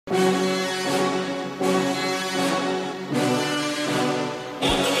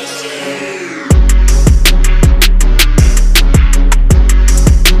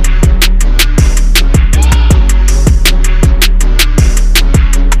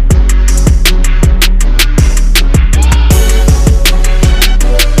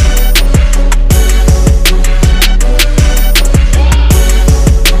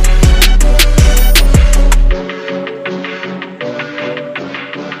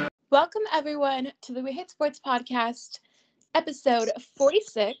Welcome, everyone, to the We Hate Sports podcast, episode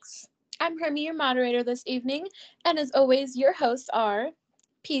 46. I'm Hermie, your moderator this evening, and as always, your hosts are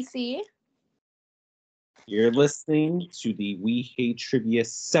PC. You're listening to the We Hate Trivia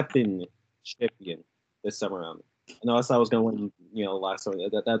 7 champion this time around. I know I said I was going to win, last time.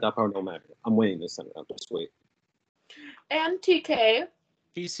 That part don't matter. I'm winning this time around. Just wait. And TK.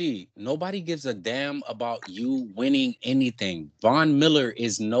 PC, nobody gives a damn about you winning anything. Von Miller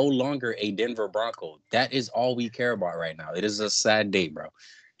is no longer a Denver Bronco. That is all we care about right now. It is a sad day, bro.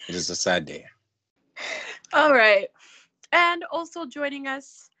 It is a sad day. All right. And also joining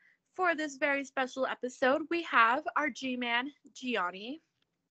us for this very special episode, we have our G-Man, Gianni.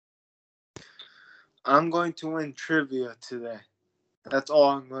 I'm going to win trivia today. That's all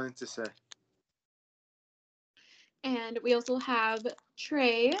I'm going to say. And we also have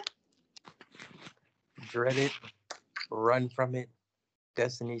Trey. Dread it, run from it,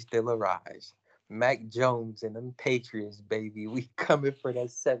 destiny still arise. Mac Jones and them Patriots, baby. We coming for that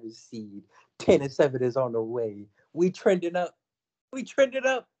 7th seed. 10-7 is on the way. We trending up.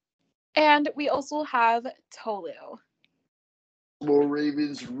 And we also have Tolu. Baltimore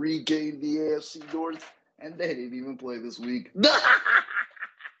Ravens regained the AFC North, and they didn't even play this week.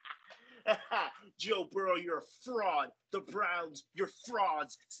 Joe Burrow, you're a fraud. The Browns, you're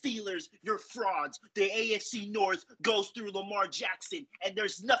frauds. Steelers, you're frauds. The AFC North goes through Lamar Jackson, and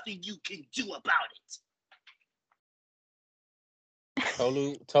there's nothing you can do about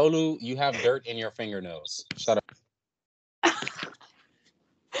it. Tolu, you have dirt in your fingernails. Shut up.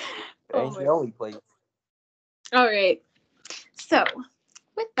 Ain't the only place. All right. So,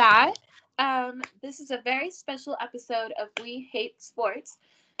 with that, this is a very special episode of We Hate Sports.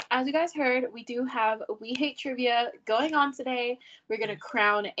 As you guys heard, we do have We Hate Trivia going on today. We're going to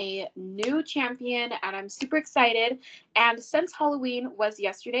crown a new champion, and I'm super excited. And since Halloween was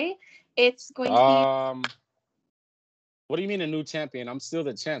yesterday, it's going to be... What do you mean a new champion? I'm still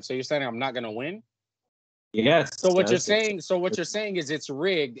the champ. So you're saying I'm not going to win? Yes. So what you're saying is it's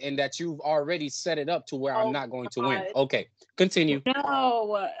rigged and that you've already set it up to where I'm not going to win. Okay, continue. No.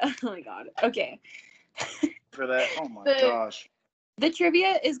 Oh my God. Okay. For that, oh my gosh. The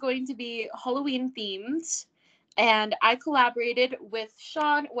trivia is going to be Halloween themed, and I collaborated with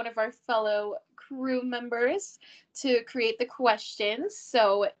Sean, one of our fellow crew members, to create the questions.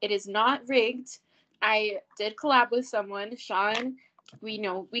 So it is not rigged. I did collab with someone, Sean. We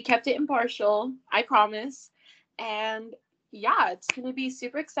kept it impartial, I promise. And yeah, it's going to be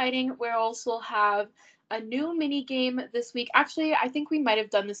super exciting. We'll also have a new mini game this week. Actually, I think we might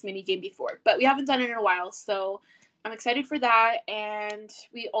have done this mini game before, but we haven't done it in a while. So I'm excited for that. And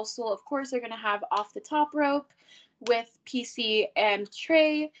we also, of course, are going to have Off the Top Rope with PC and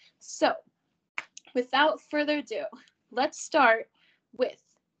Trey. So without further ado, let's start with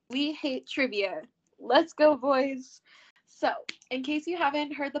We Hate Trivia. Let's go, boys. So, in case you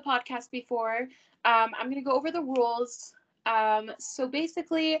haven't heard the podcast before, I'm going to go over the rules. So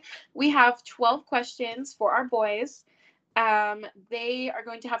basically, we have 12 questions for our boys. They are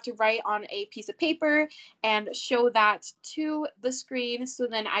going to have to write on a piece of paper and show that to the screen so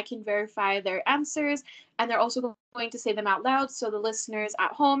then I can verify their answers. And they're also going to say them out loud so the listeners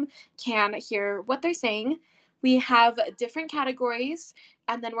at home can hear what they're saying. We have different categories,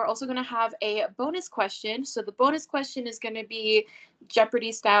 and then we're also going to have a bonus question. So the bonus question is going to be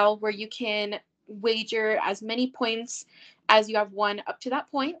Jeopardy style, where you can wager as many points as you have won up to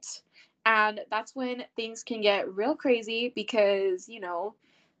that point. And that's when things can get real crazy because,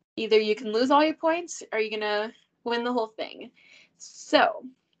 either you can lose all your points or you're going to win the whole thing. So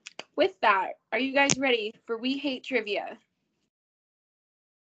with that, are you guys ready for We Hate Trivia?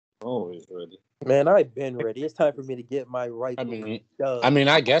 Always ready. Man, I've been ready. It's time for me to get my right.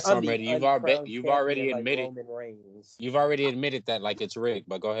 I guess I'm ready. You've already admitted. Roman Reigns. You've already admitted that like it's rigged,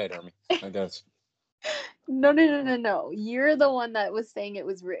 but go ahead, Hermie. I guess. No. You're the one that was saying it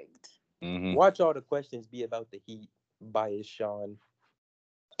was rigged. Mm-hmm. Watch all the questions be about the Heat. Bias Sean.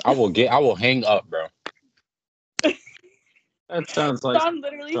 I will hang up, bro. That sounds like Sean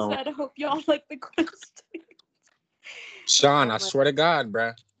literally said, "I hope y'all like the questions." Sean, I swear to God,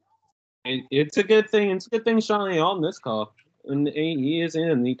 bro. It's a good thing. It's a good thing Sean ain't on this call. And he is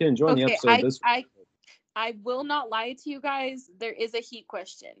in. He can join the episode. I will not lie to you guys. There is a Heat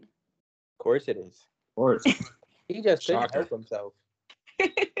question. Of course it is. Of course. He just couldn't help himself.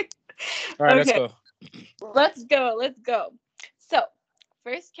 All right, Let's go. So,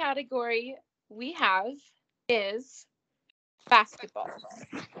 first category we have is basketball.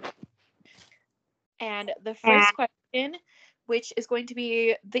 And the first question, which is going to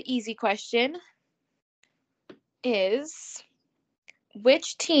be the easy question, is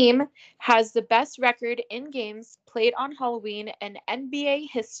Which team has the best record in games played on Halloween in NBA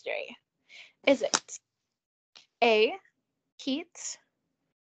history? Is it A, Heat,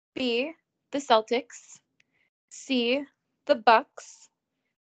 B, the Celtics, C, the Bucks,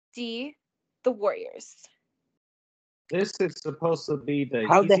 D, the Warriors? This is supposed to be the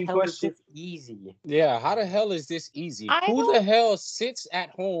How the easy hell question. is this easy? Yeah, how the hell is this easy? I Who don't- the hell sits at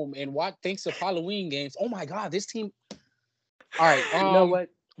home and thinks of Halloween games? Oh my god, this team. All right, You know what?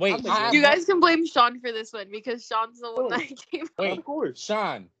 Wait, I'm I have You guys can blame Sean for this one because Sean's the one that came up. Wait, Of course.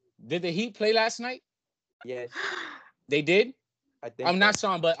 Sean, did the Heat play last night? Yes, They did. I think. I'm not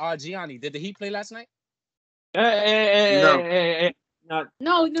Sean, but Gianni, did the Heat play last night? Not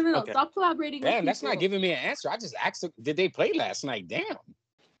No. Okay. Stop collaborating with Damn, that's not people. giving me an answer. I just asked, did they play last night? Damn.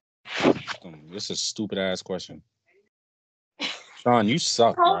 This is a stupid ass question. Sean, you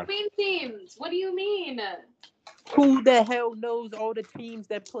suck, bro. Halloween themes. What do you mean? Who the hell knows all the teams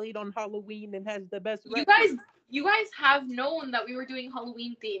that played on Halloween and has the best record? You guys have known that we were doing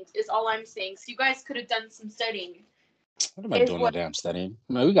Halloween themes. Is all I'm saying. So you guys could have done some studying. What am I doing? No damn studying.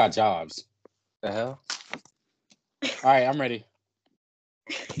 Man, we got jobs. The hell? All right, I'm ready.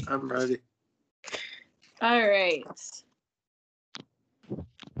 I'm ready. All right.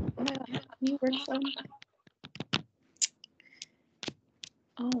 New work phone.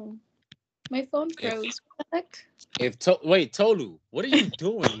 Oh, my phone froze. What the heck? Wait, Tolu, what are you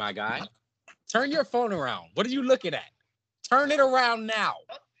doing, my guy? Turn your phone around. What are you looking at? Turn it around now.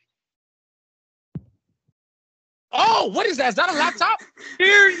 Oh, what is that? Is that a laptop?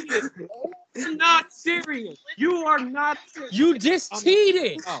 serious. Not serious. You are not serious. You just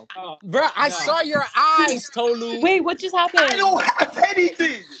cheated. Oh, Bro, I no. saw your eyes, Tolu. Wait, what just happened? I don't have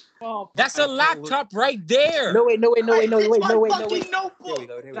anything. well, That's a laptop right there. No, wait. It's my fucking There notebook. we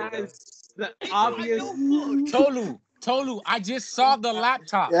go. That's the It's obvious. my notebook. Tolu, I just saw the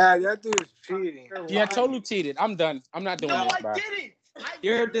laptop. Yeah, that dude is cheating. Yeah, Tolu cheated. I'm done. I'm not doing No, this, I bro. didn't.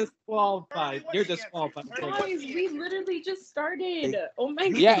 You're disqualified. You're disqualified. Guys, we literally just started. Oh my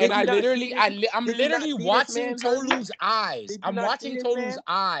god. Yeah, and Did I you not literally, see I'm Did you not literally see this watching man, Tolu's eyes. Did you I'm not watching see this Tolu's man?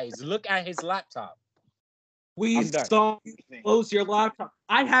 eyes look at his laptop. We I'm done. saw you close your laptop.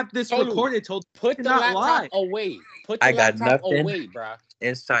 I have this Tolu, recorded. Told Put the not laptop lie. away. Put the I got laptop nothing. away, bro. It's a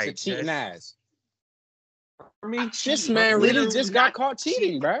Inside cheating ass. for me. This man really Literally just got not caught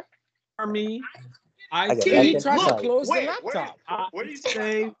cheating, bro. For me. I I got say He nothing. tried to Look, close the Where laptop. do you see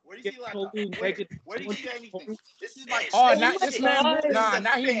say laptop? Where do you see laptop? Tolu Where? negative Where do you see anything? 20. This is my. Oh, this now is this a- man, this is nah, a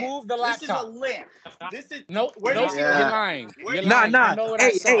now he fan. moved the This is a laptop. lamp. This is Nope, Where do you nope, see you're Yeah. lying. Where You're do you lying. see I know what I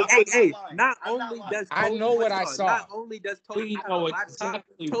Hey, saw. hey, I'm hey, not hey! lying. Not I'm not only lying. does I Tolu know what I hold on, saw. Not only does Tolu We have know a laptop,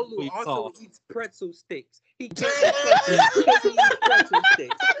 exactly what Tolu we also saw. eats pretzel sticks. He can't eat pretzel because he eats pretzel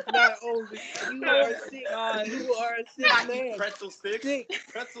sticks. Not only you are sick, you are a sick I eat man. pretzel sticks. Sick.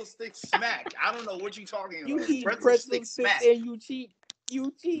 Pretzel sticks smack. I don't know what you're talking You about. eat Pretzel pretzel sticks sticks smack. and you cheat.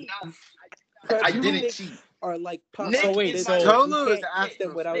 You cheat. I Pretzel didn't sticks cheat. are like pop. Nick So wait, is so- my Tolu you is can't eat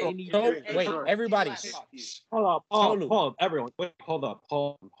them without actual any fake. So, drink. wait, Sure. everybody. Hold up, Tolu. hold up, everyone. Wait, hold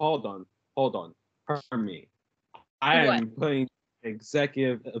on. For me, I What? am putting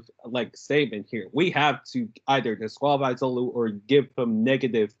executive statement here. We have to either disqualify Tolu or give him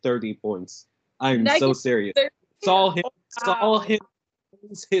negative 30 points. I'm so Negative serious. 30? Saw him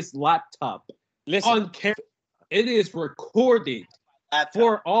use his laptop Listen, on camera. It is recorded Laptop.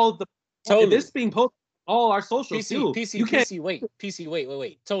 for all the. Tolu. This being posted on all our socials too. You can't. PC,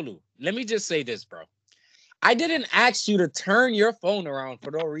 wait. Tolu, let me just say this, bro. I didn't ask you to turn your phone around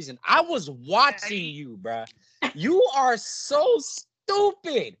for no reason. I was watching you, bro. You are so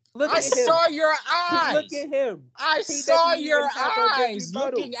stupid. Look I at him. saw your eyes. Look at him. I He saw doesn't your even tap on every eyes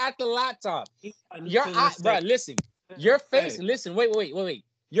bottle. looking at the laptop. I'm Your gonna eye, say- bro. Listen, your face. Hey. Listen, wait.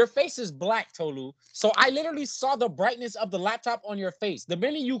 Your face is black, Tolu. So I literally saw the brightness of the laptop on your face. The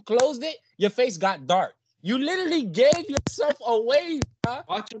minute you closed it, your face got dark. You literally gave yourself away, bro.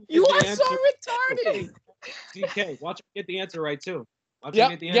 Watch him get You the are answer. so retarded. DK, watch him get the answer right too. Watch him Yeah,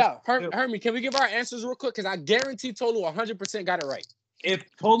 get the answer. too. Hermie, can we give our answers real quick? Because I guarantee Tolu 100% got it right. If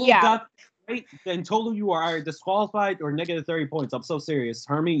Tolu Yeah. got right, then Tolu, you are either disqualified or negative 30 points. I'm so serious.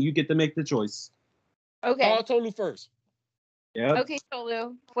 Hermie, you get to make the choice. Okay. Call Tolu first. Yeah. Okay,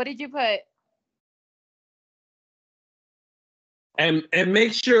 Tolu. What did you put? And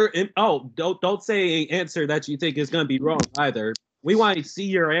make sure don't say an answer that you think is gonna be wrong either. We want to see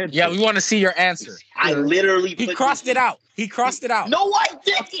your answer. Yeah, we want to see your answer. I literally He put crossed the it out. He crossed it out. No, I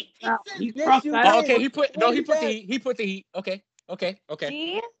didn't. It Wow, says he Yes, crossed you that did. out. Okay, he put What he is put that? the heat. He put the heat. Okay.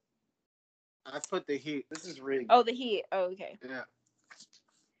 G? I put the Heat. This is rigged. Oh, the Heat. Oh, okay. Yeah.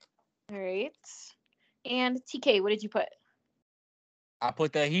 All right. And TK, what did you put? I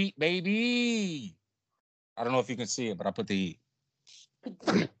put the heat, baby. I don't know if you can see it, but I put the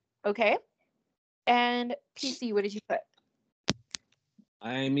heat. Okay. And PC, what did you put?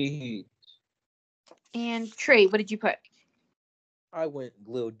 Miami Heat. And Trey, what did you put? I went a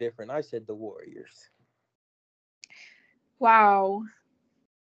little different. I said the Warriors. Wow.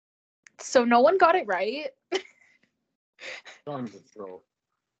 So no one got it right. Sean's a troll.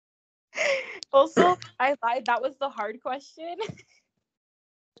 Also, I lied. That was the hard question.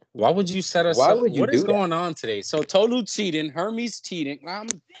 Why would you set us Why up? would you What is do that? going on today? So Tolu cheating, Hermes cheating.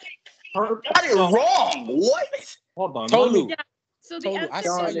 Got it wrong. What? Hold on. Tolu. Yeah. So the Tolu, I answer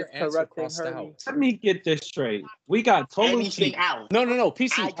saw Sean is your is answer corrupting crossed out. Hermes. Let me get this straight. We got Tolu Anything cheating. out. No, I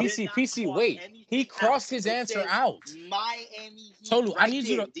PC, did PC, not PC. cross Wait, anything he crossed out. his It answer says out. Miami Heat Tolu, I right need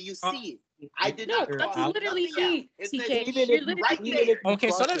you there. to. Do you see it? I did no. not That's cross literally nothing out. Heat. It TK. says Even You're if Heat you, right even there. if you Okay,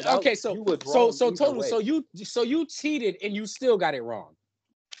 so crossed it out, okay, so you was wrong either Tolu, way. so you cheated and you still got it wrong.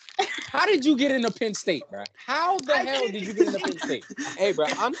 How did you get into Penn State, bro? How the hell did you get into Penn State? Hey, bro,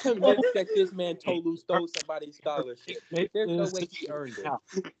 I'm convinced that this man Tolu stole somebody's scholarship. Make There's no this way he earned it. now.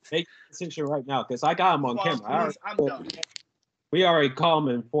 Make the decision right now, because I got him on Move on, camera. please. I'm done. We already call him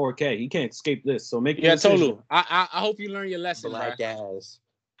in 4K. He can't escape this. So make a Yeah, decision. Tolu. I hope you learn your lesson, bro. Black ass.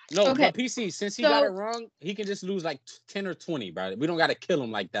 No, Okay, but PC, since he got so- it wrong, he can just lose like 10 or 20, bro. We don't got to kill him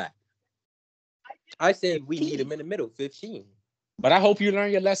like that. I said we meet him in the middle, 15. But I hope you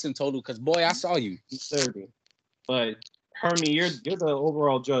learn your lesson, Tolu, because boy, I saw you. 30. But Hermie, you're the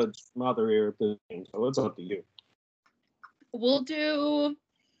overall judge, moderator of the game, so it's up to you. We'll do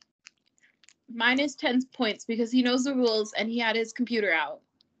minus 10 points because he knows the rules and he had his computer out.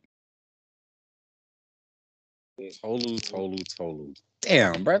 Tolu.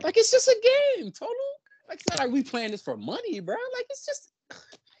 Damn, bro. Like, it's just a game, Tolu. Like, it's not like we playing this for money, bro. Like, it's just.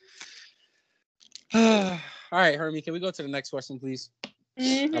 All right, Hermie, can we go to the next question, please?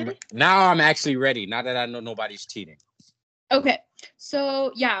 Mhm. Now I'm actually ready. Now that I know nobody's cheating. Okay,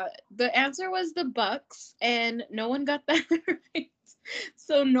 so yeah, the answer was the Bucks, and no one got that right.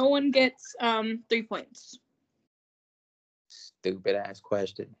 So no one gets 3 points. Stupid ass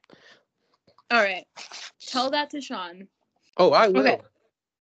question. All right, tell that to Sean. Oh, I will.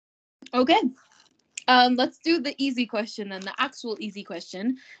 Okay. Let's do the easy question then, the actual easy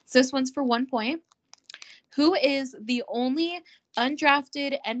question. So this one's for 1 point. Who is the only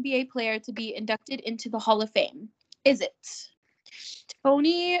undrafted NBA player to be inducted into the Hall of Fame? Is it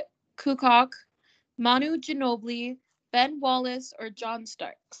Tony Kukoc, Manu Ginobili, Ben Wallace, or John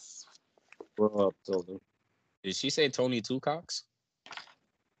Starks? Grow up, Tolu. Did she say Tony Two Cocks?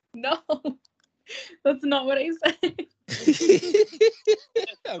 No, that's not what I said.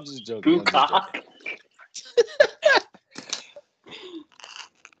 I'm just joking. Cock.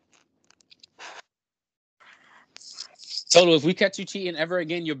 Tolu, if we catch you cheating ever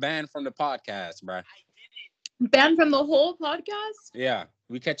again, you're banned from the podcast, bro. Banned from the whole podcast? Yeah,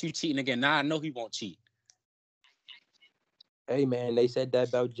 we catch you cheating again. Now I know he won't cheat. Hey, man, they said that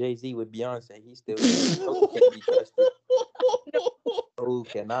about Jay-Z with Beyonce. He still can't be trusted. Oh,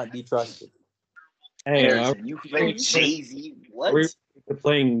 cannot be trusted. Hey, Harrison, you play Jay-Z. are we What?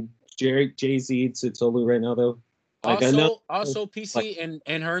 playing Jay-Z to Tolu right now, though? Like, I know. Also, PC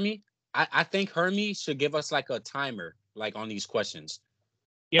and Hermie, I think Hermie should give us like a timer, like on these questions.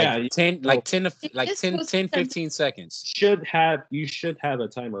 Yeah, Like 10, like 10, like This 10, was 10, sent- 15 seconds. you should have a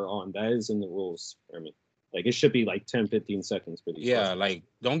timer on. That is in the rules, Hermie. Like, it should be like 10, 15 seconds for these Yeah, questions. like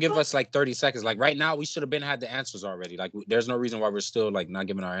don't give us like 30 seconds. Like right now, we should have been had the answers already. Like there's no reason why we're still like not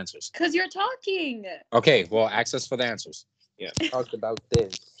giving our answers. Because you're talking. Okay, well, access for the answers. Talked about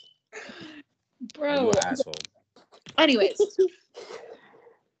this. Bro. You an asshole. Anyways.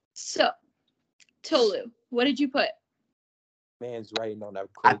 So, Tolu, what did you put? Man's writing on that.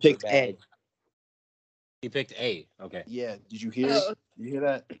 I picked bag. He picked A. Okay. Yeah, did you hear? Oh. You hear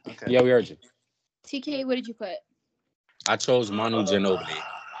that? Okay. Yeah, we heard you. TK, what did you put? I chose Manu Ginobili.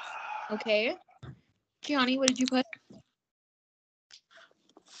 Okay. Gianni, what did you put?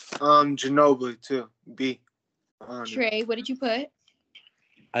 Ginobili too. B. Trey, what did you put?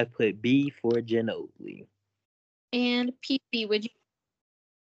 I put B for Ginobili. And PC, would you?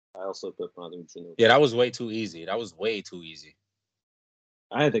 I also put Manu Ginobili. Yeah, that was way too easy. That was way too easy.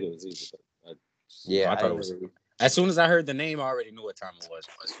 I didn't think it was easy. But Yeah, I thought it was. As soon as I heard the name, I already knew what time it was.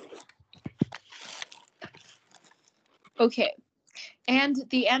 Okay. And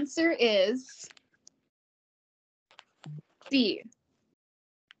the answer is B.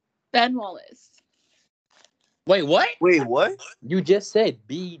 Ben Wallace. Wait, what? Wait, what? You just said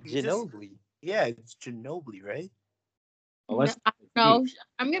B You just- Ginobili. Yeah, it's Ginobili, right? unless No,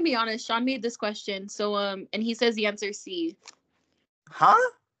 I'm gonna be honest. Sean made this question, so and he says the answer is C. Huh?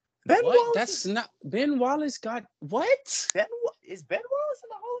 Ben What? Wallace That's not Ben Wallace got what? is Ben Wallace in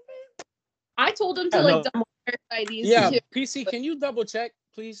the Hall of Fame? I told him to Yeah, like no. double verify these Yeah, two. PC, can you double check,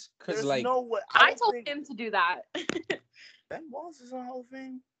 please? Because There's like no way. I don't told think him to do that. Ben Wallace is in the Hall of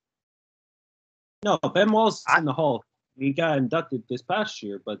Fame. No, Ben Wallace is in the Hall. He got inducted this past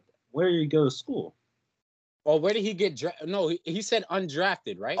year, but where did he go to school? or where did he get drafted? No, he said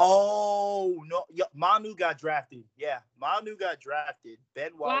undrafted, right? Oh no, yeah, Manu got drafted. Yeah, Manu got drafted.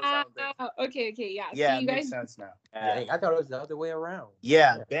 Ben Wallace. I Wow. don't think. Okay, yeah. Yeah, So you it makes guys, sense now. Dang, I thought it was the other way around.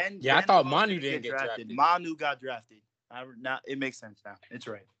 Yeah, Ben. Yeah, I Ben thought Wallace Manu didn't get drafted. Manu got drafted. Now it makes sense now. It's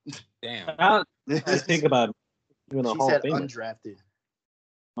right. Damn. I think about it. Even a She Hall said of Famer. undrafted.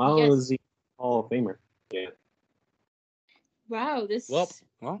 Milo Yes. is the Hall of Famer. Yeah. wow, this. Well,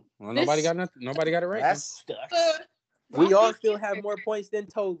 nobody got nothing. Nobody got it right. That sucks. We all still have more points than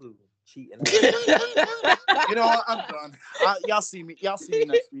Tolu. Cheating. You know what? I'm done. Y'all see me next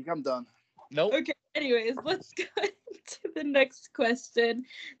week. I'm done. Nope. Okay, anyways, let's go to the next question.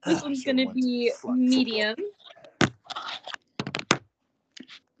 This one's Sure gonna went be flag medium.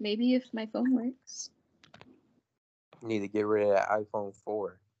 Maybe if my phone works. Need to get rid of that iPhone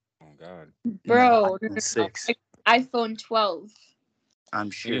 4. Oh God. Bro, No, no. 6. iPhone 12. I'm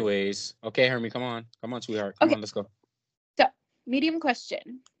sure. Anyways, okay, Hermie, come on, sweetheart, come Okay. on, let's go. Medium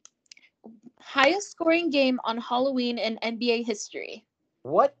question. Highest scoring game on Halloween in NBA history.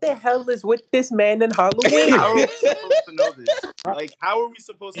 What the hell is with this man in Halloween? How are we supposed to know this? Like, how are we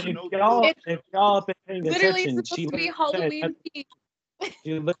supposed to know this? If y'all have been paying Literally attention, supposed to be Halloween themed.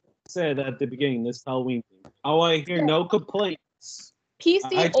 she literally said at the beginning this Halloween thing. I want to hear Yeah. no complaints. PC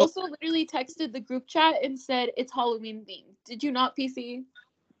I told- also literally texted the group chat and said it's Halloween themed. Did you not, PC?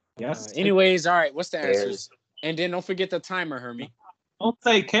 Yes. Anyways, all right, what's the Cares. answers? And then don't forget the timer, Hermie. Don't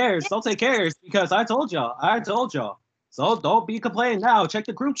say cares. Don't say cares because I told y'all. So don't be complaining now. Check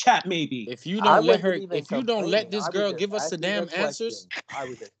the group chat, maybe. If you I don't let wasn't her, even if you don't let complaining. this I was girl just give us the asking a damn question. answers, I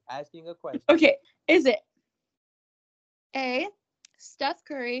was just asking a question. Okay, is it A, Steph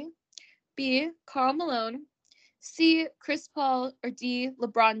Curry, B, Karl Malone, C, Chris Paul, or D,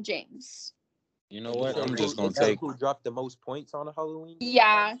 LeBron James? you know what? So I'm just gonna is that take. who dropped the most points on a Halloween?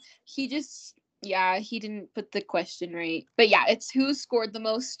 Yeah, he didn't put the question right. But yeah, it's who scored the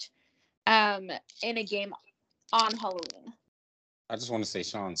most in a game on Halloween. I just want to say,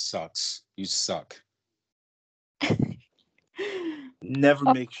 Sean sucks. You suck.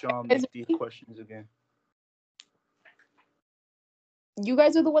 Never make Sean make these questions again. You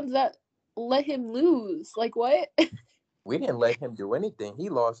guys are the ones that let him lose. Like what? We didn't let him do anything. He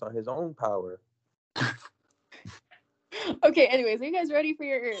lost on his own power. Okay, anyways, are you guys ready for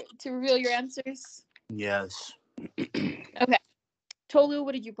to reveal your answers? Yes. Tolu,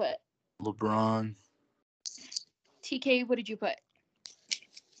 what did you put? LeBron. TK, what did you put?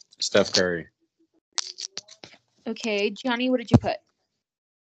 Steph Curry. Okay, Johnny, what did you put?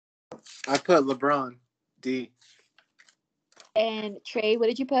 I put LeBron. D. And Trey, what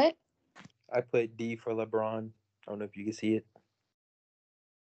did you put? I put D for LeBron. I don't know if you can see it.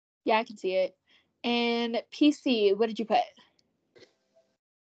 Yeah, I can see it. And PC, what did you put?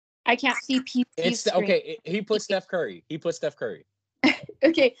 I can't see PC's It's screen. okay. He put Steph Curry.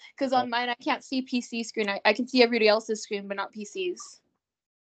 Okay, because on mine I can't see PC screen. I can see everybody else's screen, but not PC's.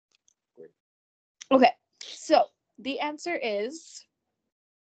 Okay, so the answer is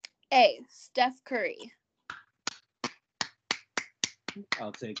A, Steph Curry.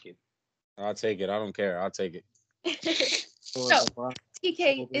 I'll take it. I'll take it. I don't care. I'll take it. So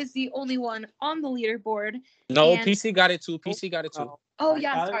TK is the only one on the leaderboard. No, And- PC got it too. Oh I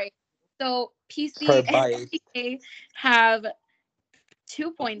yeah, got it. sorry. So PC Her and bias. TK have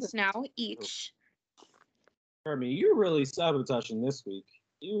 2 points now each. Hermie, you're really sabotaging this week.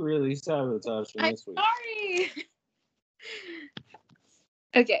 I'm sorry.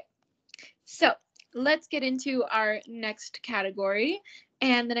 Okay, so let's get into our next category.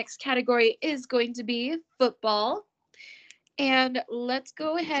 And the next category is going to be football. And let's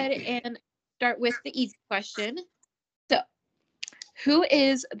go ahead and start with the easy question. So, who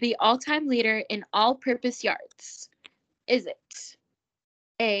is the all-time leader in all-purpose yards? Is it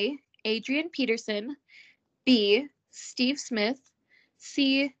A, Adrian Peterson, B, Steve Smith,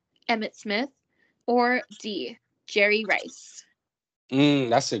 C, Emmitt Smith, or D, Jerry Rice?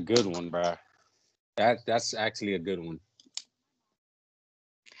 That's a good one, bro. That's actually a good one.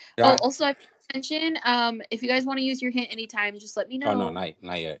 Oh, also, I mention, if you guys want to use your hint anytime, just let me know. Oh no,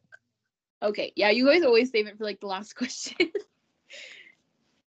 not yet. Okay, yeah, you guys always save it for like the last question.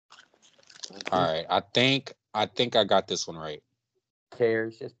 All right, I think I got this one right.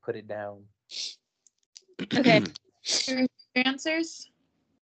 Cares, just put it down. Okay. your answers?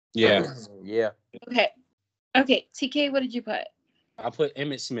 Yeah, Yeah. Okay. Okay, TK, what did you put? I put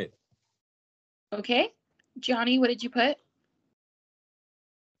Emmitt Smith. Okay. Johnny, what did you put?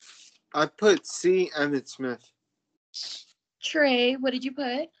 I put C. Emmitt Smith. Trey, what did you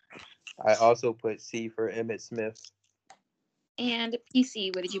put? I also put C for Emmitt Smith. And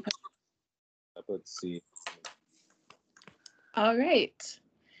PC, what did you put? I put C. All right.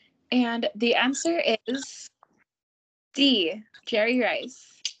 And the answer is D, Jerry Rice.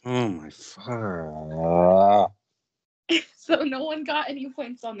 Oh my fuck. So no one got any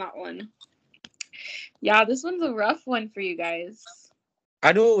points on that one. Yeah, this one's a rough one for you guys.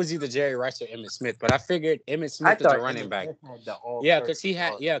 I knew it was either Jerry Rice or Emmitt Smith, but I figured Emmitt Smith is a running back. Yeah, because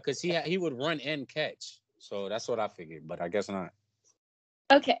he would run and catch. So that's what I figured, but I guess not.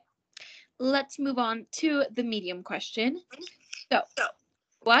 Okay. Let's move on to the medium question. So,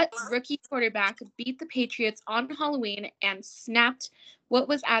 what rookie quarterback beat the Patriots on Halloween and snapped what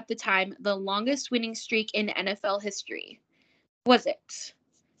was at the time the longest winning streak in NFL history? Was it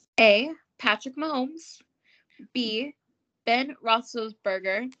A, Patrick Mahomes, B, Ben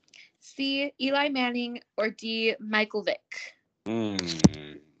Roethlisberger, C, Eli Manning, or D, Michael Vick?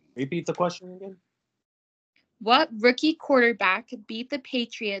 Repeat the question again. What rookie quarterback beat the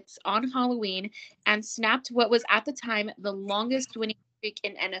Patriots on Halloween and snapped what was at the time the longest winning streak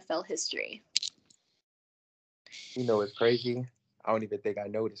in NFL history? You know it's crazy. I don't even think I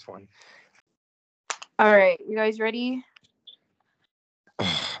know this one. All right, you guys ready?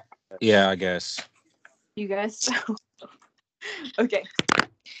 Yeah, I guess. You guys? Okay.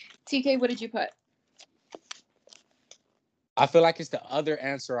 TK, what did you put? I feel like it's the other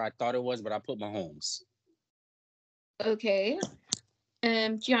answer I thought it was, but I put Mahomes. Okay.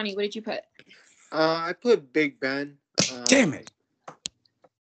 Gianni, what did you put? I put Big Ben. Damn it.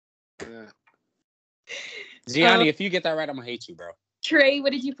 Yeah. Gianni, if you get that right, I'm gonna hate you, bro. Trey,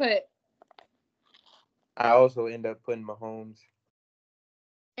 what did you put? I also end up putting Mahomes.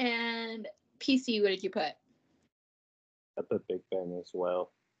 And PC, what did you put? I put Big Ben as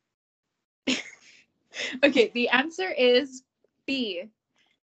well. Okay, the answer is B,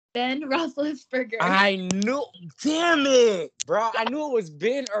 Ben Roethlisberger. I knew. Damn it, bro. I knew it was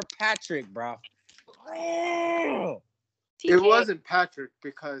Ben or Patrick, bro. Oh. TK. It wasn't Patrick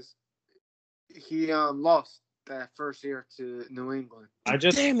because he lost that first year to New England.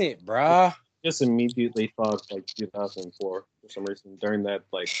 Damn it, bro. Just immediately thought like 2004 for some reason during that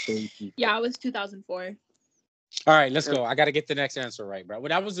like crazy. Yeah, it was 2004. All right, let's go. I got to get the next answer right, bro. Well,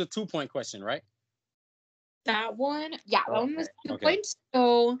 that was a 2-point question, right? That one, yeah, that one was 2 Okay. points.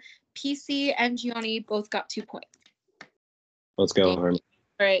 So PC and Gianni both got 2 points. Let's go, Herman.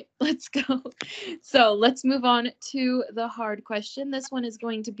 All right, let's go. So let's move on to the hard question. This one is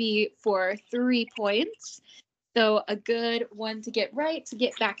going to be for 3 points. So a good one to get right to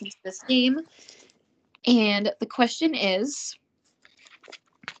get back into this game. And the question is,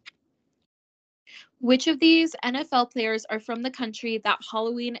 which of these NFL players are from the country that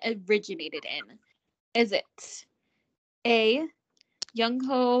Halloween originated in? Is it A, Young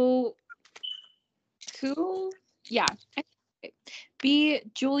Ho Koo? Yeah. B,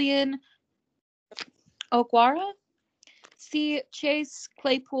 Julian Okwara? C, Chase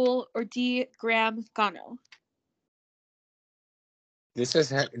Claypool? Or D, Graham Gano? This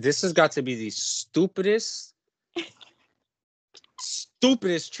has got to be the stupidest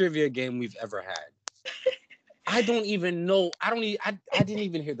trivia game we've ever had. I don't even know. I didn't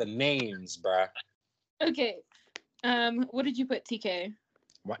even hear the names, bruh. Okay. What did you put, TK?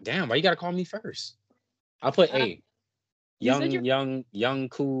 Damn, why you gotta call me first? I'll put A. You Young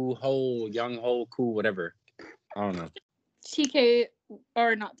Ho Cool, whatever. I don't know. TK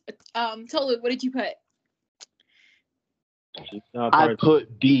or not? Tolu, what did you put? I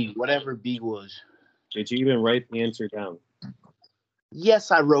put B, whatever B was. Did you even write the answer down?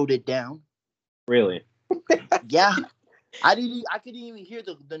 Yes, I wrote it down. Really? Yeah. I couldn't even hear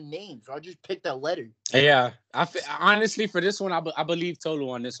the name, so I just picked a letter. Yeah, honestly for this one, I believe Tolu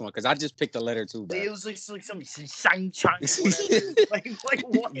on this one because I just picked a letter too, bro. It was like some shine, like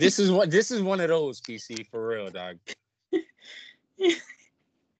what? This is one of those, PC, for real, dog.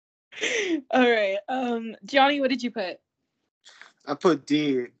 All right. Johnny, what did you put? I put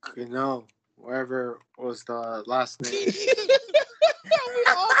D. Wherever was the last name. We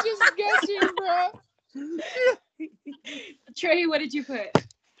all just guessing, bro. Trey, what did you put?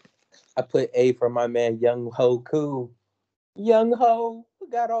 I put A for my man Young Ho Koo. Young Ho.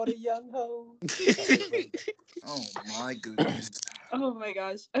 Got all the young hoes. Oh my goodness. Oh my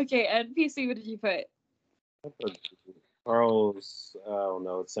gosh. Okay, and PC, what did you put? I put Carlos. I don't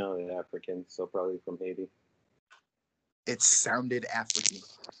know. It sounded African, so probably from Haiti. It sounded African.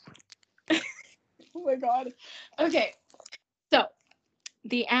 Oh my god. Okay. So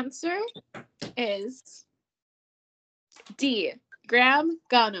the answer is D. Graham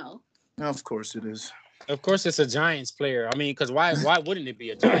Gano. Of course it is. Of course, it's a Giants player. I mean, because why wouldn't it be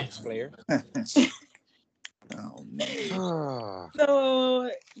a Giants player? Oh man.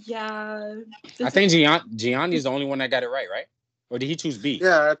 So yeah. I think Gianni's the only one that got it right? Or did he choose B?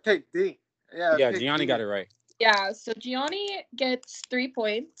 Yeah, I picked D. Yeah, Yeah, Gianni got it right. Yeah, so Gianni gets 3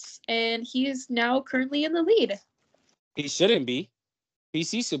 points, and he is now currently in the lead. He shouldn't be.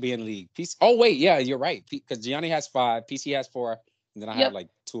 PC should be in the league. Oh, wait. Yeah, you're right. Because Gianni has 5, PC has 4, and then I have like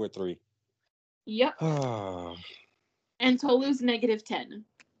 2 or 3. Yep. And Tolu's -10.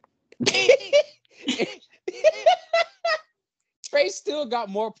 Trey still got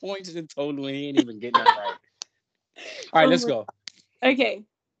more points than Tolu, and he ain't even getting that right. All right, let's go. Okay.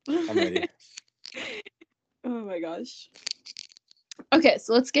 I'm ready. Oh my gosh. Okay,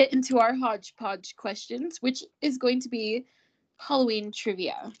 so let's get into our hodgepodge questions, which is going to be Halloween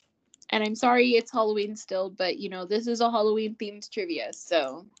trivia. And I'm sorry it's Halloween still, but you know, this is a Halloween themed trivia,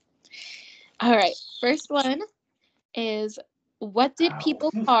 so. All right, first one is, what did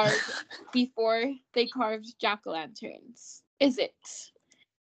people carve before they carved jack-o'-lanterns? Is it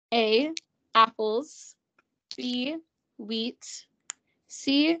A, apples, B, wheat,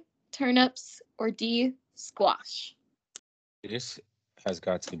 C, turnips, or D, squash? This has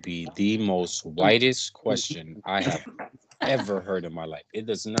got to be the most whitest question I have ever heard in my life. It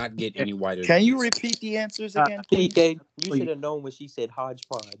does not get any whiter. Can you repeat the answers again? TK, you should have known when she said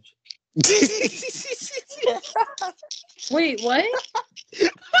hodgepodge. Wait, what?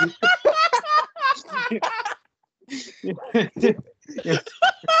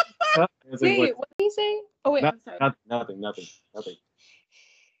 Wait, what did he say? Oh wait, I'm sorry. Nothing.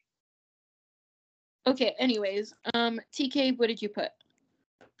 Okay, anyways, TK, what did you put?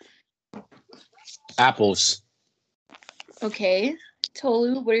 Apples. Okay.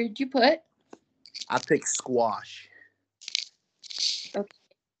 Tolu, what did you put? I picked squash.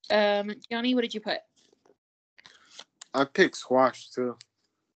 Johnny, what did you put? I picked squash too.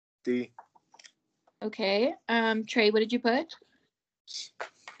 D. Okay. Trey, what did you put?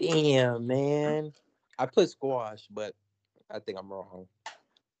 Damn, man. I put squash, but I think I'm wrong.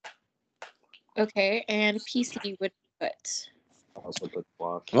 Okay, and PC, what did you put? I also put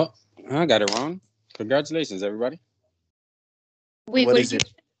squash. Well, I got it wrong. Congratulations, everybody. Wait, What what is did you?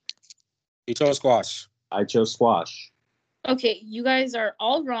 it? You chose squash. I chose squash. Okay, you guys are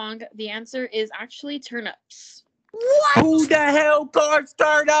all wrong. The answer is actually turnips. What? Who the hell carves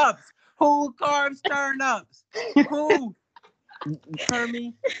turnips? Who carves turnips? Who?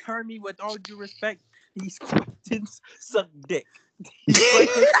 Hermie, with all due respect, these questions suck dick. These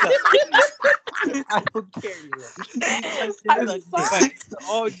questions suck. I don't care. These questions suck dick. With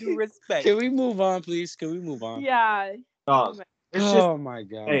all due respect. Can we move on, please? Can we move on? Yeah. Dog. It's just, Oh my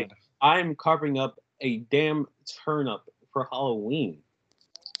god. hey, I'm carving up a damn turnip for Halloween.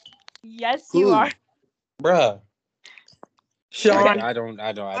 Yes, Who? you are. Bruh. Sean, I don't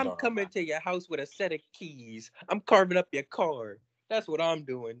I'm coming to your house with a set of keys. I'm carving up your car. That's what I'm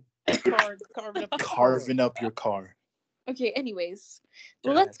doing. Carving up your car. Okay, anyways.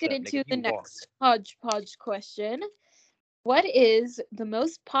 Well, let's get into the next hodgepodge question. What is the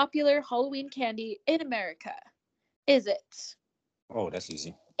most popular Halloween candy in America? Is it Oh, that's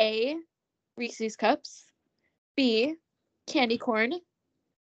easy. A, Reese's Cups, B, candy corn,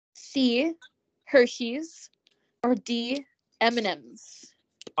 C, Hershey's, or D, M&M's?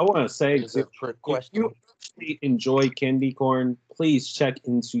 I want to say, It's a trick if question. you actually enjoy candy corn, please check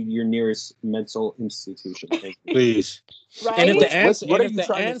into your nearest mental institution. Thank you. Please. Right? And if the answer, What are and you if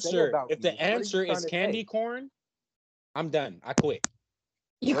the trying to say answer, about if me? the What are you answer trying is to candy say? corn, I'm done. I quit.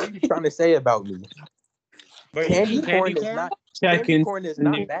 What are you trying to say about me? But Candy corn is not. Check Candy into corn is your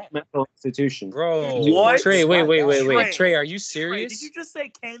not nearest bad. mental institution. Bro, What? Trey, wait. Trey. Trey, are you Trey, serious? did you just say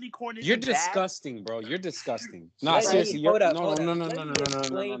candy corn isn't You're bad? disgusting, bro. You're disgusting. Nah, Let seriously, me, you're hold up, no.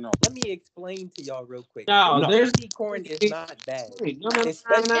 Let me explain to y'all real quick. No, there's Candy corn is not bad. no.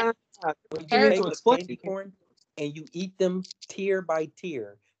 Especially when You you need take to the explain. candy corn and you eat them tier by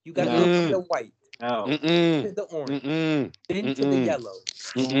tier. You gotta No. go from the white No. to the orange, then to the yellow.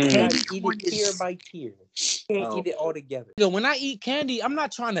 You gotta eat it tier by tier. Can't eat it all together. When I eat candy, I'm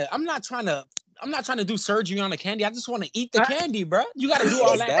not trying to do surgery on the candy. I just want to eat the candy, bro. You gotta do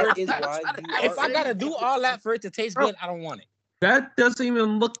all that. That is why you If I gotta do all that for it to taste good, I don't want it. That doesn't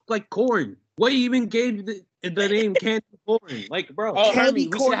even look like corn. What even gave the name candy corn? Like, bro. Oh, Candy Hermie,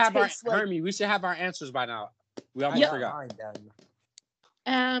 we corn should have our tastes like- Hermie. We should have our answers by now. We almost forgot.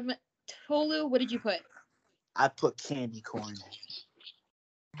 Tolu, what did you put? I put candy corn.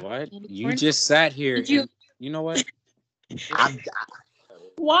 What? Candy You corn? just sat here. Did you- And, you know what? I'm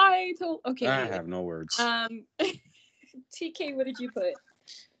Why? Okay. I have no words. TK, what did you put?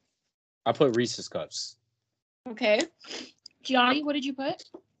 I put Reese's Cups. Okay. Gianni, what did you put?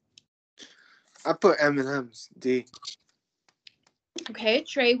 I put M&M's. D. Okay.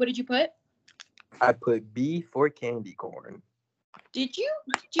 Trey, what did you put? I put B for candy corn. Did you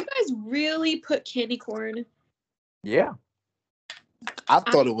guys really put candy corn? Yeah. I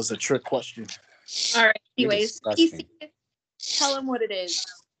thought it was a trick question. All right. You're Anyways, disgusting. PC, tell him what it is.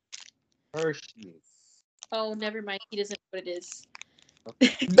 Hershey's. Oh, never mind. He doesn't know what it is.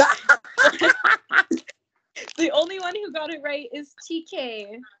 The only one who got it right is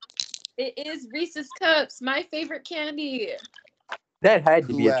TK. It is Reese's Cups, my favorite candy. That had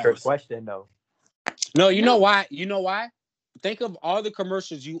to be a trick Who question, though. No, you know why? You know why? Think of all the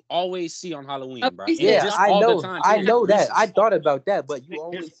commercials you always see on Halloween, bro. Reese's. Yeah, Just I all know. the time, I period. know that. Reese's. I thought about that, but you Here's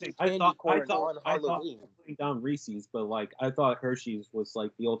only the see thing. candy corn on I Halloween. putting down Reese's, but like I thought Hershey's was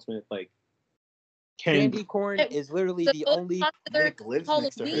like the ultimate like Candy corn is literally the only. Nick lives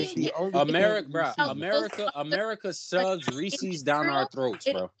next to It's Hershey. the only America, candy bro. you see. America shoves Reese's down our throats,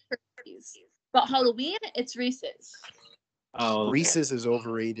 bro. But Halloween, it's Reese's. oh okay. Reese's is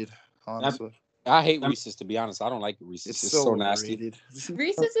overrated, honestly. I hate Reese's, to be honest. I don't like Reese's. It's so nasty. overrated.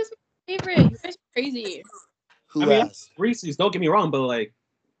 Reese's is my favorite. You guys are crazy. Who I mean, has? Reese's. Don't get me wrong, but like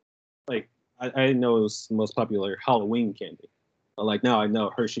I didn't know it was the most popular Halloween candy. But like now I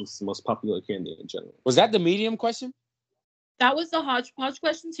know Hershey's is the most popular candy in general. Was that the medium question? That was the hodgepodge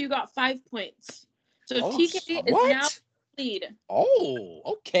question, so you got 5 points. So Oh, TK is what? now lead. Oh,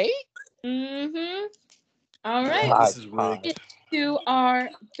 okay. Mm-hmm. All Yeah, right. this is rigged. To our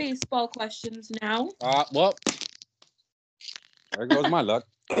baseball questions now. Well, there goes my luck.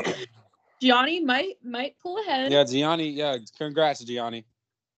 Gianni might pull ahead. Yeah, Gianni. Yeah, congrats, Gianni.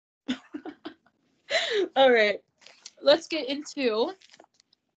 All right. Let's get into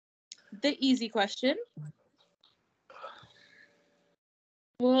the easy question.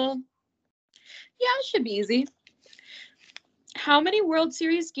 Well, yeah, it should be easy. How many World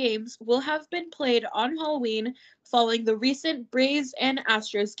Series games will have been played on Halloween following the recent Braves and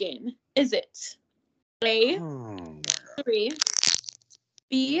Astros game? Is it A, 3,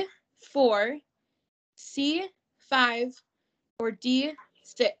 B, 4, C, 5, or D,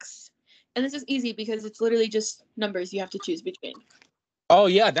 6? And this is easy because it's literally just numbers you have to choose between. Oh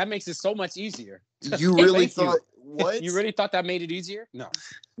yeah, that makes it so much easier. You really Thank you. thought what? You really thought that made it easier? No.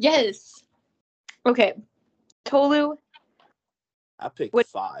 Yes. Okay. Tolu. I picked What-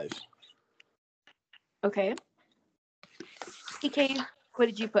 5. Okay. TK, what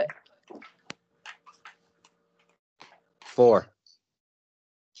did you put? 4.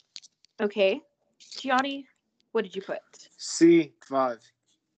 Okay. Gianni, what did you put? C. 5.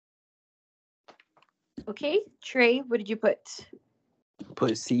 Okay. Trey, what did you put?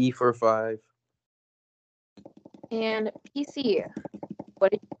 Put C for 5. And PC,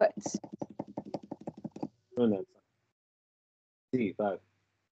 what did you put? Oh, no. C5.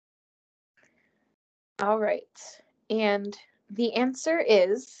 All right. And the answer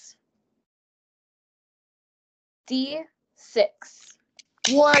is D6.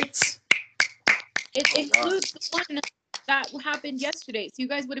 What? It includes the one that happened yesterday. So you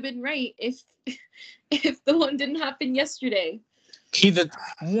guys would have been right if the one didn't happen yesterday. Either.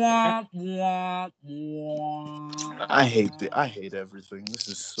 I hate everything. This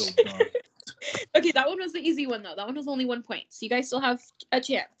is so dumb. Okay, that one was the easy one though. That one was only 1 point. So you guys still have a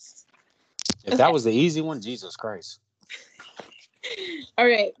chance. If that was the easy one, Jesus Christ. All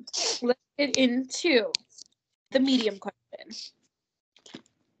right. Let's get into the medium question.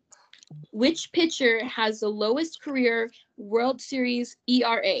 Which pitcher has the lowest career World Series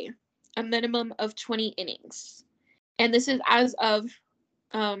ERA, a minimum of 20 innings? And this is as of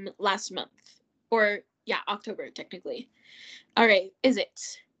last month, or yeah, October technically. All right, is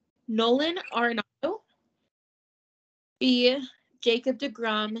it Nolan Arenado, B, Jacob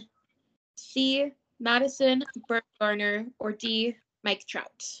deGrom, C, Madison Bumgarner, or D, Mike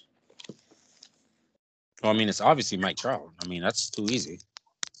Trout? Well, I mean, it's obviously Mike Trout. I mean, that's too easy.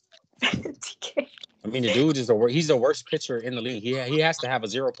 TK. I mean, the dude is he's the worst pitcher in the league. He has to have a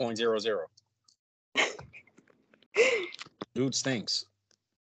 0.00. Dude stinks.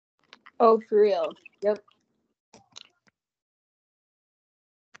 Oh, for real. Yep.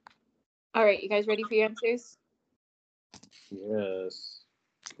 All right, you guys ready for your answers? Yes.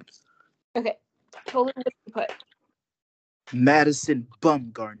 Okay. Tolan, what did you put? Madison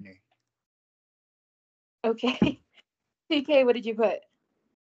Bumgarner. Okay. TK, what did you put?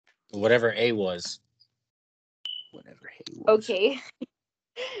 Whatever A was. Whenever he was. Okay.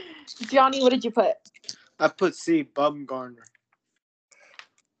 Johnny, what did you put? I put C, Bumgarner.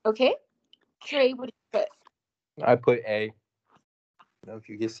 Okay. Trey, what did you put? I put A. I don't know if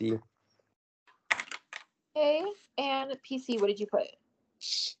you can see. Okay. And PC, what did you put?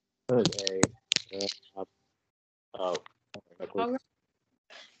 Okay. Oh. All right.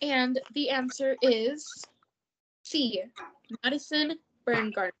 And the answer is C, Madison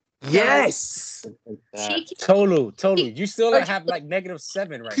Bumgarner. Yes. That. Tolu, you still have like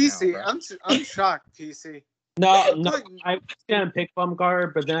 -7 right PC, now, bro. I'm shocked, PC. No, Put- I was gonna pick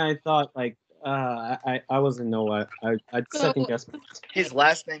Bumgarner, but then I thought like I wasn't know what I second guess. His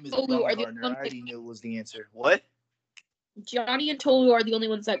last name is Tolu are the Bumgarner. ones I already knew it was the answer. What? Johnny and Tolu are the only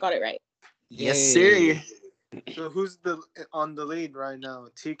ones that got it right. Yes, Yay. sir. So who's on the lead right now?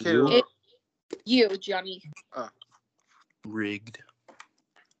 TK You. or You, Johnny. Rigged.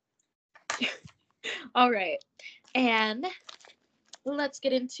 All right. And let's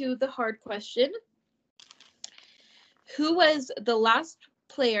get into the hard question. Who was the last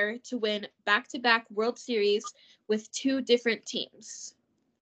player to win back-to-back World Series with 2 different teams?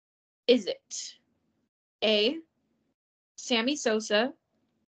 Is it A, Sammy Sosa,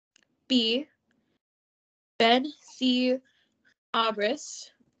 B, Ben C. Abris,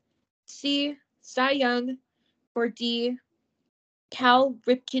 C, Cy Young, or D, Cal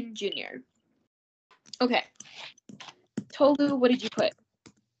Ripken Jr.? Okay. Tolu, what did you put?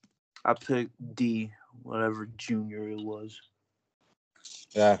 I picked D, whatever junior it was.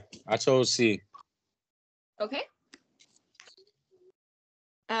 Yeah, I chose C. Okay.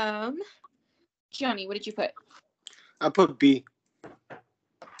 Johnny, what did you put? I put B.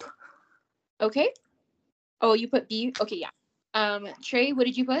 Okay. Oh, you put B? Okay, yeah. Trey, what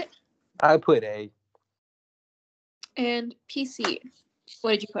did you put? I put A. And PC,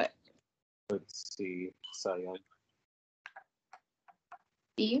 what did you put? Let's see. Cy Young.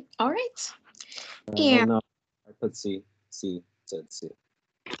 B. All right. Oh, And no, I put C. C. Said C.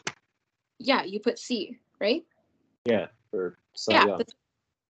 yeah, you put C, right? Yeah, for Cy Yeah. Young.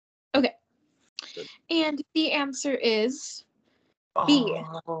 Okay. Good. And the answer is B.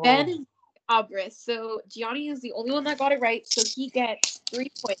 Oh. Ben Abris. So Gianni is the only one that got it right, so he gets 3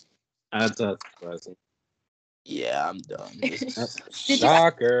 points. That's surprising. Yeah, I'm done. Did you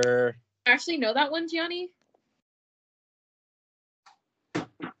Shocker. actually know that one, Gianni?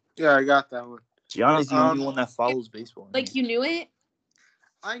 Yeah, I got that one. Gianna's the only one that follows baseball. Like you knew it?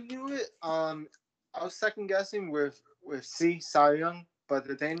 I knew it. I was second guessing with C, Cy Young, but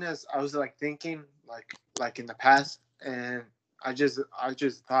the thing is, I was like thinking like in the past, and I just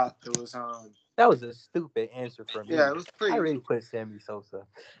thought it was That was a stupid answer from me. yeah, it was pretty. I really put Sammy Sosa.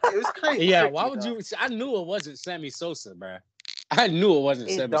 It was kind of Yeah, tricky, why would though, you? I knew it wasn't Sammy Sosa, bro. I knew it wasn't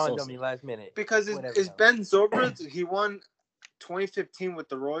It Sammy dawned Sosa. on me last minute. because Whatever, it's though. Ben Zobrist. He won 2015 with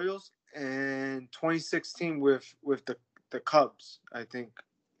the Royals and 2016 with the Cubs. I think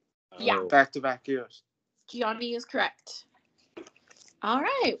Yeah. Oh, back-to-back years. Gianni is correct. All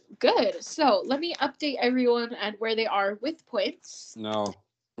right, good. So let me update everyone at where they are with points. No,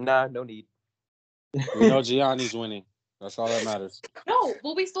 Nah, no need. we know Gianni's winning. That's all that matters. No,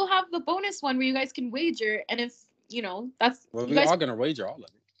 well, we still have the bonus one where you guys can wager, and if you know that's Well, you we guys. are gonna wager all of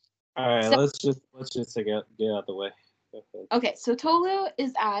it. all right, So- let's just get out the way. Okay. Okay, so Tolu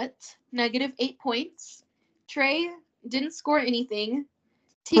is at -8 points. Trey didn't score anything.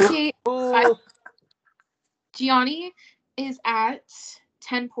 TK, Ooh. Gianni is at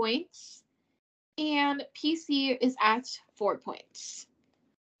 10 points. And PC is at 4 points.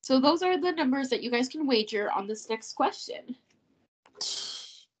 So those are the numbers that you guys can wager on this next question.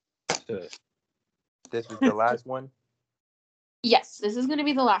 This is the last one. Yes, this is going to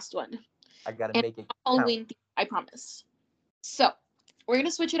be the last one. I gotta And make it Halloween, count. I promise. So we're going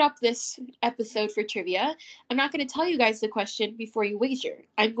to switch it up this episode for trivia. I'm not going to tell you guys the question before you wager.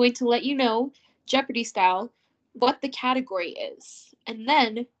 I'm going to let you know, Jeopardy style, what the category is. And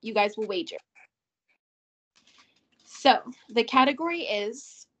then you guys will wager. So the category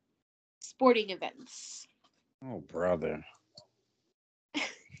is sporting events. Oh, brother.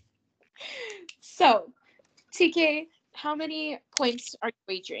 So, TK, how many points are you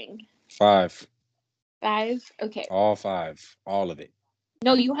wagering? 5. 5? Okay. All 5. All of it.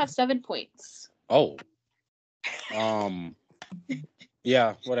 No, you have 7 points. Oh.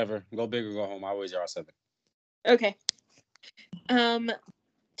 Yeah, whatever. Go big or go home. I wager all 7. Okay.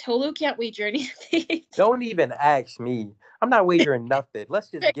 Tolu can't wager anything. Don't even ask me. I'm not wagering nothing. Let's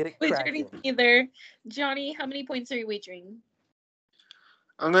just get it Wager cracking. anything either. Johnny, how many points are you wagering?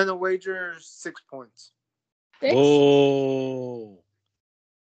 I'm gonna wager 6 points. 6? Oh.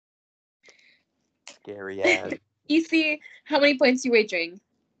 Scary ass. PC, how many points you wagering?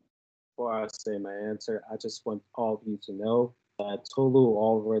 Before I say my answer, I just want all of you to know that Tolu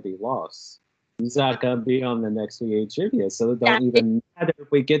already lost. He's not gonna be on the next VA trivia, so it don't even matter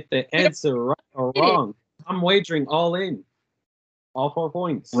if we get the answer right or wrong. I'm wagering all in, all 4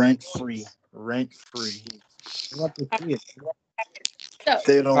 points. Rent free. Rent free. I want to see it. So,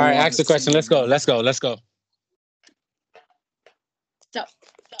 They don't All right, wanna ask the question. see Let's go. me. Let's go. Let's go.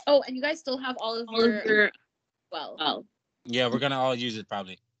 oh, and you guys still have all of your well. Yeah, we're gonna all use it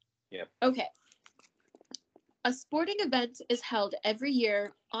probably. Okay. A sporting event is held every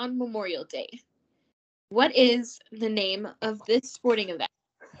year on Memorial Day. What is the name of this sporting event?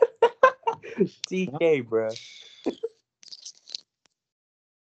 TK, bro.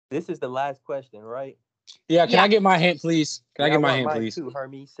 This is the last question, right? Yeah, can Yeah. I get my hint, please? Can I Yeah, get my want hint, mine please? too,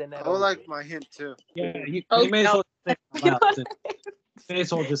 Hermie. Send that I would over. like my hint too. Yeah, you Okay, may as well say it out loud. no. Since, may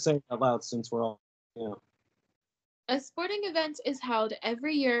as well just say it out loud since we're all, you know. A sporting event is held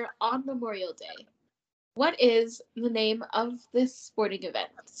every year on Memorial Day. What is the name of this sporting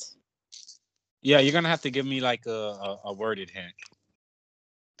event? Yeah, you're gonna have to give me like a worded hint.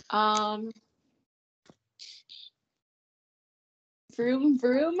 Vroom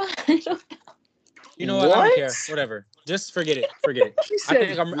vroom. I don't know. You know what? I don't What? care. Whatever. Just forget it. Forget it. She I said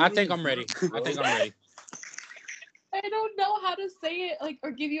think I'm ready. vroom, I think bro. I'm ready. I don't know how to say it, like,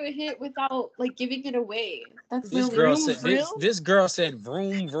 or give you a hint without like giving it away. That's the This only girl thing. said this girl said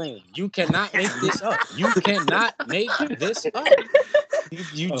vroom vroom. You cannot make this up. You cannot make this up.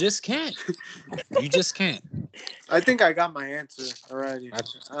 You just can't. You just can't. I think I got my answer already. I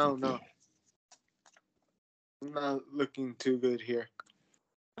don't know. I'm not looking too good here.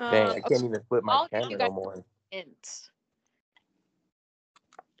 Dang, I can't even flip my I'll give camera you no guys more. a hint.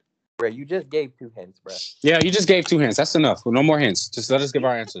 Bro, you just gave 2 hints, bro. Yeah, you just gave 2 hints. That's enough. No more hints. Just let us give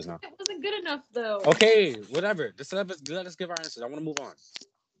our answers now. It wasn't good enough though. Okay, whatever. Just let us give our answers. I want to move on.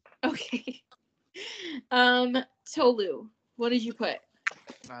 Okay. Tolu, what did you put?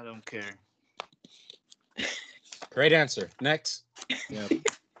 I don't care. Great answer. Next. Yeah.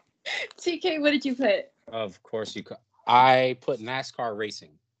 TK, what did you put? Of course you could. I put NASCAR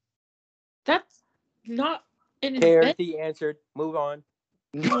racing. That's not an event. KRT answered. Move on.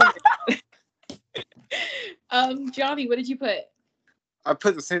 Johnny, what did you put? I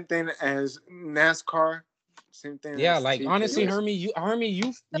put the same thing as NASCAR. Same thing. Yeah, as like TK. honestly, Hermie,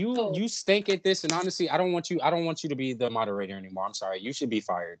 you stink at this, and honestly, I don't want you to be the moderator anymore. I'm sorry. You should be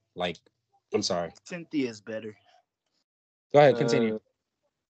fired. Like, I'm sorry. Cynthia's better. Go ahead, continue.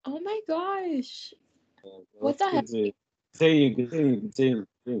 Oh my gosh. What the heck? Continue.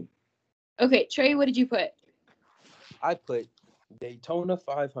 Okay, Trey, what did you put? I put Daytona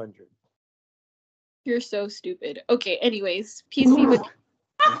 500. You're so stupid. Okay, anyways, PC would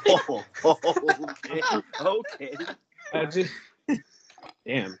Oh, okay. Okay. I just,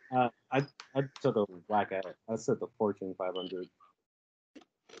 damn. I took a whack at it. I said the Fortune 500.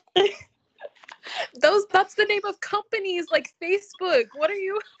 that's the name of companies like Facebook. What are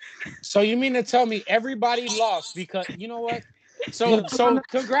you? So you mean to tell me everybody lost because you know what? So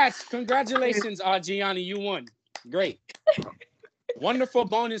congratulations, Gianni, you won. Great. Wonderful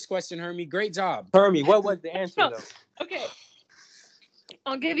bonus question, Hermie. Great job. Hermie, what was the answer, though? Okay.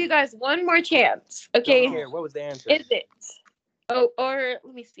 I'll give you guys one more chance. Okay. Don't care. What was the answer? Is it? Oh, or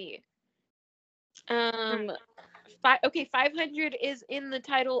let me see. 500 is in the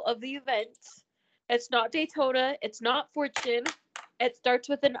title of the event. It's not Daytona. It's not Fortune. It starts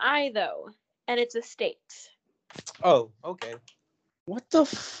with an I though, and it's a state. Oh, okay. What the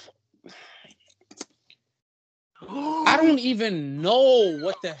I don't even know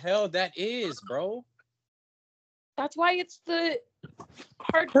what the hell that is, bro. That's why it's the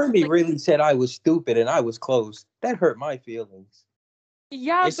hard. Hermie really said I was stupid and I was close. That hurt my feelings.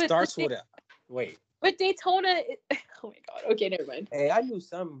 Yeah, It starts with a wait. But Daytona. Oh my god. Okay, never mind. Hey, I knew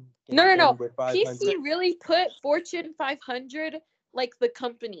some. No. With 500. PC really put Fortune 500 like the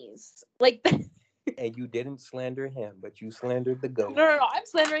companies, like. And you didn't slander him, but you slandered the goat. No. I'm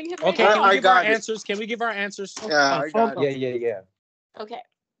slandering him. Okay, right can now. we give our answers? Can we give our answers? Yeah, I got it. Yeah. Okay.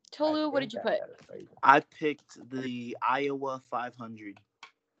 Tolu, what did you put? I picked the Iowa 500.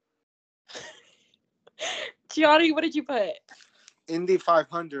 Gianni, what did you put? Indy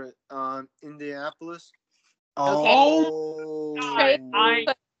 500. Indianapolis. Oh. Okay. I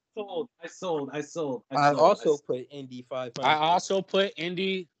sold. I also put Indy 500. I also put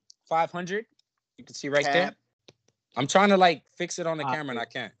Indy 500. You can see right Cap. there. I'm trying to like fix it on the camera and I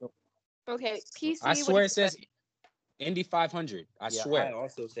can't. Okay, PC. I swear it says Indy 500. I swear. I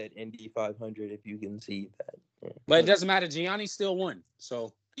also said Indy 500 if you can see that. But it doesn't matter. Gianni still won.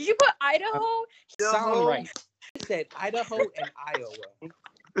 So Did you put Idaho? Sound right. He said Idaho and Iowa.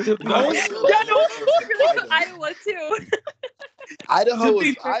 No, Yeah, no, he really put Iowa too. Idaho To be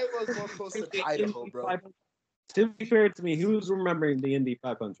is fair- Iowa's more close to Idaho, bro. To be fair to me, who's remembering the Indy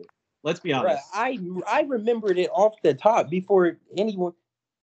 500? Let's be Bruh, honest. I remembered it off the top before anyone.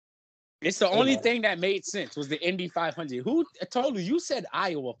 it's the Hey, only man. thing that made sense was the Indy 500. Who told you? You said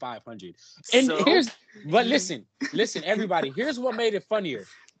Iowa 500. And So? but listen, everybody. Here's what made it funnier,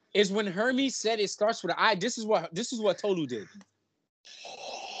 is when Hermes said it starts with an I. This is what Tolu did.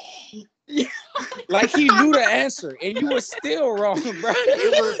 Like he knew the answer, and you were still wrong, bro.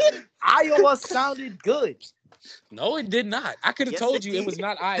 It was Iowa sounded good. No, it did not. I could have Yes, told it you did. it was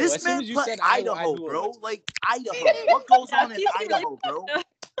not Iowa. This As soon man as you put said Iowa, I Idaho, knew it bro. was. Like Idaho. What goes on in Yeah, he's Idaho, bro?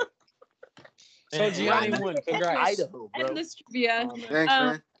 So Gianni Let won. me Congrats. Idaho, bro. end this trivia. Thanks,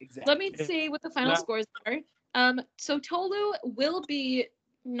 man. Let me say what the final No. scores are. So Tolu will be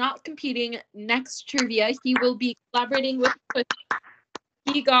not competing next trivia. He will be collaborating with Pussy.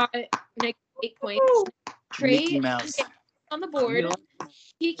 He got 8 points. Mickey Trey Mouse. on the board.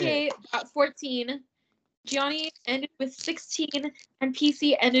 PK got 14. Gianni ended with 16, and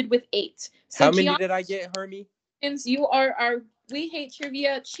PC ended with 8. So How many Gianni, did I get, Hermie? you are our We Hate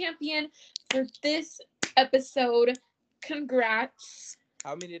Trivia champion for this episode. Congrats.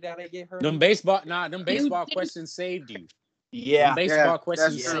 How many did I get, Hermie? Them baseball did- questions saved you. Yeah. Them baseball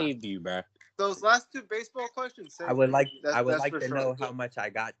questions that's true. saved you, bro. Those last two baseball questions. I would like That's to for sure. know how much I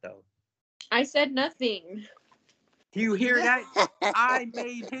got though. I said nothing. Do you hear that? I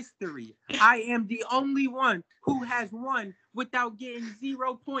made history. I am the only one who has won without getting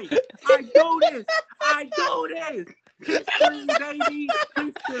 0 points. I do this. History, baby.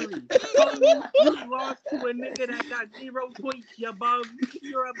 History. Tony, you lost to a nigga that got 0 points. You're above.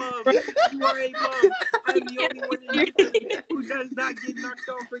 You're above. You are above. I'm the only one in history who does not get knocked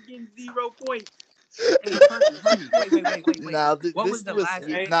off for getting 0 points. Hey, honey, wait. Nah, What was the last?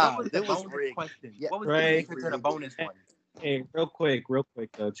 Nah, what was the it was bonus rigged. question? Yeah, What was right. the answer to the bonus one? Hey, real quick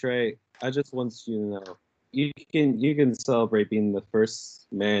though, Trey. I just want you to know you can celebrate being the first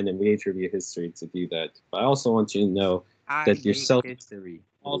man in VA trivia history to do that. But I also want you to know I that made yourself history.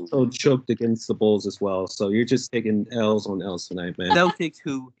 also choked against the Bulls as well. So you're just taking L's on L's tonight, man. Celtics,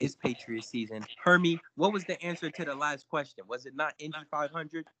 who is Patriots season. Hermie, what was the answer to the last question? Was it not Indy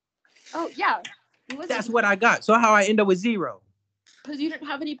 500? Oh, yeah. It wasn't That's what I got. So how I end up with 0? because you didn't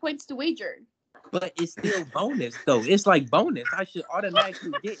have any points to wager. But it's still bonus though. It's like bonus. I should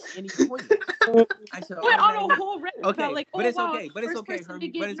automatically get any point. I should Went on a automatically. whole rant Okay, about like, but oh it's wow, okay. But it's first okay, person to Hermie.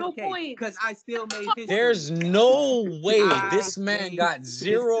 get But it's no okay points. because I still made history. There's no way I this man made got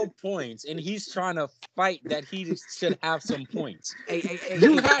 0 points and he's trying to fight that he should have some points.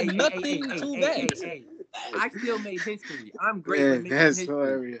 You had nothing to bet. I still made history. I'm great Yeah, with making that's history.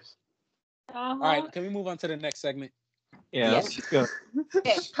 hilarious. All right, can we move on to the next segment? Yeah, let's just go.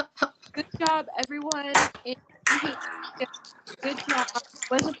 Okay. Good job, everyone. Good job.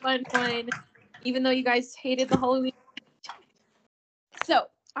 It was a fun one, even though you guys hated the Halloween. So,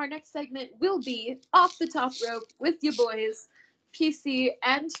 our next segment will be Off the Top Rope with your boys, PC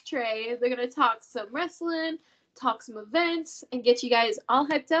and Trey. They're going to talk some wrestling, talk some events, and get you guys all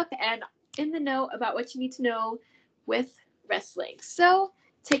hyped up and in the know about what you need to know with wrestling. So,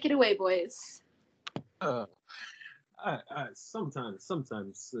 take it away, boys. Sometimes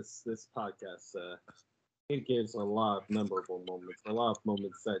this podcast it gives a lot of memorable moments, a lot of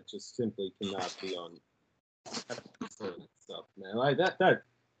moments that just simply cannot be on episode stuff, man. Like that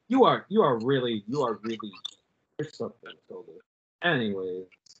you are really you're something totally. Anyways,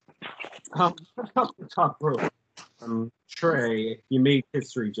 off the top rope. Trey, you made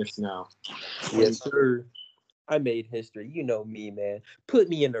history just now. Yes, sir. I made history. You know me, man. Put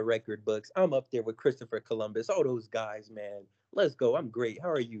me in the record books. I'm up there with Christopher Columbus. All those guys, man. Let's go. I'm great. How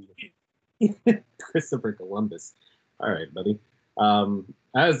are you? Christopher Columbus. All right, buddy.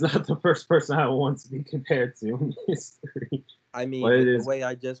 That is not the first person I want to be compared to in history. I mean, What it with is- the way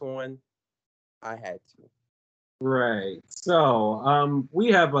I just won, I had to. Right. So, we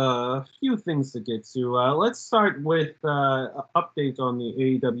have a few things to get to. Let's start with updates on the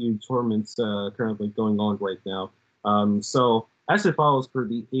AEW tournaments currently going on right now. So, as it follows for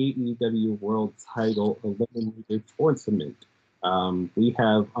the AEW World Title Eliminator Tournament, we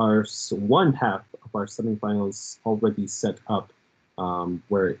have our one half of our semifinals already set up,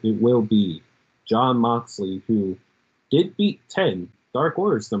 where it will be Jon Moxley, who did beat 10, Dark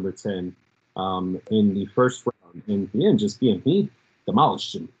Order's number 10, in the first round. And he didn't just beat him, he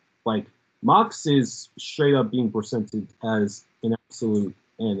demolished him. Like, Mox is straight up being presented as an absolute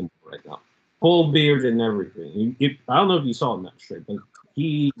animal right now. Full beard and everything. I don't know if you saw him that straight, but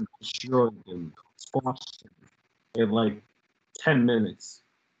he destroyed him, squashed him in like 10 minutes.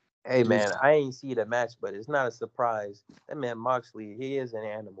 Hey It was- man, I ain't see the match, but it's not a surprise. That man Moxley, he is an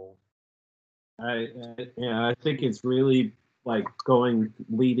animal. I think it's really like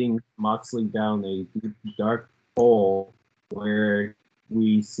leading Moxley down a deep, dark hole where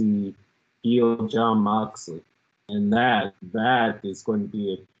we see heel John Moxley, and that is going to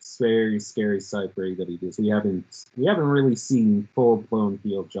be a very scary sight for AEW. We haven't really seen full blown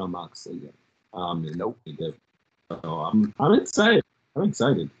heel John Moxley yet. Nope. So I'm excited. I'm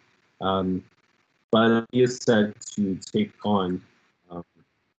excited. But he is set to take on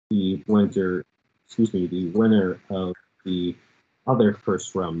the winner of the other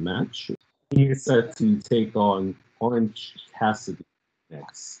first round match. He is set to take on Orange Cassidy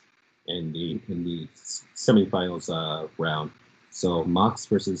next in the semifinals round. So Mox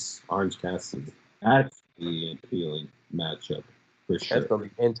versus Orange Cassidy. That's the appealing matchup for sure. That's gonna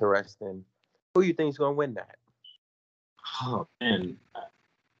be interesting. Who you think is gonna win that? Oh man.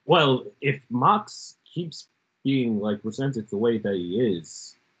 Well, if Mox keeps being like presented the way that he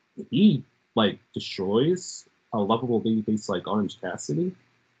is, if he like destroys a lovable babyface like Orange Cassidy,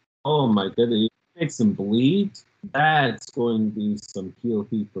 oh my goodness, it makes him bleed. That's going to be some heel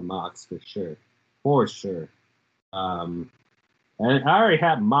heat for Mox for sure. For sure. And I already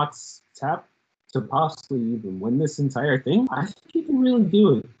have Mox tapped to possibly even win this entire thing. I think he can really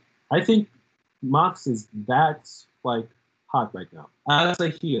do it. I think Mox is that like hot right now as a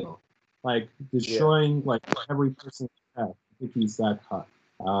heel, like destroying like every person he has. I think he's that hot.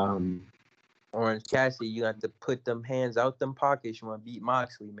 Orange Cassidy, you have to put them hands out them pockets. You want to beat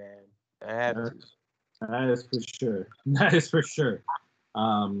Moxley, man. I have to. That is for sure. That is for sure.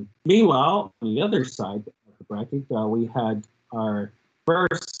 Meanwhile, on the other side of the bracket, we had our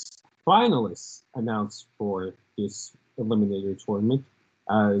first finalists announced for this Eliminator tournament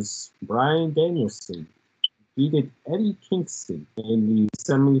as Bryan Danielson defeated Eddie Kingston in the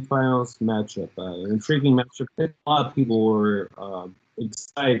semifinals matchup. An intriguing matchup that a lot of people were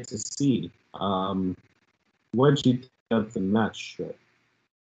excited to see. What did you think of the match?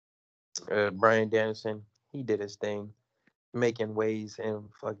 Bryan Danielson, he did his thing, making waves and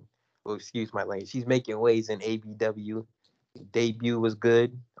fucking. Well, excuse my language. He's making waves in ABW. Debut was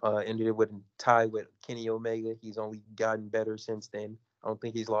good. Ended it with a tie with Kenny Omega. He's only gotten better since then. I don't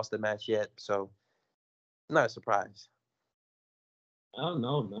think he's lost a match yet, so not a surprise. Oh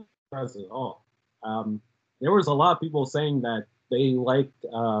no, not surprised at all. There was a lot of people saying that they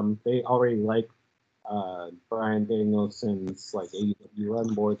already liked Bryan Danielson's like AEW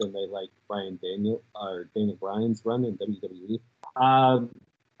run more than they like Daniel Bryan's run in WWE.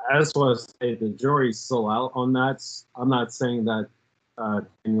 As was say, the jury's still out on that. I'm not saying that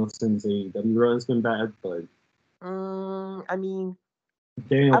Danielson's AEW run has been bad, but I mean,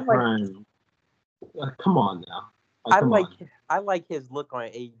 Daniel Bryan, come on now. I like his look on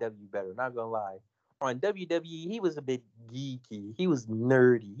AEW better. Not gonna lie. On WWE, he was a bit geeky. He was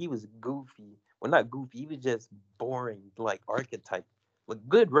nerdy. He was goofy. Well, not goofy. He was just boring, like archetype. Like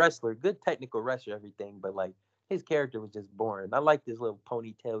good wrestler, good technical wrestler, everything. But like his character was just boring. I like this little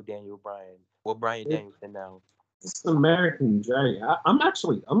ponytail Daniel Bryan. Well, Bryan Danielson now. It's American Dragon.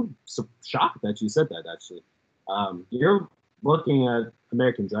 I'm so shocked that you said that. Actually, you're looking at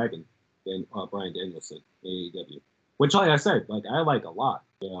American Dragon and Bryan Danielson AEW. Which, like I said, like I like a lot.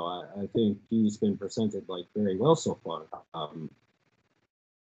 You know, I think he's been presented like very well so far.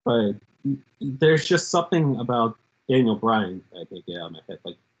 But there's just something about Daniel Bryan I can't get out of my head.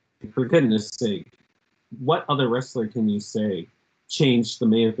 Like, for goodness sake, what other wrestler can you say changed the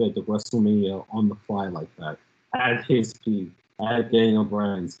main event of WrestleMania on the fly like that at his peak, at Daniel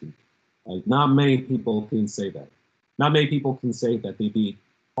Bryan's peak? Like, not many people can say that. Not many people can say that they beat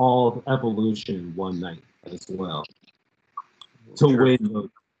all of Evolution in one night as well. To win the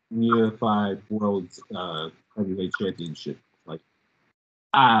unified world heavyweight championship. Like,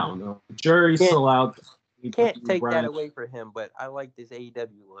 I don't know. Jury's still out. Can't take that away from him, but I like this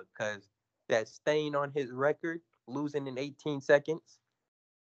AEW look because that stain on his record, losing in 18 seconds.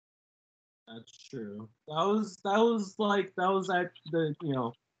 That's true. That was at the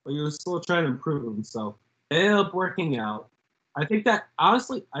but he was still trying to improve himself. It ended up working out. I think that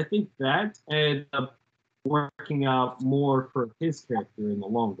ended up working out more for his character in the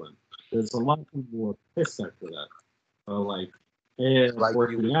long run. There's a lot of people who are pissed after that. So like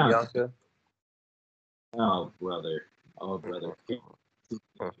working out. Bianca. Oh brother.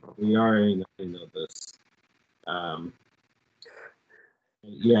 We already know this.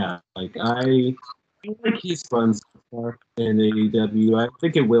 Yeah, like I like he's run so far in AEW. I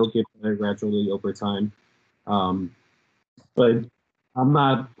think it will get better gradually over time. But I'm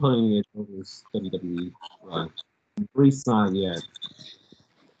not putting it over WWE run. At least not yet.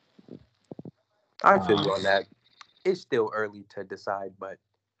 I feel you on that. It's still early to decide, but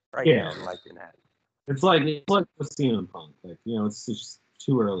right Yeah. now I'm liking that. It's like with CM Punk. Like, it's just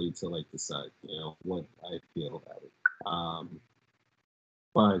too early to like decide, what I feel about it.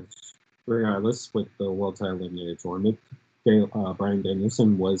 But regardless, with the World Title Eliminator Tournament, Brian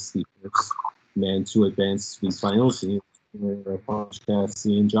Danielson was the first man to advance to the finals in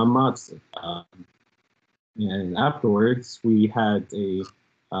Cassidy and John Moxley. And afterwards, we had a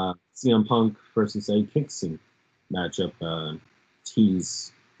CM Punk versus Eddie Kingston matchup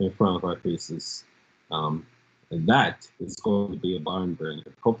tease in front of our faces. And that is going to be a barn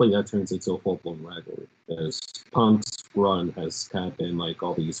burner. Hopefully that turns into a full-blown rivalry. Because Punk's run has kind of been like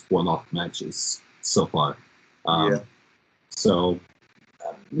all these one-off matches so far. So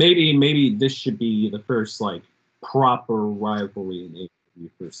maybe this should be the first like proper rivalry in AEW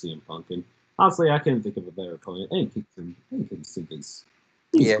for CM Punk. And honestly, I can't think of a better opponent. Eddie Kingston is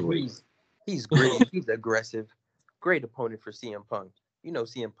he's great. He's great. He's aggressive. Great opponent for CM Punk. You know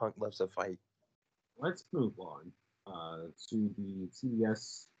CM Punk loves a fight. Let's move on to the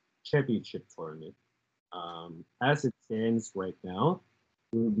TBS Championship Tournament. As it stands right now,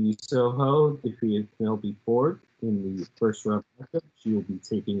 Ruby Soho defeated Penelope Ford in the first round matchup. She will be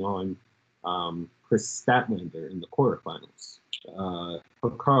taking on Chris Statlander in the quarterfinals.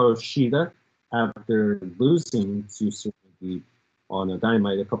 Hikaru Shida, after losing to Serena on a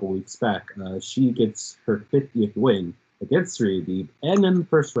Dynamite a couple weeks back, she gets her 50th win against Serena Deeb, and in the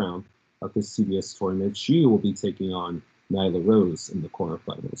first round of this CBS tournament, she will be taking on Nyla Rose in the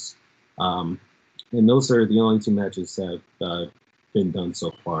quarterfinals. And those are the only two matches that have been done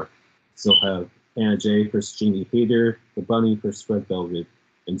so far. Still have Anna Jay versus Jamie Hayter, The Bunny versus Red Velvet,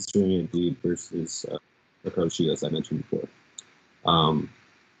 and Serena Deeb versus Hikaru, as I mentioned before.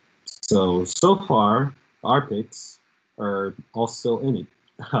 So far, our picks are all still in it.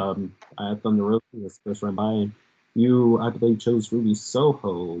 I have Thunder Rosa as first round by, and you, I believe, chose Ruby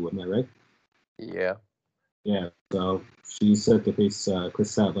Soho. Am I right? Yeah. Yeah. So she's set to face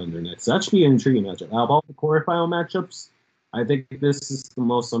Chris Statlander next. That should be an intriguing matchup. Out of all the quarterfinal matchups, I think this is the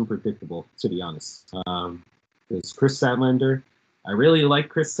most unpredictable, to be honest. Because Chris Statlander, I really like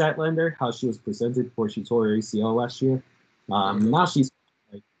Chris Statlander, how she was presented before she tore her ACL last year. Now she's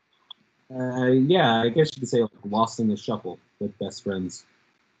like, I guess you could say like lost in the shuffle with best friends,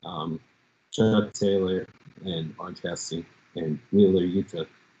 Chuck Taylor and Orange Cassidy and Wheeler Yuta,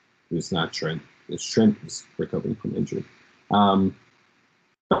 who's not Trent. Trent is recovering from injury.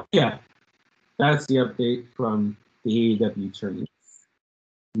 But yeah, that's the update from the AEW tournament.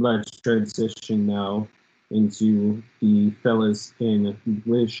 Let's transition now into the fellas in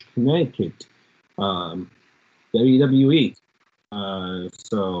English Connecticut, WWE.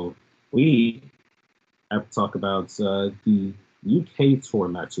 So we have to talk about the UK tour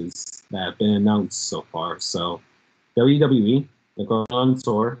matches that have been announced so far. So WWE, they're going on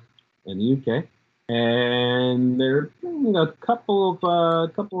tour in the UK, and they're bringing a couple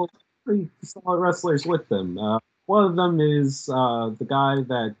of pretty solid wrestlers with them. One of them is the guy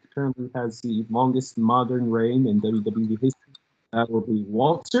that currently has the longest modern reign in WWE history. That will be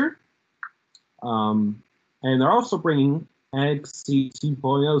Walter. And they're also bringing NXT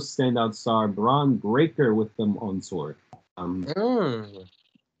 2.0 standout star Braun Breaker with them on tour.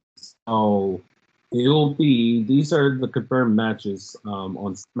 So these are the confirmed matches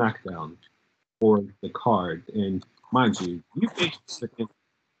on SmackDown for the card. And mind you, if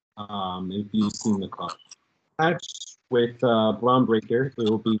you've seen the card. Match with Braun Breaker, it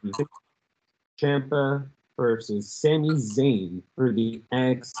will be Ciampa versus Sami Zayn for the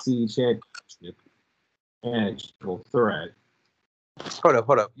NXT Championship and Triple Threat. Hold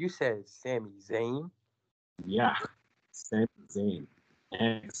up. You said Sami Zayn? Yeah, Sami Zayn.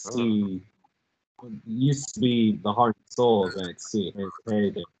 NXT used to be the heart and soul of NXT.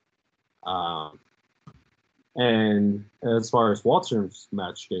 And as far as Walter's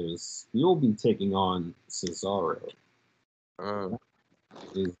match goes, he'll be taking on Cesaro.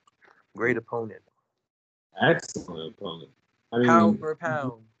 Great opponent. Excellent opponent. Pound for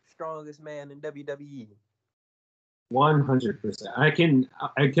pound, strongest man in WWE. 100%. I can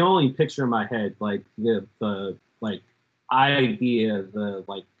only picture in my head like the idea, the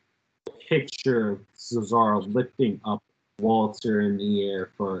like picture of Cesaro lifting up Walter in the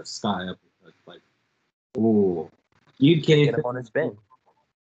air for a sky up, like, ooh, UK. Get him on his spin.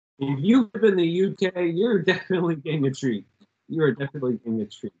 If you live in the UK, you're definitely getting a treat. You are definitely getting a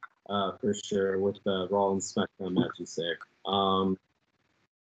treat, for sure, with the Raw and SmackDown matches there.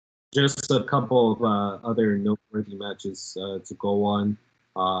 Just a couple of other noteworthy matches to go on.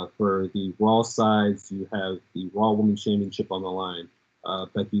 For the Raw sides, you have the Raw Women's Championship on the line.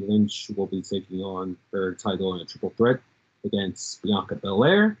 Becky Lynch will be taking on her title in a triple threat against Bianca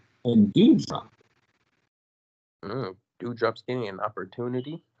Belair and Doudrop. Doudrop's getting an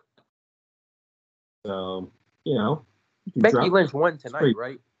opportunity. So, you know. Becky Lynch won tonight,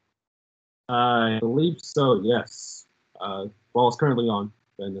 right? I believe so, yes. Raw is currently on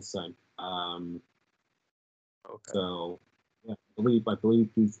during this time. Okay. So, yeah, I believe Becky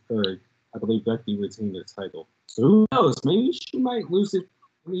retained her title. So who knows? Maybe she might lose it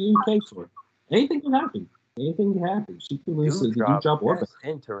in the UK tour. Anything can happen. Anything can happen. She can lose it to Doudrop or That's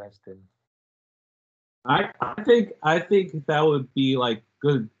interesting. I think that would be like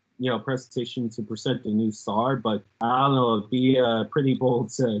good, presentation to present the new star. But I don't know, it'd be pretty bold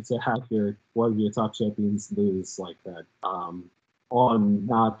to have one of your top champions lose like that. Not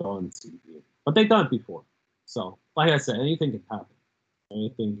on TV, but they've done it before. So, like I said, anything can happen.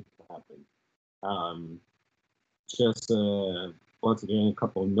 Anything can happen. Just once again, a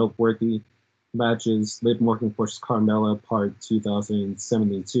couple of noteworthy matches. Liv Morgan vs. Carmella, part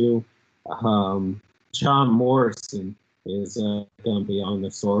 2072. John Morrison is going to be on the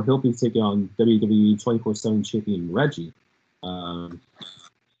floor. He'll be taking on WWE 24/7 champion Reggie.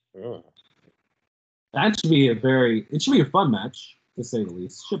 That should be it should be a fun match, to say the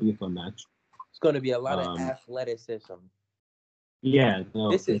least. Should be a fun match. It's going to be a lot of athleticism. Yeah,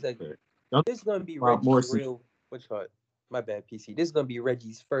 no. This is going to be Reggie's Morrison. real. My bad, PC. This is going to be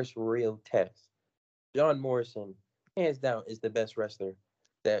Reggie's first real test. John Morrison, hands down, is the best wrestler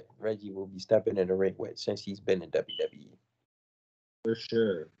that Reggie will be stepping in the ring with since he's been in WWE. For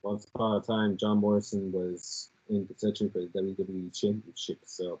sure. Once upon a time, John Morrison was in contention for the WWE Championship.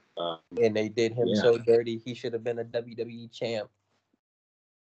 So, and they did him so dirty, he should have been a WWE champ.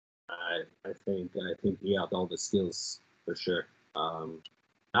 I think he had all the skills for sure.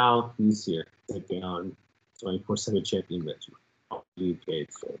 Now he's here taking on 24/7 champion Reggie. UK.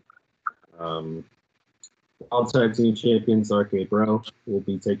 So, all tag team champions RK Bro will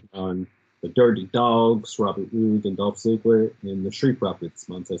be taking on the Dirty Dogs, Robert Roode and Dolph Ziggler, and the Street Profits,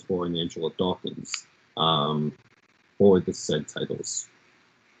 Montez Ford and Angelo Dawkins, for the said titles.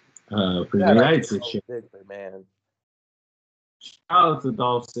 For the United States Ziggler, man. Shout out to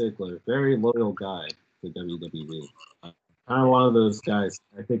Dolph Ziggler, very loyal guy to WWE. Kind of one of those guys.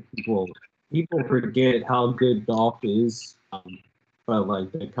 I think people forget how good Dolph is, but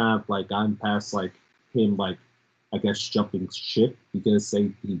like they kind of like gotten past like him like I guess jumping ship because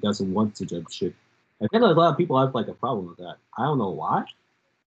he doesn't want to jump ship. I think a lot of people have like a problem with that. I don't know why.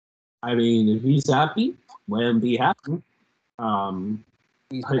 I mean, if he's happy, let him be happy.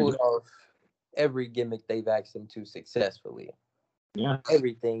 He's pulled off every gimmick they've asked him to successfully. Yeah.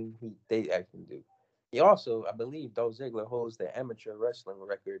 Everything they asked him to do. He also, I believe, Dolph Ziggler holds the amateur wrestling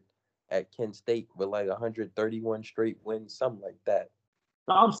record at Kent State with like 131 straight wins, something like that.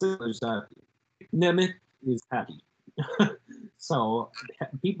 Dolph Ziggler's happy. Nemeth is happy. So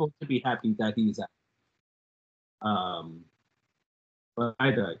people should be happy that he's happy. But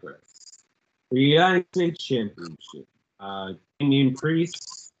I digress. The United States Championship. Damian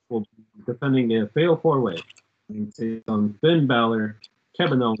Priest will be defending the Fatal 4-Way. And take on Finn Balor,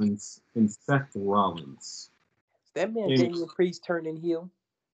 Kevin Owens, and Seth Rollins. Is that man Damian Priest turning heel?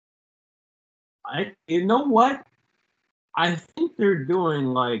 You know what? I think they're doing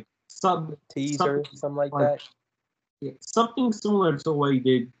like something like that. Yeah, something similar to what he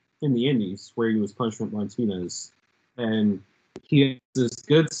did in the Indies, where he was Punishment Martinez, and he has this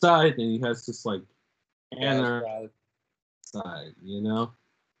good side, and he has this like anarchy side,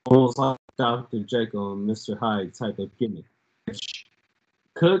 almost like Dr. Jekyll and Mr. Hyde type of gimmick, which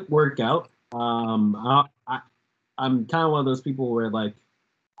could work out. I'm kind of one of those people where like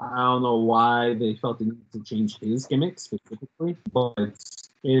I don't know why they felt the need to change his gimmick specifically, but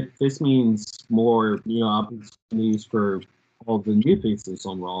if this means more, opportunities for all the new faces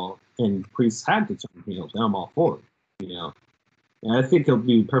on Raw, and Priest had to turn heel, then I'm all for it, And I think he'll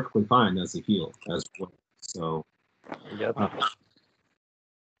be perfectly fine as a heel as well. So,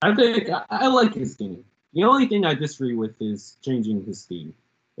 I think I like his theme. The only thing I disagree with is changing his theme.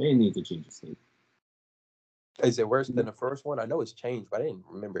 They need to change his theme. Is it worse than the first one? I know it's changed, but I didn't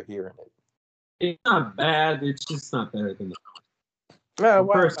remember hearing it. It's not bad. It's just not better than the first. Man,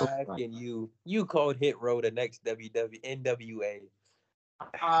 why am I asking you? You called Hit Row the next NWA.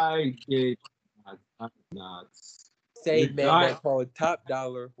 I did not. Same man that called Top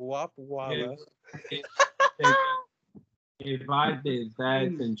Dollar Wap Walla. If I did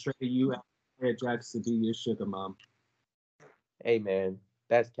that, then Trey, you asked Jax to be your sugar mom. Hey man,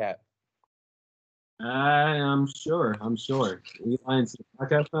 That's cap. I'm sure. Eli into the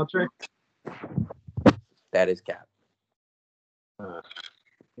podcast now, Trey. That is cap.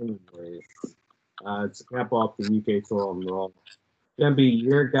 Anyways, to cap off the UK tour on Raw, gonna be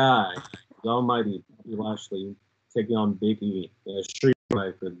your guy, the Almighty Bobby Lashley, taking on Big E in a street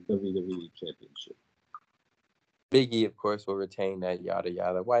fight for the WWE Championship. Big E, of course, will retain that yada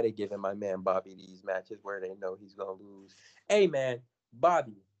yada. Why they giving my man Bobby these matches where they know he's gonna lose? Hey man,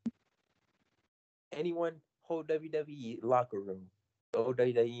 Bobby. Anyone whole WWE locker room, the whole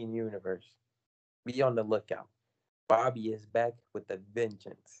WWE universe, be on the lookout. Bobby is back with a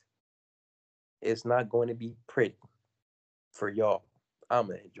vengeance. It's not going to be pretty for y'all. I'm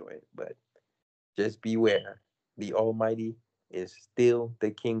gonna enjoy it, but just beware. The Almighty is still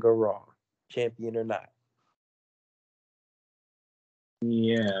the King of Raw, champion or not.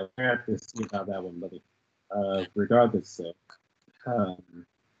 Yeah, we have to see about that one, buddy. Regardless,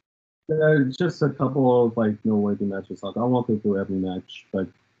 just a couple of noteworthy matches. I don't want to go through every match, but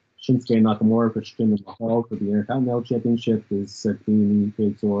Shinsuke Nakamura for Jinder Mahal for the Intercontinental Championship is set to be the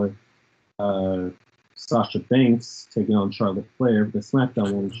UK tour. Sasha Banks taking on Charlotte Flair for the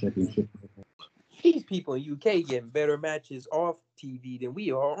SmackDown Women's Championship. These people in UK getting better matches off TV than we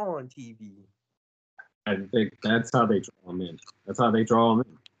are on TV. I think that's how they draw them in.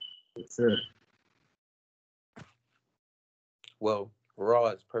 For sure. Well, Raw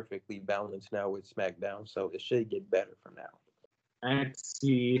is perfectly balanced now with SmackDown, so it should get better from now.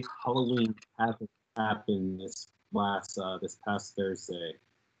 NXT Halloween happened this past Thursday,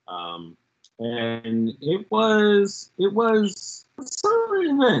 and it was a solid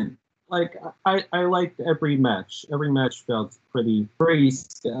event. I liked every match. Every match felt pretty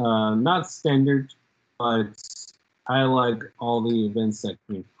not standard, but I like all the events that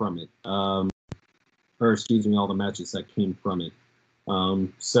came from it. All the matches that came from it.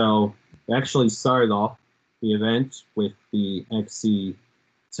 So it actually started off the event with the NXT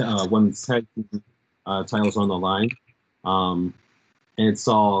women's tag team titles on the line. And it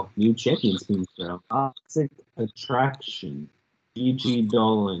saw new champions being crowned. Toxic Attraction, Gigi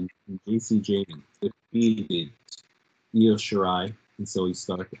Dolan, and Jacy Jayne defeated Io Shirai and Zoe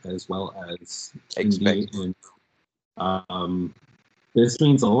Stark, as well as Indy. And this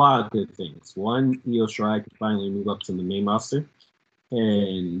means a lot of good things. One, Io Shirai can finally move up to the main roster.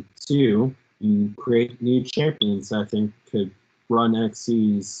 And two, you create new champions that I think could run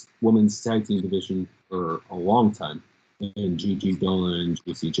NXT's women's tag team division for a long time. And Gigi Dolan and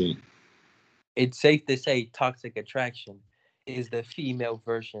Jacy Jayne. It's safe to say Toxic Attraction is the female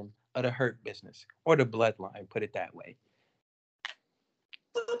version of the Hurt Business, or the Bloodline, put it that way.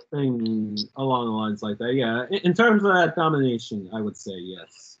 Something along the lines like that, yeah. In terms of that domination, I would say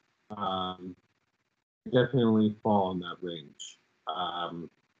yes. Definitely fall in that range. And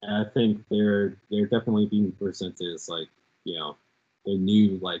I think they're definitely being presented as the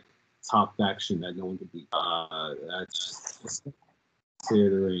new top faction that no one could beat. That's just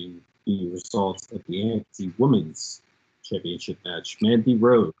considering the results of the NXT Women's Championship match. Mandy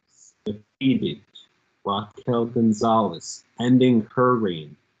Rose defeated Raquel Gonzalez, ending her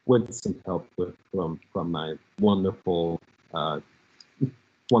reign with some help from my wonderful wrestler,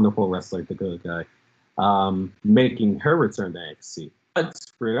 the good guy, making her return to NXT. But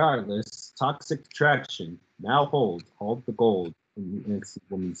regardless, Toxic Attraction now holds all the gold in the NXT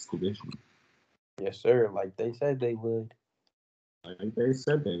Women's Division. Yes, sir. Like they said they would. And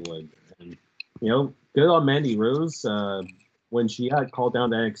good on Mandy Rose. When she got called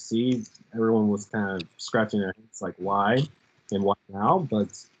down to NXT, everyone was kind of scratching their heads why and why now. But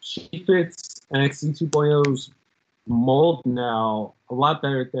she fits NXT 2.0's mold now a lot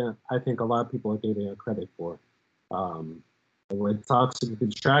better than I think a lot of people are giving her credit for. With Toxic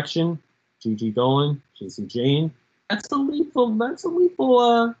Attraction, Gigi Dolan, Jacy Jayne, that's a lethal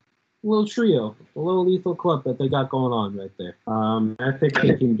little trio, a little lethal club that they got going on right there. I think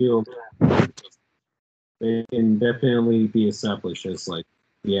they can do. They can definitely be established as a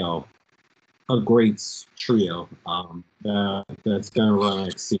great trio that's gonna run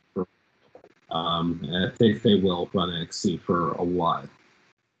NXT for. And I think they will run NXT for a while.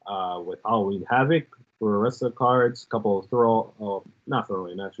 With Halloween Havoc for the rest of the cards, a couple of not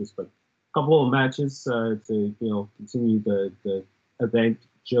throwaway matches, but a couple of matches to continue the event.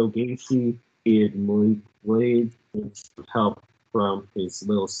 Joe Gacy and Malik Blade with help from his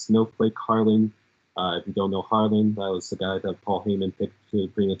little snowflake Harlan. If you don't know Harlan, that was the guy that Paul Heyman picked to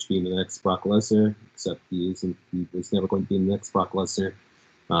pretty much be the next Brock Lesnar, except he was never going to be the next Brock Lesnar.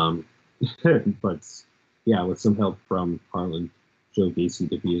 But yeah, with some help from Harlan, Joe Gacy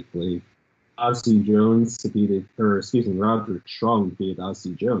defeated Blade. Ozzy Jones to beat it, or excuse me, Roderick Strong beat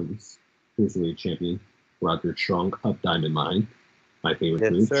Ozzy Jones, cruiserweight champion. Roderick Strong of Diamond Mine, my favorite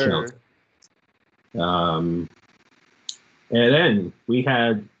Yes, group. sir. And then we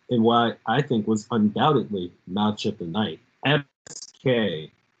had in what I think was undoubtedly match of the night,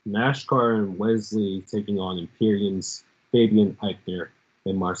 MSK, NASCAR and Wesley taking on Imperium's Fabian Eichner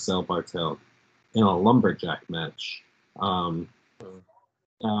and Marcel Bartel in a lumberjack match. Now,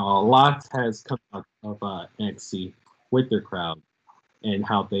 a lot has come out of NXT with their crowd and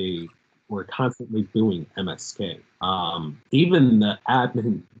how they were constantly booing MSK. Even the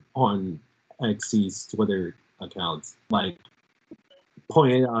admin on NXT's Twitter accounts, like,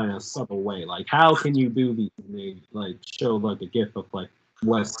 pointed out in a subtle way, like, how can you do these? And they like show like a gif of like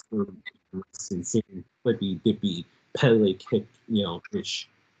Western and seeing flippy dippy Pele kick, which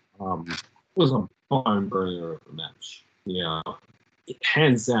was a barn burner of a match.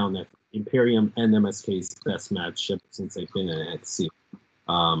 Hands down, that Imperium and MSK's best match since they've been in NXT.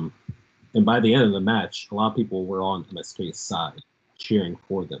 And by the end of the match, a lot of people were on MSK's side, cheering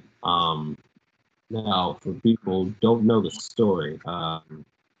for them. Now, for people who don't know the story,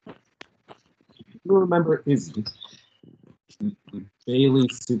 you remember Izzy, the Bailey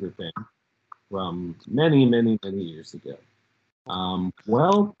superfan from many, many, many years ago.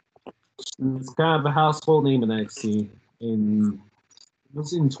 Well, it's kind of a household name in NXT. It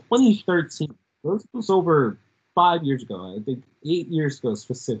was in 2013. This was over 5 years ago. I think 8 years ago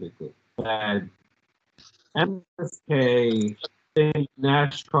specifically. That MSK,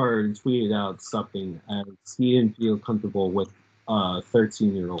 NASCAR tweeted out something as he didn't feel comfortable with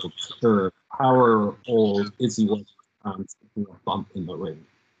 13-year-old, or however old Izzy was, taking a bump in the ring.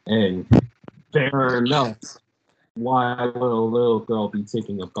 And fair enough, why would a little girl be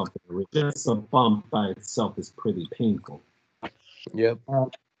taking a bump in the ring? Just a bump by itself is pretty painful. Yep.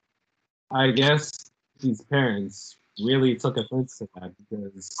 I guess these parents really took offense to that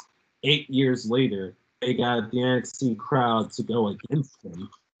because 8 years later, they got the NXT crowd to go against them,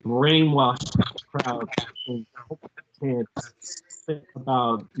 brainwashed the crowd, and can't think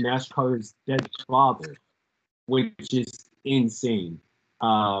about NASCAR's dead father, which is insane.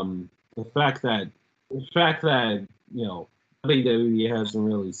 The fact that WWE hasn't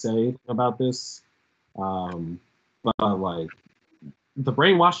really said about this, but like the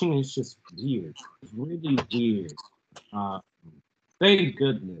brainwashing is just weird. It's really weird.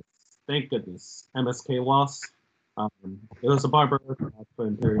 Thank goodness, MSK lost. It was a barber for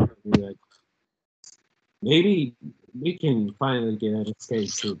Imperial. Maybe we can finally get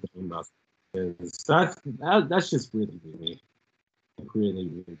MSK to the main roster, because that's just really weird. Really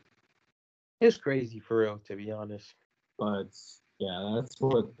weird. It's crazy for real, to be honest. But yeah, that's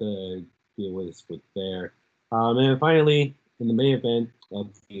what the deal is with there. And finally, in the main event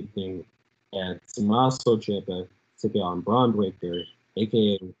of the evening, Tommaso Ciampa took on Braun Breaker,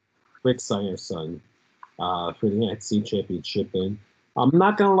 aka Rick Steiner's son, for the NXT Championship. And I'm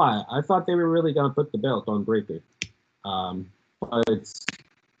not gonna lie, I thought they were really gonna put the belt on Breaker. But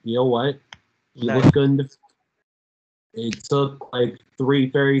you know what? He looked good in the. It took like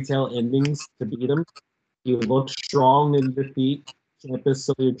 3 fairy tale endings to beat him. He looked strong in defeat. Ciampa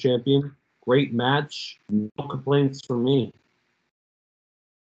still your champion. Great match. No complaints from me.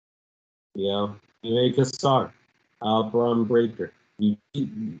 You make a star. Braun Breaker. I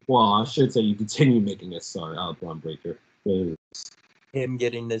should say you continue making a star out of Braun Breaker. Him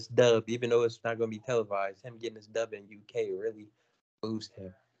getting this dub, even though it's not going to be televised, him getting this dub in UK really boosts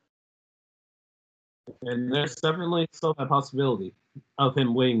him. And there's definitely still that possibility of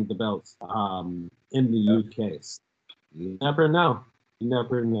him winning the belts in the UK. You never know. And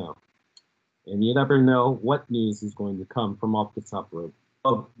you never know what news is going to come from off the top rope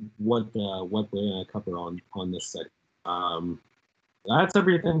of what we're going to cover on this segment. That's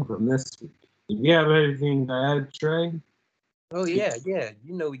everything from this week. Do you have anything to add, Trey? Oh, yeah.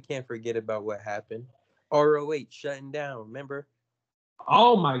 You know we can't forget about what happened. ROH shutting down, remember?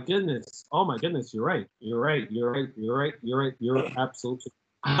 Oh my goodness. You're right. You're absolutely.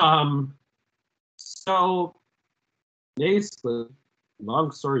 So basically,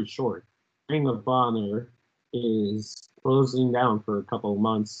 long story short, Ring of Honor is closing down for a couple of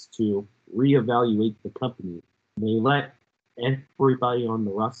months to reevaluate the company. They let everybody on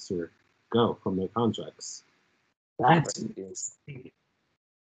the roster go from their contracts. That's insane.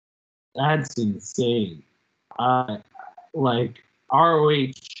 That's insane. Like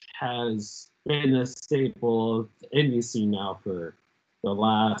ROH has been a staple of the indie scene now for the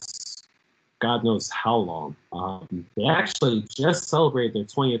last God knows how long. They actually just celebrated their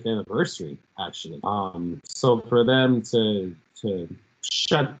 20th anniversary, actually. So for them to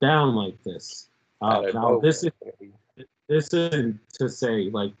shut down like this. Out of Now this nowhere. isn't to say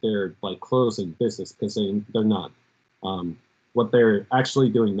like they're like closing business because they're not. What they're actually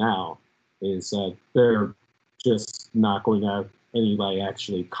doing now is they're just not going to have anybody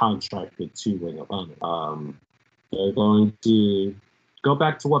actually contracted to Ring of Honor. They're going to go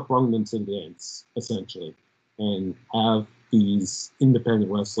back to what brought them to the dance, essentially, and have these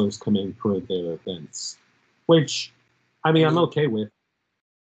independent wrestlers come in for their events, which, I mean, I'm okay with.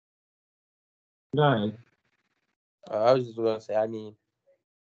 Go ahead. I was just gonna say, I mean,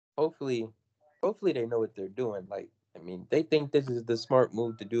 hopefully they know what they're doing. Like, I mean, they think this is the smart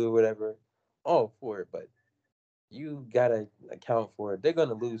move to do or whatever. All for it, but you gotta account for it. They're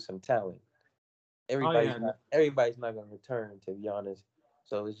gonna lose some talent. Everybody's not gonna return, to be honest.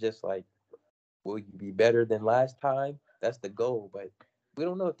 So it's just like, will you be better than last time? That's the goal, but we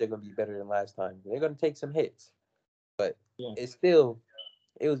don't know if they're gonna be better than last time. They're gonna take some hits, but Yeah.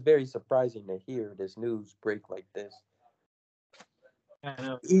 it was very surprising to hear this news break like this.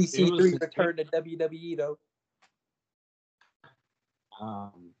 EC3 returned to WWE though.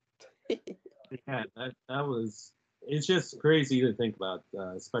 Yeah, that was. It's just crazy to think about,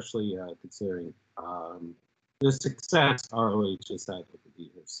 especially considering the success ROH has had over the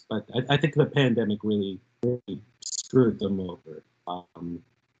years. But I think the pandemic really screwed them over.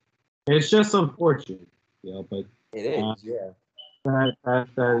 It's just unfortunate, but it is, yeah. That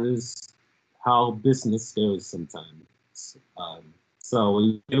is how business goes sometimes. So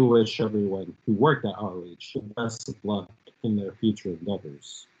we do wish everyone who worked at ROH the best of luck in their future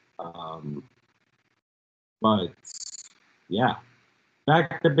endeavors. But yeah,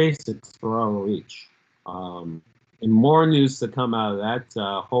 back to basics for ROH. And more news to come out of that.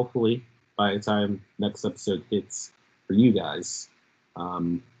 Hopefully, by the time next episode hits for you guys.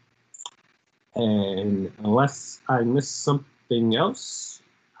 And unless I missed something else,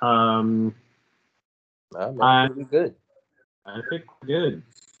 I'm pretty good. I think we're good.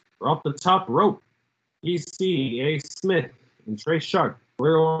 We're off the top rope. EC, A. Smith, and Trey Sharp.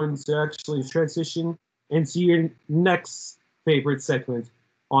 We're going to actually transition into your next favorite segment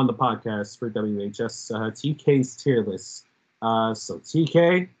on the podcast for WHS, TK's tier list. So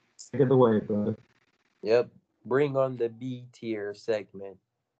TK, take it away, brother. Yep. Bring on the B tier segment.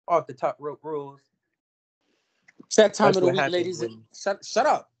 Off the top rope rules. It's that time of the week, ladies. Shut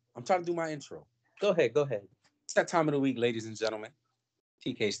up. I'm trying to do my intro. Go ahead. It's that time of the week, ladies and gentlemen.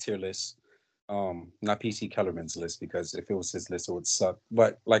 TK's tier list. Not PC Kellerman's list, because if it was his list, it would suck.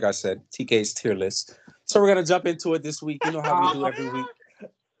 But like I said, TK's tier list. So we're gonna jump into it this week. You know how we do every week.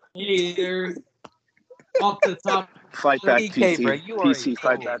 Either off the top. Fight back, TK, PC. bro, you PC,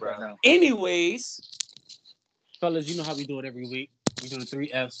 fight cold, back bro. right now. Anyways, fellas, you know how we do it every week. We do the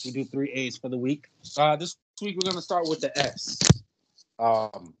 3 Fs. We do 3 A's for the week. This week we're gonna start with the Fs.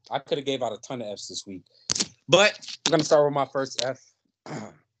 I could have gave out a ton of Fs this week, but I'm gonna start with my first F.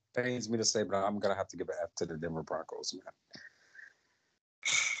 Pains me to say, but I'm gonna have to give an F to the Denver Broncos, man.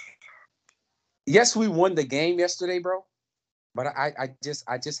 Yes, we won the game yesterday, bro. But I just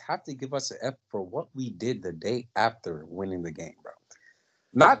have to give us an F for what we did the day after winning the game, bro.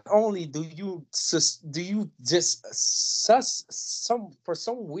 Not only do you just for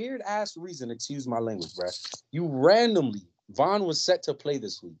some weird ass reason, excuse my language, bro. You randomly, Vaughn was set to play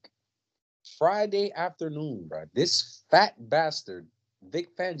this week, Friday afternoon, bro. This fat bastard,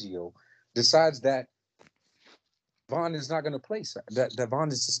 Vic Fangio, decides that Vaughn is not going to play. That Vaughn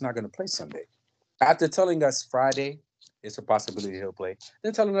is just not going to play Sunday. After telling us Friday, it's a possibility he'll play.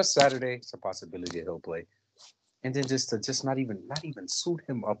 Then telling us Saturday, it's a possibility he'll play. And then just not even suit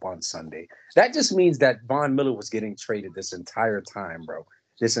him up on Sunday. That just means that Von Miller was getting traded this entire time, bro.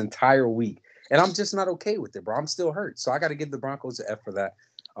 This entire week. And I'm just not okay with it, bro. I'm still hurt. So I got to give the Broncos an F for that.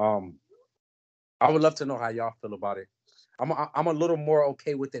 I would love to know how y'all feel about it. I'm a little more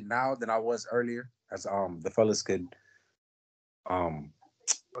okay with it now than I was earlier, as the fellas could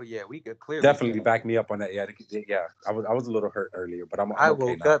Oh yeah, we could clearly definitely back me up on that. Yeah, I was a little hurt earlier, but I'm okay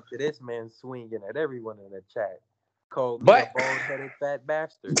woke now. up to this man swinging at everyone in the chat. Called me a bald-headed fat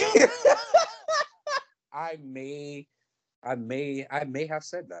bastard. I may have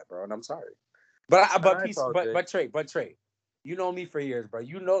said that, bro, and I'm sorry. But Trey, you know me for years, bro.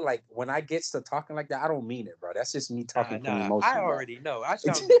 You know, like when I get to talking like that, I don't mean it, bro. That's just me talking from emotion. I already know. I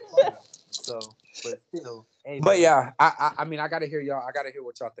sound funny, so but still. Hey, but yeah, I mean, I gotta hear y'all. I gotta hear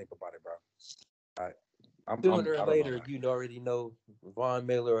what y'all think about it, bro. Sooner or later, you already know Von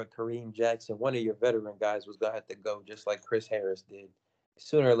Miller or Kareem Jackson, one of your veteran guys, was gonna have to go, just like Chris Harris did.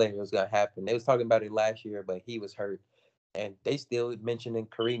 Sooner or later, it was gonna happen. They was talking about it last year, but he was hurt, and they still mentioning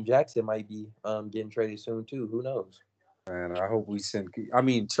Kareem Jackson might be getting traded soon too. Who knows? Man, I hope we send. I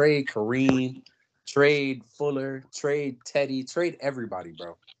mean, trade Kareem, trade Fuller, trade Teddy, trade everybody,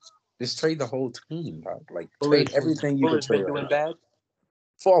 bro. Just trade the whole team, dog. Like trade everything you can Fuller's trade been right doing now. bad.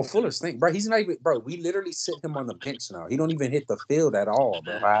 Fuller stink, bro. He's not even, bro. We literally sit him on the bench now. He don't even hit the field at all,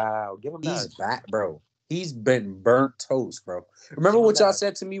 bro. Wow, give him He's that. back, bro. He's been burnt toast, bro. Remember Give him what y'all that.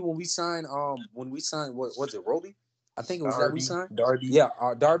 said to me when we signed what was it, Roby? I think it was that we signed. Darby. Yeah,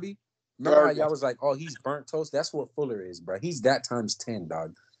 Darby. Remember how Darby. y'all was like, oh, he's burnt toast? That's what Fuller is, bro. He's that times 10,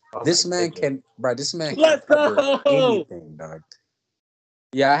 dog. Oh This my man goodness. can, bro. This man can Let's cover go! anything, dog.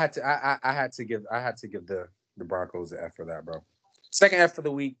 Yeah, I had to give the Broncos the F for that, bro. Second F for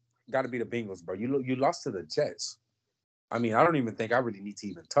the week, got to be the Bengals, bro. You lost to the Jets. I mean, I don't even think I really need to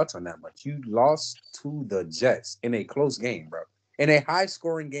even touch on that much. You lost to the Jets in a close game, bro. In a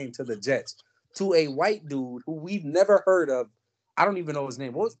high-scoring game to the Jets, to a white dude who we've never heard of. I don't even know his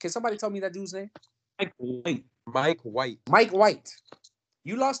name. Can somebody tell me that dude's name? Mike White. Mike White. Mike White.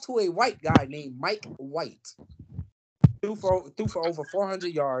 You lost to a white guy named Mike White. Threw for over 400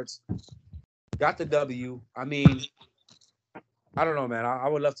 yards. Got the W. I mean, I don't know, man. I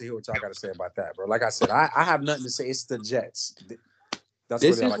would love to hear what y'all got to say about that, bro. Like I said, I have nothing to say. It's the Jets. That's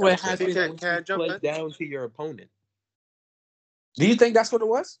This really all is I what got to say. happens Can I when you jump play in? down to your opponent. Do you think that's what it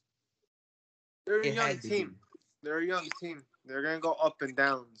was? They're a It young had to team. They're a young team. They're gonna go up and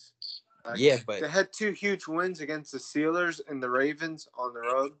downs. Like, Yeah, but they had two huge wins against the Steelers and the Ravens on the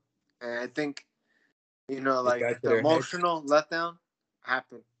road, and I think got to the their head. emotional letdown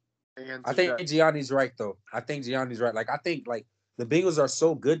happened against I the think Jets. Gianni's right, though. I think the Bengals are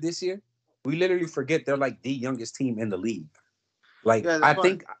so good this year. We literally forget they're like the youngest team in the league. Like Yeah,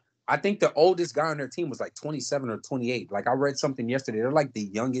 I think the oldest guy on their team was like 27 or 28. Like I read something yesterday. They're like the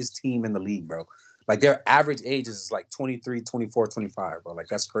youngest team in the league, bro. Like their average age is like 23, 24, 25, bro. Like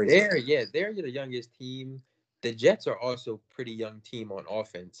that's crazy. They're the youngest team. The Jets are also pretty young team on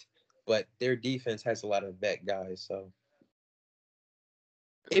offense, but their defense has a lot of vet guys. So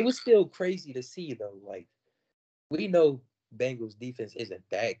it was still crazy to see, though. Like we know Bengals defense isn't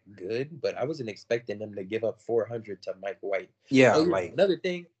that good, but I wasn't expecting them to give up 400 to Mike White. Yeah, Oh, yeah. like Another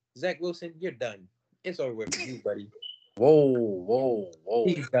thing, Zach Wilson, you're done. It's over for you, buddy. whoa.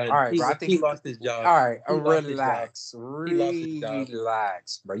 He's done. All right, bro. I think he lost his job. all right, He lost his job. relax. He lost his job.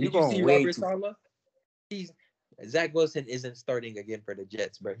 Relax, bro. You're Did you going see way Robert too. Saleh? Zach Wilson isn't starting again for the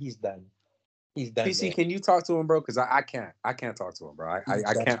Jets, bro. He's done. He's done. PC, man. can you talk to him, bro? Because I can't talk to him, bro.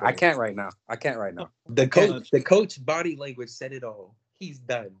 I can't right now. I can't right now. The coach body language said it all. He's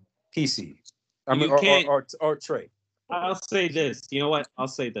done. PC. I mean, You can't- or Trey. I'll say this. You know what? I'll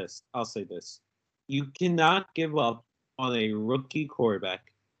say this. You cannot give up on a rookie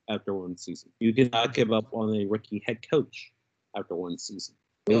quarterback after one season. You cannot give up on a rookie head coach after one season.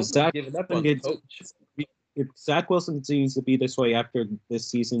 If Zach Giving up on the coach. if Zach Wilson continues to be this way after this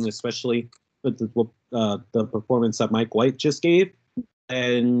season, especially with the performance that Mike White just gave,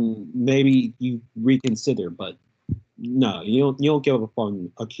 and maybe you reconsider. But no, you don't give up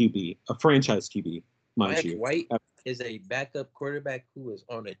on a QB, a franchise QB, mind Mike you. White is a backup quarterback who is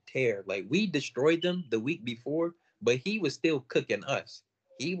on a tear. Like we destroyed them the week before, but he was still cooking us.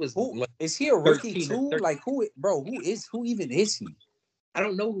 He was. Who is he a rookie 13 too? 13. Like who even is he? I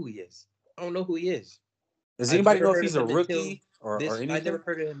don't know who he is. Does I've anybody never know if heard he's of a him rookie or I anything? never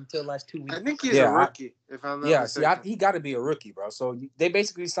heard of him until the last 2 weeks. I think he's a rookie, if I'm not mistaken. He got to be a rookie, bro. So they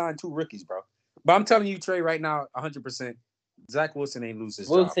basically signed two rookies, bro. But I'm telling you, Trey, right now, 100%, Zach Wilson ain't lose his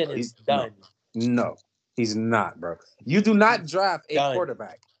job. Wilson Bro. is done. No, he's not, bro. You do not draft a Done.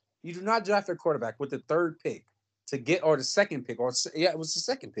 quarterback. You do not draft a quarterback with the third pick to get, or the second pick, it was the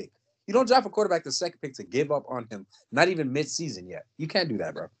second pick. You don't draft a quarterback the second pick to give up on him, not even mid-season yet. You can't do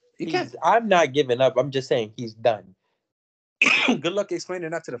that, bro. You can't. I'm not giving up. I'm just saying he's done. Good luck explaining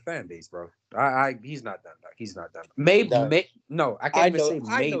that to the fan base, bro. He's not done. He's not done. Maybe, no, I can't even say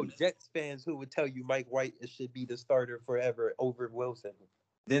maybe. I know Jets fans who would tell you Mike White should be the starter forever over Wilson.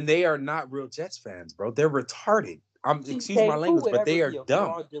 Then they are not real Jets fans, bro. They're retarded. Excuse my Who language, would but ever they are be a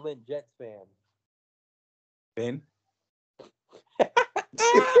dumb. fraudulent Jets fan. Ben.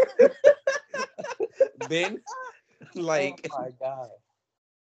 Ben. Like, oh my god.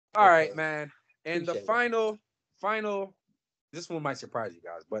 all right, Okay. man. And the Appreciate it. final, this one might surprise you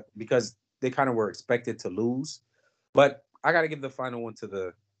guys, but because they kind of were expected to lose. But I gotta give the final one to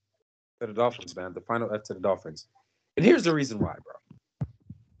the Dolphins, man. The final F to the Dolphins. And here's the reason why, bro.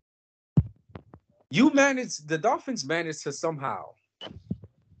 The Dolphins managed to somehow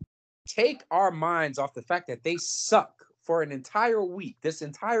take our minds off the fact that they suck for an entire week, this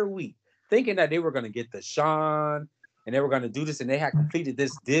entire week, thinking that they were going to get Deshaun and they were going to do this, and they had completed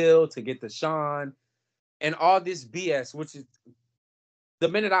this deal to get Deshaun. and all this BS, which is the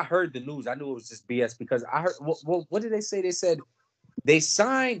minute I heard the news, I knew it was just BS because I heard what did they say? They said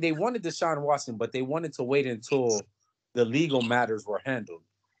they wanted Deshaun Watson, but they wanted to wait until the legal matters were handled,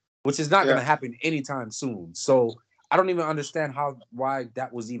 which is not going to happen anytime soon. So I don't even understand why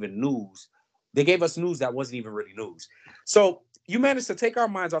that was even news. They gave us news that wasn't even really news. So you managed to take our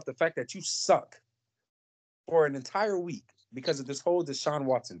minds off the fact that you suck for an entire week because of this whole Deshaun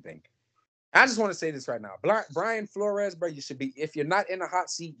Watson thing. I just want to say this right now. Brian Flores, bro, you should be, if you're not in the hot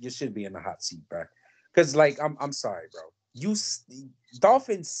seat, you should be in the hot seat, bro. Because, like, I'm sorry, bro.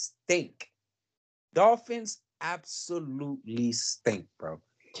 Dolphins stink. Dolphins absolutely stink, bro.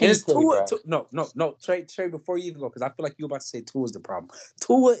 And it's Tua. No, Trey, before you even go, because I feel like you're about to say Tua is the problem.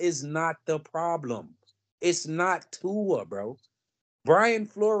 Tua is not the problem. It's not Tua, bro. Brian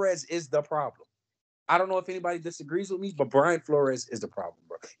Flores is the problem. I don't know if anybody disagrees with me, but Brian Flores is the problem,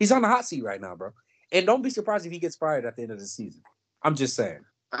 bro. He's on the hot seat right now, bro. And don't be surprised if he gets fired at the end of the season. I'm just saying.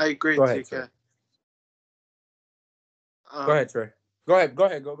 I agree, Go ahead, TK. Trey. Go ahead, Trey. Go ahead,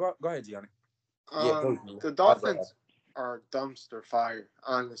 Gianni. The Dolphins are dumpster fire,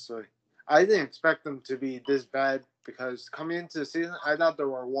 honestly. I didn't expect them to be this bad because coming into the season, I thought they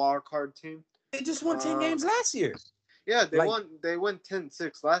were a wild card team. They just won 10 games last year. Yeah, they won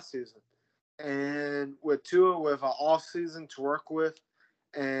 10-6 last season. And with Tua, with an off season to work with,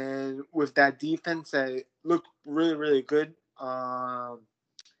 and with that defense that looked really, really good coming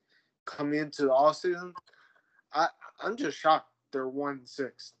into the off season, I'm just shocked they're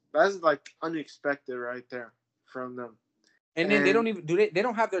 1-6. That's like unexpected right there from them. And then they don't even they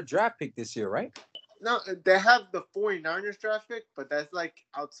don't have their draft pick this year, right? No, they have the 49ers draft pick, but that's like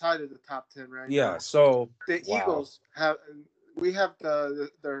outside of the top 10 right now. Yeah, so the Eagles have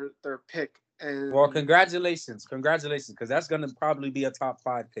their pick. And well, congratulations, because that's gonna probably be a top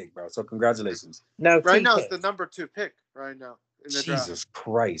 5 pick, bro. So congratulations. Now, right now it's the number 2 pick right now in the draft. Jesus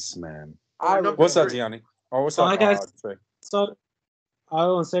Christ, man. What's up, Gianni? Oh, what's up, hi guys? So I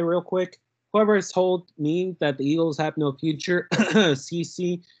want to say real quick, whoever has told me that the Eagles have no future,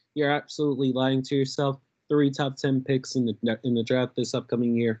 CC, you're absolutely lying to yourself. 3 top 10 picks in the draft this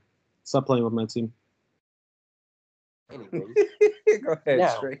upcoming year. Stop playing with my team. Anyways, go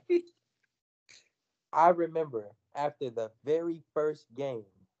ahead, Trey. I remember after the very first game,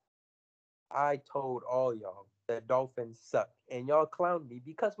 I told all y'all that Dolphins suck, and y'all clowned me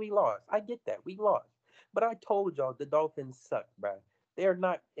because we lost. I get that, we lost, but I told y'all the Dolphins suck, bro. They're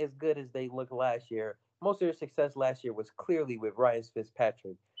not as good as they looked last year. Most of their success last year was clearly with Ryan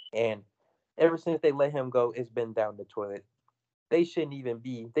Fitzpatrick, and ever since they let him go, it's been down the toilet. They shouldn't even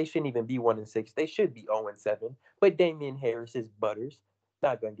be 1-6. They should be 0-7. But Damian Harris is butters.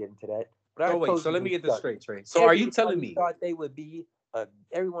 Not gonna get into that. But so let me get this straight, Trey. So are you telling me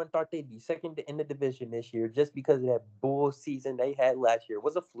everyone thought they'd be second in the division this year just because of that bull season they had last year? It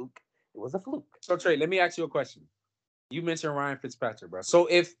was a fluke. It was a fluke. So Trey, let me ask you a question. You mentioned Ryan Fitzpatrick, bro. So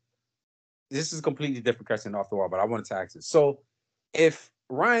if this is a completely different question off the wall, but I wanted to ask this. So if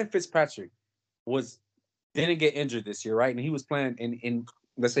Ryan Fitzpatrick didn't get injured this year, right? And he was playing in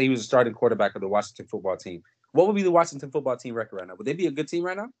let's say he was a starting quarterback of the Washington football team. What would be the Washington football team record right now? Would they be a good team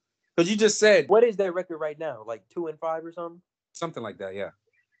right now? Because you just said what is their record right now? Like 2-5 or something? Something like that, yeah.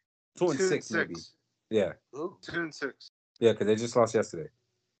 2-6 maybe. Yeah. 2-6. Yeah, because they just lost yesterday.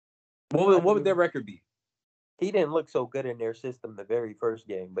 What would their record be? He didn't look so good in their system the very first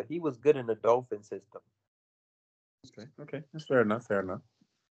game, but he was good in the Dolphin system. Okay. That's fair enough.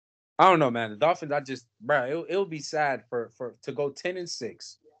 I don't know, man. The Dolphins, it'll be sad for to go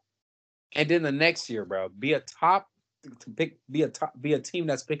 10-6, and then the next year, bro, be a team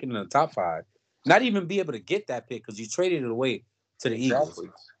that's picking in the top 5, not even be able to get that pick because you traded it away to the Eagles,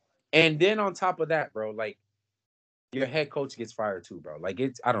 and then on top of that, bro, like your head coach gets fired too, bro. Like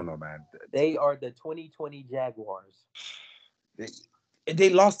I don't know, man. They are the 2020 Jaguars. They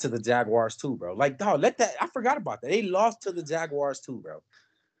lost to the Jaguars too, bro. Like, dog, I forgot about that. They lost to the Jaguars too, bro.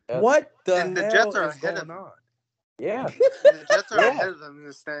 What the hell Jets are is ahead going of on? Yeah. The Jets are ahead of them in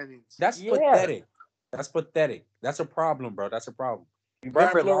the standings. That's pathetic. That's pathetic. That's a problem, bro. That's a problem.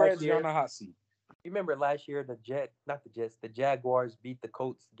 Remember last year on the hot seat. You remember last year the Jaguars beat the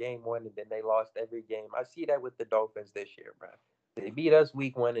Colts game 1 and then they lost every game. I see that with the Dolphins this year, bro. They beat us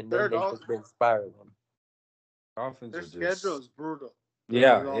week 1 and then they just been spiraling. Dolphins Their schedule is brutal.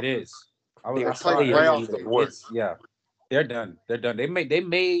 Yeah, it is. The worst. Yeah. They're done. They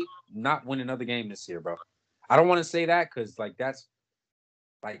may not win another game this year, bro. I don't want to say that because like that's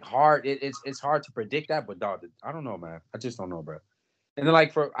like hard. It's hard to predict that, but dog, I don't know, man. I just don't know, bro. And then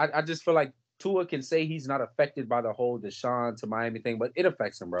like I just feel like Tua can say he's not affected by the whole Deshaun to Miami thing, but it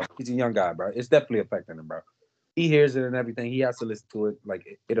affects him, bro. He's a young guy, bro. It's definitely affecting him, bro. He hears it and everything. He has to listen to it.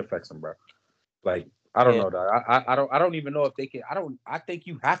 Like it affects him, bro. Like I don't Yeah. know, dog. I don't even know if they can. I think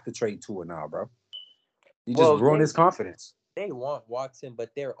you have to trade Tua now, bro. You just Well, ruin his confidence. they want Watson,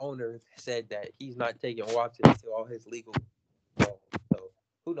 but their owner said that he's not taking Watson until all his legal. So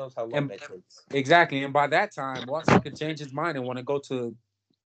who knows how long And that takes? exactly, and by that time, Watson could change his mind and want to go to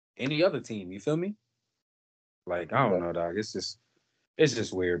any other team. You feel me? Like I don't know, dog. It's just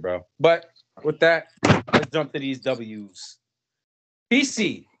weird, bro. But with that, let's jump to these W's.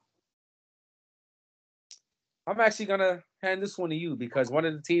 PC. I'm actually gonna hand this one to you because one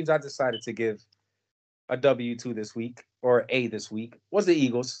of the teams I decided to give a W to this week, or A this week, was the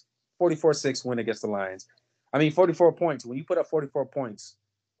Eagles. 44-6 win against the Lions. I mean, 44 points. When you put up 44 points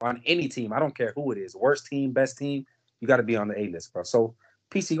on any team, I don't care who it is, worst team, best team, you got to be on the A list, bro. So,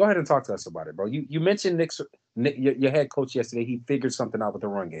 PC, go ahead and talk to us about it, bro. You mentioned Nick, your head coach yesterday. He figured something out with the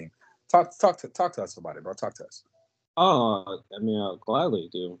run game. Talk to us about it, bro. Talk to us. Oh, I mean, I'll gladly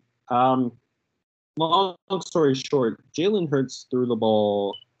do. Long story short, Jalen Hurts threw the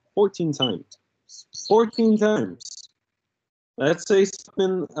ball 14 times. 14 times. Let's say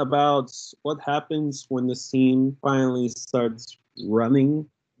something about what happens when the team finally starts running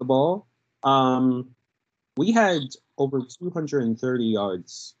the ball. We had over 230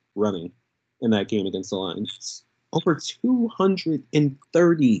 yards running in that game against the Lions. Over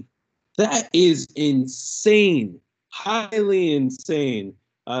 230. That is insane. Highly insane.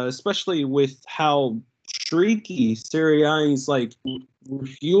 Especially with how streaky Sirianni's like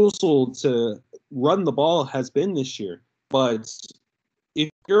refusal to run the ball has been this year. But if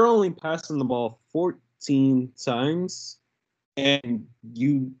you're only passing the ball 14 times and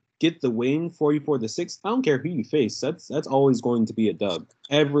you get the win 44-6, I don't care who you face. That's always going to be a dub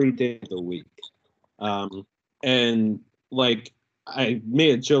every day of the week. And like I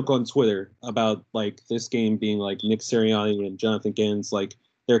made a joke on Twitter about like this game being like Nick Sirianni and Jonathan Gannon's like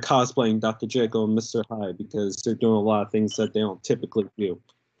they're cosplaying Dr. Jekyll and Mr. Hyde because they're doing a lot of things that they don't typically do.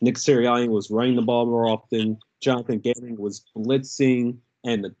 Nick Sirianni was running the ball more often. Jonathan Gannon was blitzing,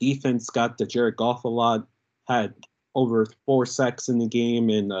 and the defense got to Jared Goff a lot. Had over 4 sacks in the game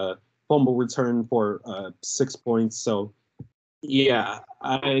and a fumble return for 6 points. So, yeah,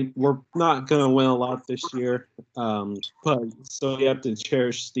 we're not gonna win a lot this year, but so you have to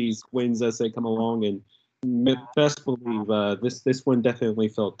cherish these wins as they come along. And best believe this one definitely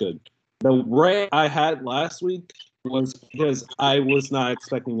felt good. The rant I had last week was because I was not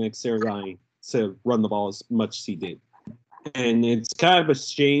expecting Nick Sirianni to run the ball as much as he did. And it's kind of a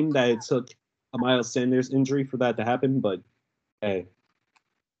shame that it took a Miles Sanders injury for that to happen, but hey,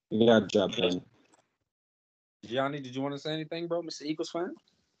 you got a job done. Gianni, did you want to say anything, bro, Mr. Eagles fan?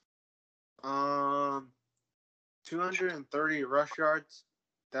 230 rush yards.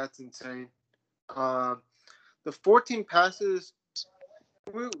 That's insane. The 14 passes,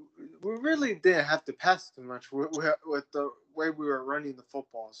 we really didn't have to pass too much with the way we were running the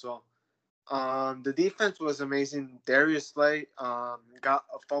football. So, the defense was amazing. Darius Slay got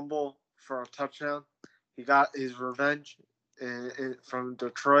a fumble for a touchdown. He got his revenge from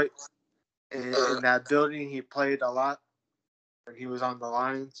Detroit. In that building, he played a lot when he was on the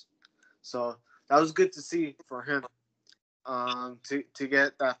Lions. So that was good to see for him to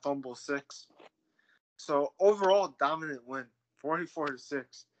get that fumble 6. So overall, dominant win,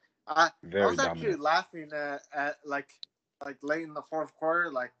 44-6. I was actually laughing at like late in the fourth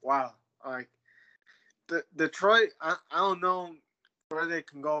quarter, like wow, like Detroit. I don't know where they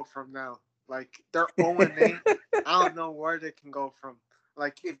can go from now. Like they're 0-8. I don't know where they can go from.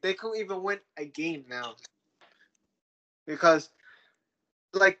 Like if they could even win a game now, because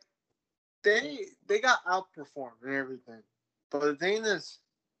like they got outperformed and everything. But the thing is,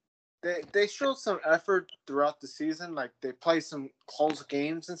 they showed some effort throughout the season. Like they played some close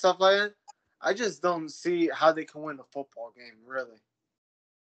games and stuff like that. I just don't see how they can win a football game, really.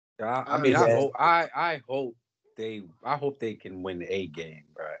 I mean, I hope they can win a game,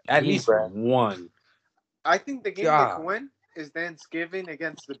 bro. At least one. I think the game they can win is Thanksgiving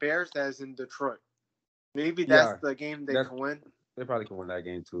against the Bears, that is in Detroit. Maybe that's the game they can win. They probably can win that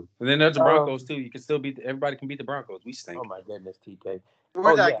game too. And then there's the Broncos too. You can still beat everybody can beat the Broncos. We stink. Oh my goodness, TK.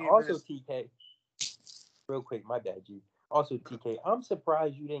 Also TK. Real quick, my bad, G. Also, TK, I'm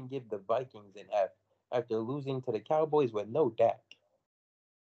surprised you didn't give the Vikings an F after losing to the Cowboys with no Dak.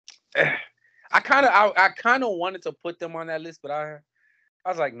 I kind of wanted to put them on that list, but I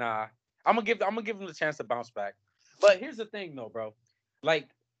was like, nah. I'm gonna give them the chance to bounce back. But here's the thing, though, bro. Like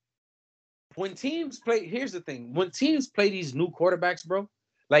when teams play, here's the thing: when teams play these new quarterbacks, bro,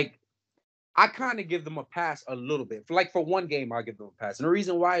 like I kind of give them a pass a little bit. For one game, I'll give them a pass. And the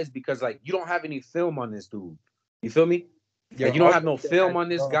reason why is because like you don't have any film on this dude. You feel me? Like you don't have no film on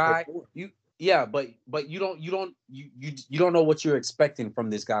this guy. But you don't know what you're expecting from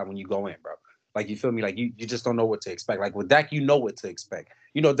this guy when you go in, bro. Like you feel me? Like you just don't know what to expect. Like with Dak, you know what to expect.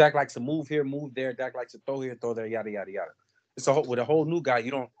 You know Dak likes to move here, move there. Dak likes to throw here, throw there, yada yada yada. With a whole new guy,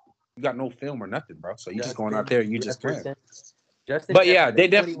 you got no film or nothing, bro. So you just going out there and you just playing. But yeah, they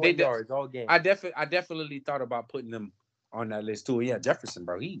definitely yards all game. I definitely thought about putting them on that list too. Yeah, Jefferson,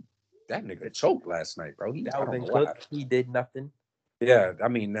 bro. That nigga choked last night, bro. Dalvin Cook, he did nothing. Yeah, I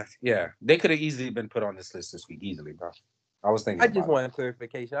mean, they could have easily been put on this list this week, easily, bro. I was thinking. I just wanted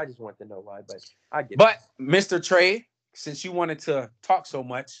clarification. I just want to know why, but I get it. But Mr. Trey, since you wanted to talk so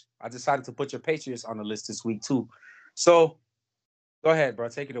much, I decided to put your Patriots on the list this week too. So go ahead, bro.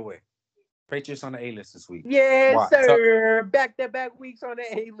 Take it away. Patriots on the A-list this week. Yes, sir. Back-to-back weeks on the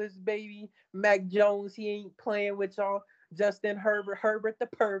A-list, baby. Mac Jones, he ain't playing with y'all. Justin Herbert the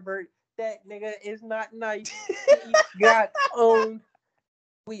pervert. That nigga is not nice. He got owned.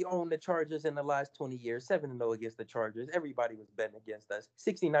 We own the Chargers in the last 20 years. 7-0 against the Chargers. Everybody was betting against us.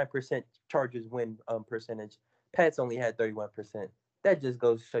 69% Chargers win percentage. Pats only had 31%. That just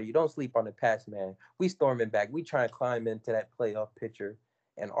goes to show you, don't sleep on the Pats, man. We storming back. We trying to climb into that playoff picture.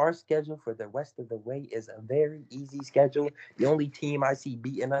 And our schedule for the rest of the way is a very easy schedule. The only team I see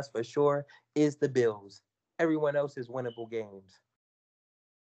beating us for sure is the Bills. Everyone else is winnable games.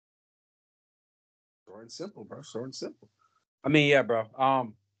 Short and simple, bro. Short and simple. I mean, yeah, bro.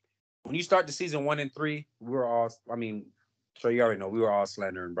 When you start the season 1-3, we were all. I mean, so you already know we were all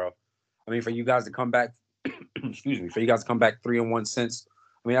slandering, bro. I mean, for you guys to come back, excuse me, for you guys to come back 3-1 since.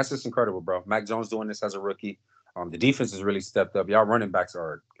 I mean, that's just incredible, bro. Mac Jones doing this as a rookie. The defense has really stepped up. Y'all running backs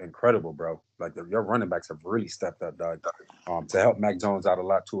are incredible, bro. Like your running backs have really stepped up, dog. To help Mac Jones out a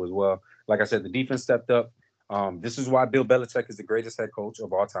lot too as well. Like I said, the defense stepped up. This is why Bill Belichick is the greatest head coach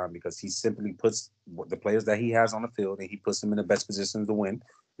of all time, because he simply puts the players that he has on the field and he puts them in the best position to win.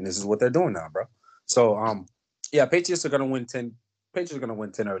 And this is what they're doing now, bro. So, yeah, Patriots are gonna win 10. Patriots are gonna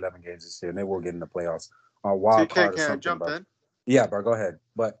win 10 or 11 games this year, and they will get in the playoffs. Wild card or something, jump bro. In? Yeah, bro. Go ahead.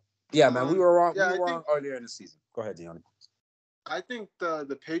 But yeah, man, we were wrong. Yeah, we were wrong earlier in the season. Go ahead, Gianni. I think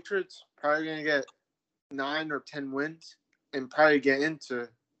the Patriots probably gonna get 9 or 10 wins and probably get into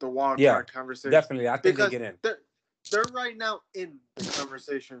the wild card conversation. Definitely, I think they get in. They're right now in the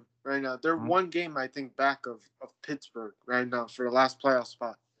conversation. Right now, they're one game I think back of Pittsburgh right now for the last playoff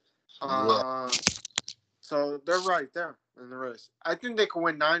spot. So they're right there in the race. I think they can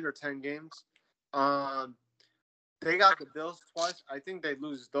win 9 or 10 games. They got the Bills twice. I think they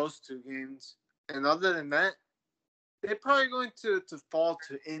lose those 2 games. And other than that, they're probably going to fall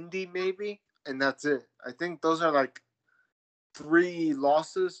to Indy maybe, and that's it. I think those are like 3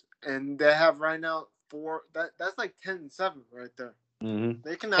 losses, and they have right now 4. That's like 10-7 right there. Mm-hmm.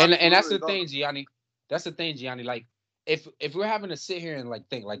 They can and that's the thing, Gianni. That's the thing, Gianni. Like if we're having to sit here and like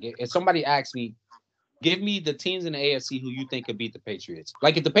think, like if somebody asks me, give me the teams in the AFC who you think could beat the Patriots.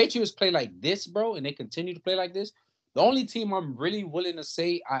 Like if the Patriots play like this, bro, and they continue to play like this, the only team I'm really willing to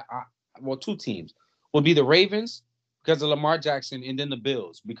say, well, 2 teams would be the Ravens because of Lamar Jackson, and then the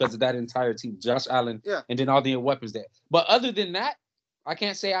Bills because of that entire team, Josh Allen, and then all the weapons there. But other than that, I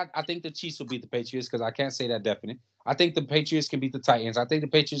can't say I think the Chiefs will beat the Patriots because I can't say that definite. I think the Patriots can beat the Titans. I think the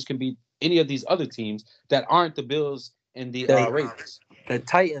Patriots can beat any of these other teams that aren't the Bills and the Ravens. The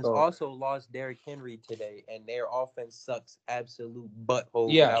Titans also lost Derrick Henry today, and their offense sucks absolute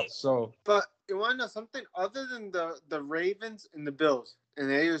butthole. Yeah, But you want to know something? Other than the Ravens and the Bills in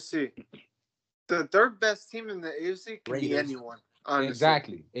the AFC, the third best team in the AFC can be anyone.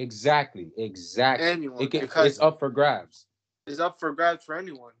 Honestly. Exactly. Anyone. It's up for grabs. It's up for grabs for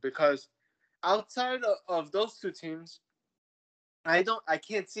anyone because outside of those 2 teams, I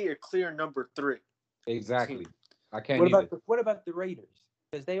can't see a clear number 3. Exactly. Team. I can't. What about the Raiders?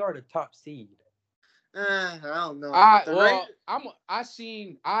 Because they are the top seed. I don't know. I've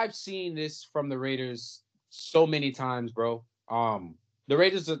seen this from the Raiders so many times, bro. The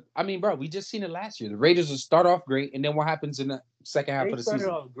Raiders are. I mean, bro, we just seen it last year. The Raiders will start off great, and then what happens in the second half of the season? They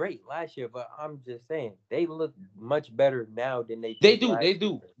started off great last year, but I'm just saying they look much better now than they. They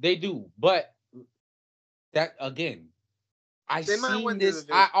do. But that again. I seen this.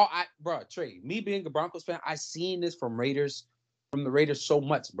 Bro, Trey, me being a Broncos fan, I seen this from the Raiders so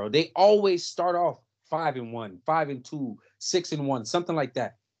much, bro. They always start off 5-1, 5-2, 6-1, something like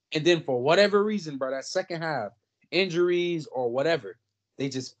that. And then for whatever reason, bro, that second half, injuries or whatever, they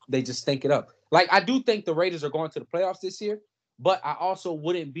just stink it up. Like I do think the Raiders are going to the playoffs this year, but I also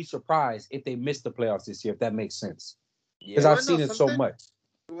wouldn't be surprised if they missed the playoffs this year, if that makes sense. Because I've seen it so much.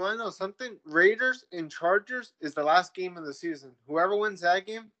 You want to know something? Raiders and Chargers is the last game of the season. Whoever wins that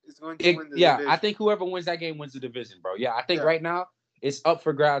game is going to win the division. I think whoever wins that game wins the division, bro. Yeah, I think right now it's up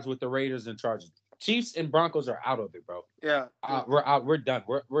for grabs with the Raiders and Chargers. Chiefs and Broncos are out of it, bro. Yeah, we're out. We're done.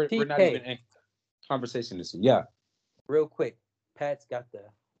 We're not even in conversation this year. Yeah. Real quick, Pat's got the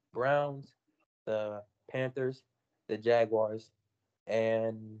Browns, the Panthers, the Jaguars,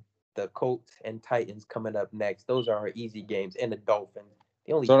 and the Colts and Titans coming up next. Those are our easy games, and the Dolphins.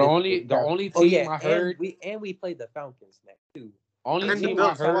 The only team I heard, we play the Falcons next too. Only team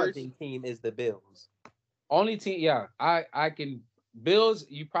I heard team is the Bills. Only team, I can Bills.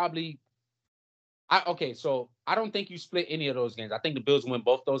 You probably, okay. So I don't think you split any of those games. I think the Bills win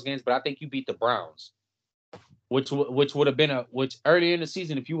both those games, but I think you beat the Browns, which would have been earlier in the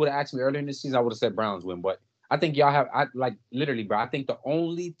season. If you would have asked me earlier in the season, I would have said Browns win. But I think y'all have, literally, bro. I think the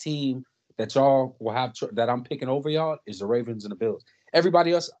only team that y'all will have that I'm picking over y'all is the Ravens and the Bills.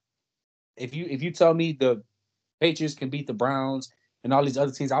 Everybody else, if you tell me the Patriots can beat the Browns and all these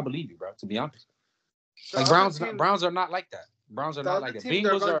other teams, I believe you, bro. To be honest, Browns are not like that. Browns are not like that.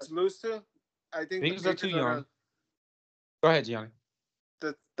 Bengals are to lose to. I think Bengals are too young. Go ahead, Gianni.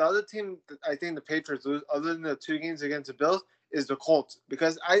 The other team that I think the Patriots lose, other than the 2 games against the Bills, is the Colts,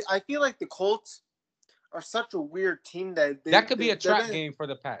 because I feel like the Colts are such a weird team that could be a trap game for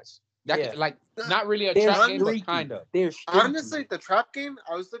the Pats. Could, not really a trap game, but kind of. Honestly, the trap game,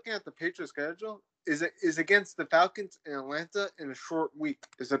 I was looking at the Patriots schedule, is against the Falcons in Atlanta in a short week.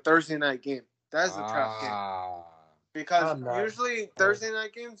 It's a Thursday night game. That's a trap game. Because usually Thursday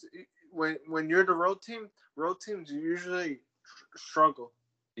night games, when you're the road teams usually struggle.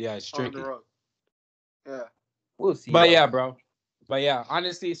 Yeah, it's tricky. On the road. Yeah. We'll see. But yeah, bro. But yeah,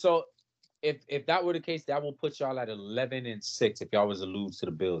 honestly, so if that were the case, that will put y'all at 11-6 if y'all was to lose to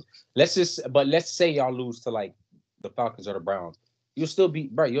the Bills. Let's say y'all lose to like the Falcons or the Browns. You'll still be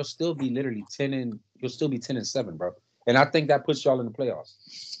literally 10-7, bro. And I think that puts y'all in the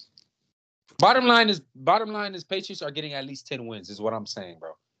playoffs. Bottom line is Patriots are getting at least 10 wins, is what I'm saying,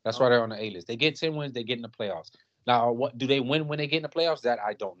 bro. That's why they're on the A-list. They get 10 wins, they get in the playoffs. Now, what do they win when they get in the playoffs? That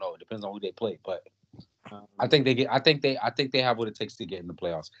I don't know. It depends on who they play, but I think they have what it takes to get in the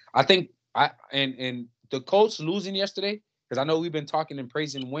playoffs. I think and the Colts losing yesterday, because I know we've been talking and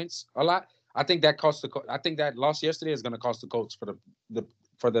praising Wentz a lot. I think that loss yesterday is going to cost the Colts for the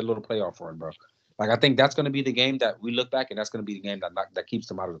little playoff run, bro. Like, I think that's going to be the game that we look back, and that's going to be the game that keeps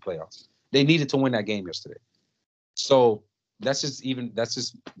them out of the playoffs. They needed to win that game yesterday, so that's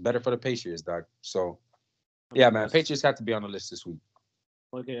just better for the Patriots, dog. So, yeah, man, Patriots have to be on the list this week.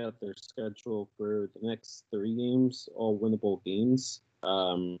 Looking at their schedule for the next 3 games, all winnable games.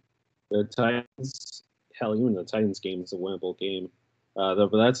 The Titans, hell, even the Titans game is a winnable game. But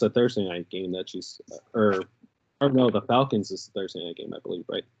that's a Thursday night game that the Falcons is a Thursday night game, I believe,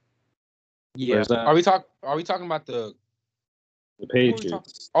 right? Yeah. Are we talking about the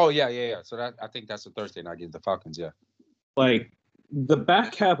Patriots? Oh yeah. So I think that's a Thursday night game, the Falcons, yeah. Like the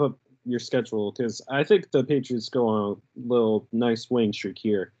back half of your schedule, because I think the Patriots go on a little nice winning streak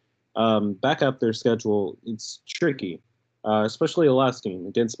here. Back up their schedule, it's tricky. Especially the last game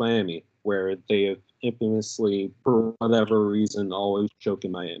against Miami, where they have infamously, for whatever reason, always choke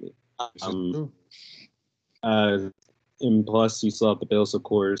in Miami. And plus, you still have the Bills, of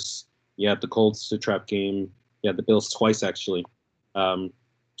course. You have the Colts, the trap game. You have the Bills twice, actually. So,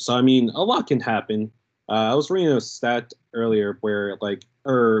 I mean, a lot can happen. I was reading a stat earlier where,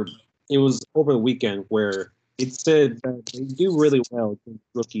 it was over the weekend where it said that they do really well against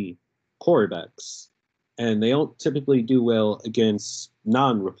rookie quarterbacks. And they don't typically do well against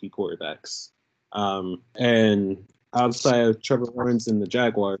non-rookie quarterbacks. And outside of Trevor Lawrence and the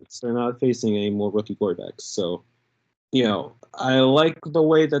Jaguars, they're not facing any more rookie quarterbacks. So, I like the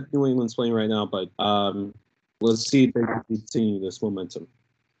way that New England's playing right now, but let's see if they can continue this momentum.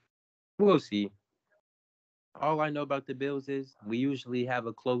 We'll see. All I know about the Bills is we usually have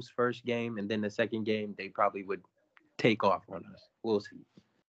a close first game, and then the second game, they probably would take off on us. We'll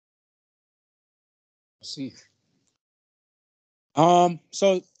see.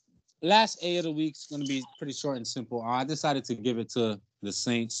 So last A of the week is going to be pretty short and simple. I decided to give it to the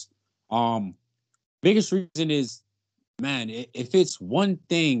Saints. Biggest reason is, man, if it's one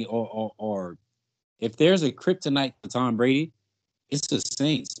thing or if there's a kryptonite for Tom Brady, it's the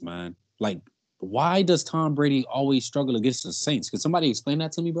Saints, man. Like, why does Tom Brady always struggle against the Saints? Can somebody explain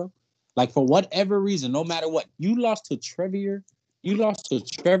that to me, bro? Like, for whatever reason, no matter what, you lost to Trevor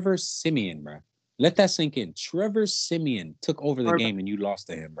Siemian, bro. Let that sink in. Trevor Siemian took over the game and you lost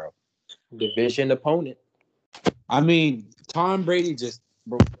to him, bro. Division opponent. I mean, Tom Brady just,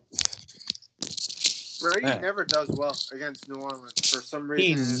 bro. Brady Man. never does well against New Orleans for some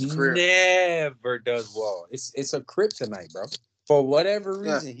He reason in his career. never does well. It's a kryptonite, bro. For whatever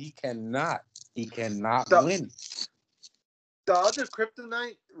Yeah. reason, he cannot The- win. The other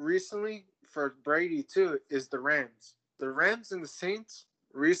kryptonite recently for Brady too is the Rams. The Rams and the Saints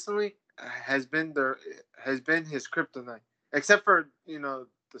recently has been his kryptonite, except for the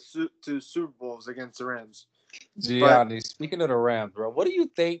two Super Bowls against the Rams. Gianni, speaking of the Rams, bro, what do you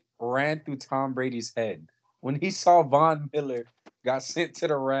think ran through Tom Brady's head when he saw Von Miller got sent to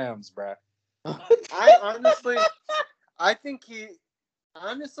the Rams, bro? I think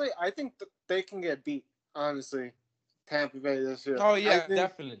they can get beat. Honestly, Tampa Bay this year. Oh yeah,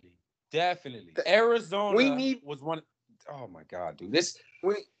 definitely. Arizona we was one. Oh my god, dude,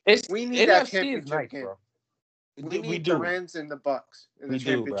 we need that championship nice, game. bro. We need do. the Rams and the Bucks in the We do,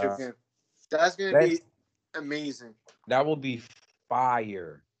 championship bro. game. That's gonna be amazing. That will be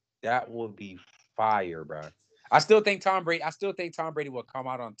fire. That will be fire, bro. I still think Tom Brady will come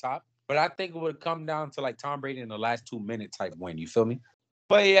out on top, but I think it would come down to like Tom Brady in the last 2 minute type win. You feel me?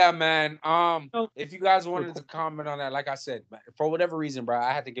 But yeah, man. If you guys wanted to comment on that, like I said, for whatever reason, bro,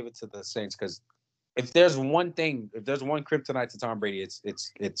 I had to give it to the Saints because if there's one kryptonite to Tom Brady,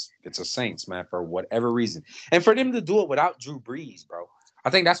 it's a Saints, man, for whatever reason. And for them to do it without Drew Brees, bro, I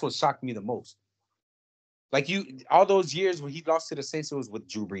think that's what shocked me the most. Like all those years when he lost to the Saints, it was with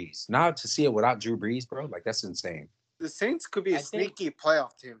Drew Brees. Now to see it without Drew Brees, bro, like that's insane. The Saints could be a sneaky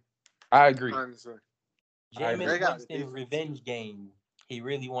playoff team. I agree. Honestly, Jameis Winston revenge game. He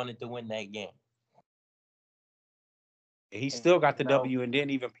really wanted to win that game. He still got the W and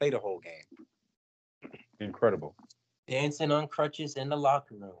didn't even play the whole game. Incredible. Dancing on crutches in the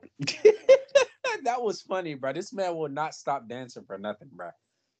locker room. That was funny, bro. This man will not stop dancing for nothing, bro.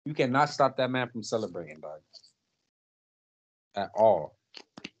 You cannot stop that man from celebrating, dog. At all.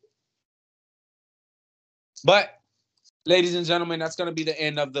 But, ladies and gentlemen, that's going to be the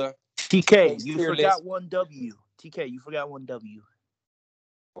end of the TK, you tier forgot list. one W. TK, you forgot one W.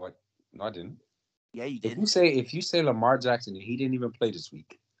 What? No, I didn't. Yeah, you did. If you say Lamar Jackson, he didn't even play this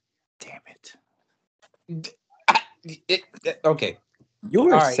week. Damn it. Okay.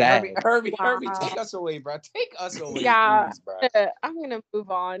 You're sad. Herbie, take us away, bro. Take us away, Yeah, please, bro. I'm going to move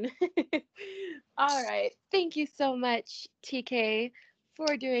on. All right. Thank you so much, TK,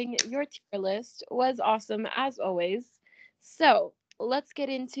 for doing your tier list. It was awesome, as always. So let's get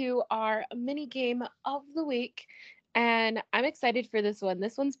into our mini game of the week. And I'm excited for this one.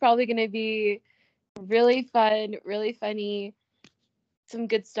 This one's probably going to be really fun, really funny. Some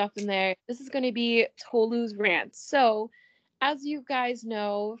good stuff in there. This is going to be Tolu's rant. So, as you guys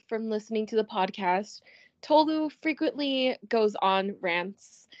know from listening to the podcast, Tolu frequently goes on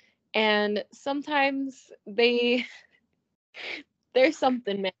rants, and sometimes there's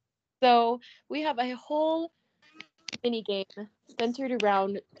something, man. So we have a whole mini game centered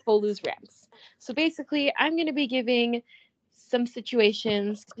around Tolu's rants. So basically, I'm going to be giving some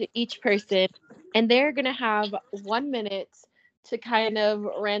situations to each person, and they're going to have 1 minute to kind of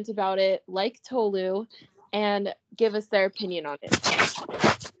rant about it like Tolu and give us their opinion on it.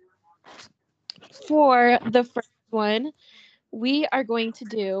 For the first one, we are going to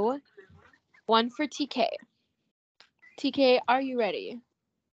do one for TK. TK, are you ready?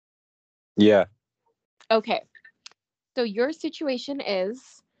 Yeah. Okay. So your situation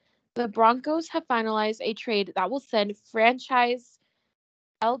is the Broncos have finalized a trade that will send franchise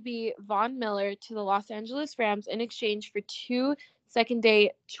LB Von Miller to the Los Angeles Rams in exchange for 2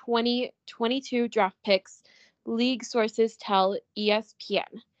 second-day 2022 draft picks, league sources tell ESPN.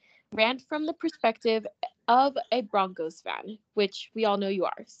 Rant from the perspective of a Broncos fan, which we all know you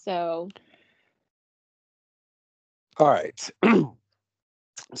are. So, all right.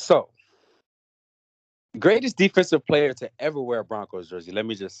 So, greatest defensive player to ever wear a Broncos jersey. Let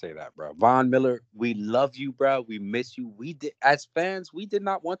me just say that, bro. Von Miller, we love you, bro. We miss you. As fans, we did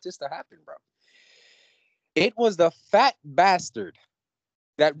not want this to happen, bro. It was the fat bastard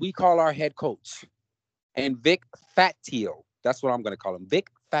that we call our head coach, and Vic Fangio. That's what I'm going to call him, Vic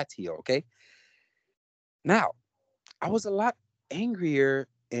Fangio, okay? Now, I was a lot angrier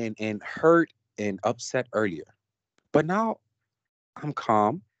and hurt and upset earlier, but now I'm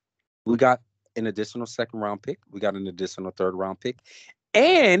calm. We got an additional second-round pick. We got an additional third-round pick.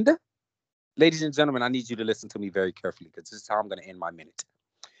 And, ladies and gentlemen, I need you to listen to me very carefully because this is how I'm going to end my minute.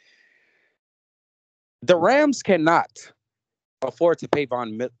 The Rams cannot afford to pay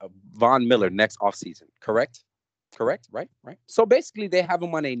Von Miller next offseason, correct? Correct, right? So basically, they have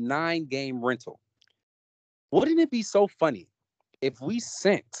him on a 9-game rental. Wouldn't it be so funny if we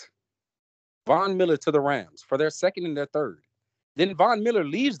sent Von Miller to the Rams for their second and their third? Then Von Miller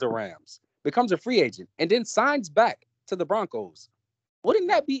leaves the Rams, becomes a free agent, and then signs back to the Broncos. Wouldn't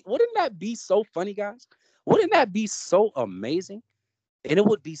that be so funny, guys? Wouldn't that be so amazing? And it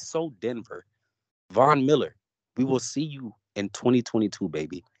would be so Denver. Von Miller, we will see you in 2022,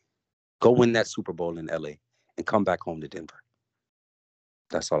 baby. Go win that Super Bowl in LA and come back home to Denver.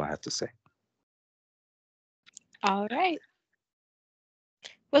 That's all I have to say. All right.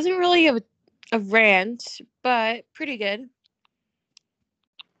 Wasn't really a rant, but pretty good.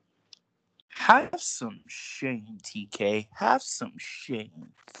 Have some shame, TK. Have some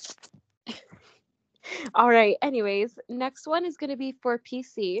shame. All right. Anyways, next one is going to be for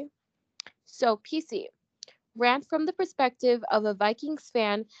PC. So, PC, rant from the perspective of a Vikings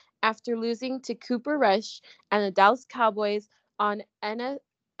fan after losing to Cooper Rush and the Dallas Cowboys on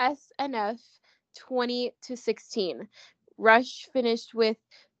SNF 20-16. Rush finished with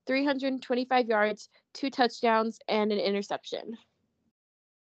 325 yards, 2 touchdowns, and an interception.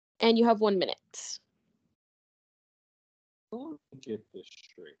 And you have 1 minute. Let me get this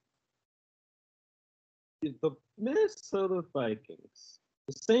straight. The Minnesota Vikings,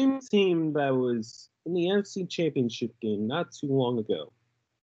 the same team that was in the NFC Championship game not too long ago,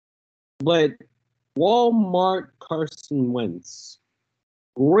 let Walmart Carson Wentz,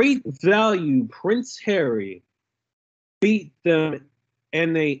 great value Prince Harry, beat them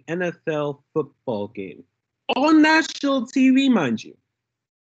in a NFL football game on national TV, mind you.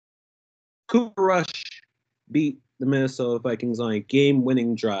 Cooper Rush beat the Minnesota Vikings on a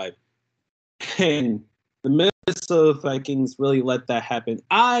game-winning drive, and the Minnesota Vikings really let that happen.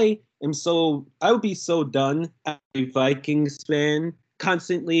 I would be so done as a Vikings fan,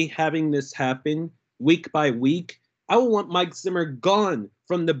 constantly having this happen week by week. I would want Mike Zimmer gone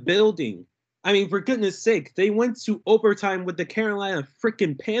from the building. I mean, for goodness sake, they went to overtime with the Carolina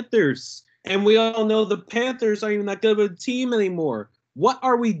freaking Panthers. And we all know the Panthers aren't even that good of a team anymore. What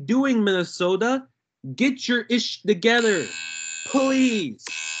are we doing, Minnesota? Get your ish together, please.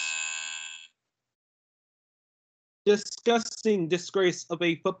 Disgusting disgrace of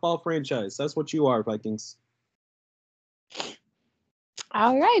a football franchise. That's what you are, Vikings.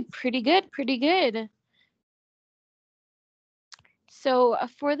 All right. Pretty good. Pretty good. So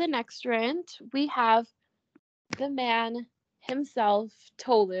for the next rant, we have the man himself,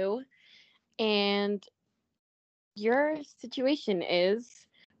 Tolu. And your situation is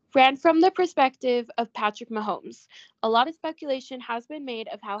ran from the perspective of Patrick Mahomes. A lot of speculation has been made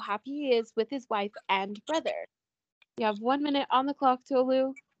of how happy he is with his wife and brother. You have 1 minute on the clock,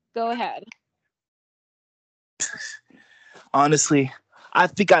 Tolu. Go ahead. Honestly, I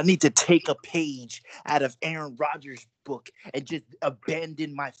think I need to take a page out of Aaron Rodgers' book and just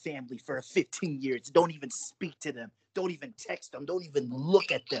abandon my family for 15 years. Don't even speak to them. Don't even text them. Don't even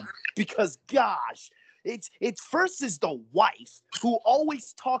look at them. Because gosh, it's first is the wife who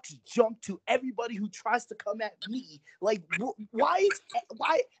always talks junk to everybody who tries to come at me. Like why?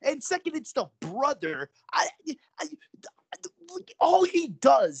 And second, it's the brother. All he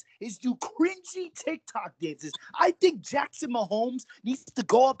does is do cringy TikTok dances. I think Jackson Mahomes needs to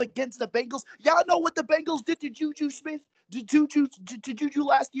go up against the Bengals. Y'all know what the Bengals did to Juju Smith, to Juju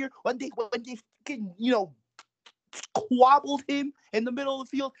last year when they fucking, squabbled him in the middle of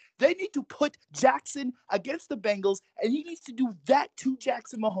the field. They need to put Jackson against the Bengals, and he needs to do that to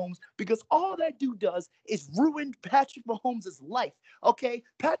Jackson Mahomes because all that dude does is ruin Patrick Mahomes' life. Okay,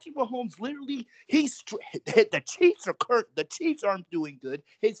 Patrick Mahomes literally, the Chiefs are current. The Chiefs aren't doing good.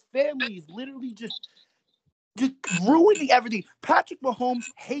 His family is literally just ruining everything. Patrick Mahomes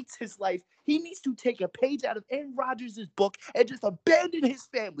hates his life. He needs to take a page out of Aaron Rodgers' book and just abandon his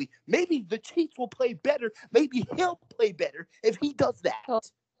family. Maybe the Chiefs will play better. Maybe he'll play better if he does that.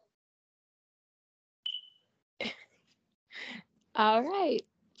 All right.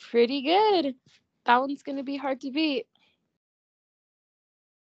 Pretty good. That one's going to be hard to beat.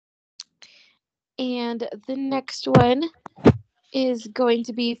 And the next one is going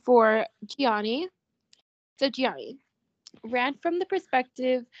to be for Gianni. So, Gianni, rant from the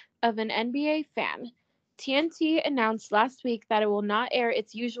perspective of an NBA fan. TNT announced last week that it will not air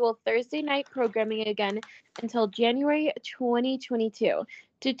its usual Thursday night programming again until January 2022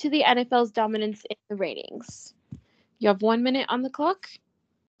 due to the NFL's dominance in the ratings. You have 1 minute on the clock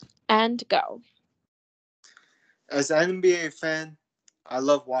and go. As an NBA fan, I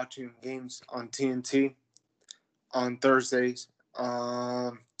love watching games on TNT on Thursdays.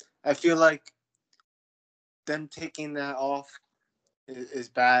 I feel like them taking that off is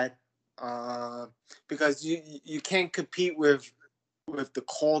bad because you can't compete with the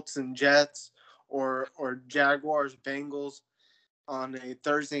Colts and Jets or Jaguars Bengals on a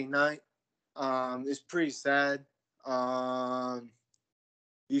Thursday night. It's pretty sad.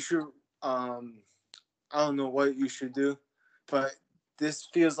 You should I don't know what you should do, but this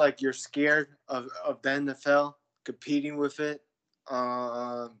feels like you're scared of the NFL competing with it.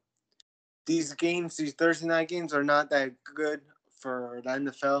 These games, these Thursday night games, are not that good for the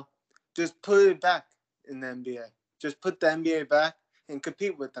NFL. Just put it back in the NBA. Just put the NBA back and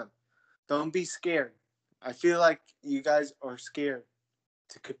compete with them. Don't be scared. I feel like you guys are scared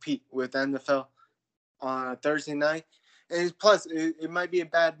to compete with NFL on a Thursday night. And plus, it might be a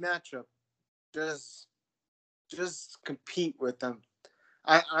bad matchup. Just compete with them.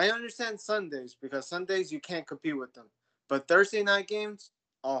 I understand Sundays, because Sundays you can't compete with them. But Thursday night games,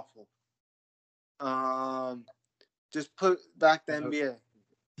 awful. Just put back the NBA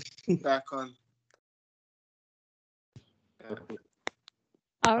back on. All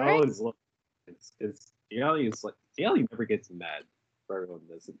I right. always look. It's Gianni never gets mad for everyone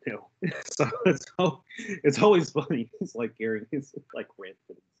doesn't know. So it's always funny. He's like hearing his like rant.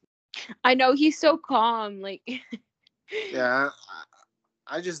 I know he's so calm. Like, Yeah,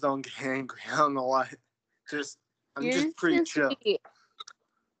 I just don't get angry. I don't know why. I'm you're just pretty so chill. sweet.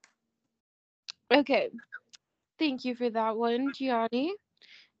 Okay. Thank you for that one, Gianni.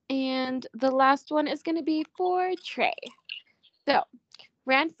 And the last one is going to be for Trey. So,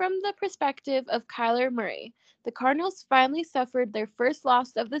 ran from the perspective of Kyler Murray. The Cardinals finally suffered their first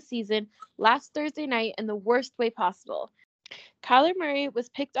loss of the season last Thursday night in the worst way possible. Kyler Murray was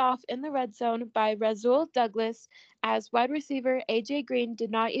picked off in the red zone by Rasul Douglas as wide receiver AJ Green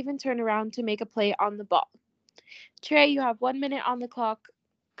did not even turn around to make a play on the ball. Trey, you have 1 minute on the clock.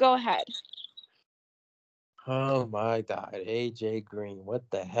 Go ahead. Oh my God, AJ Green, what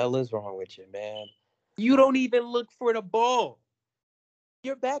the hell is wrong with you, man? You don't even look for the ball.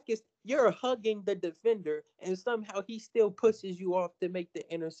 You're hugging the defender, and somehow he still pushes you off to make the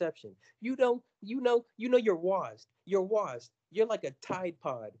interception. You know you're washed. You're washed. You're like a Tide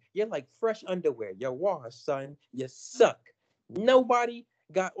Pod. You're like fresh underwear. You're washed, son. You suck. Nobody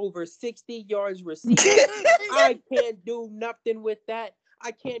got over 60 yards receiving. I can't do nothing with that.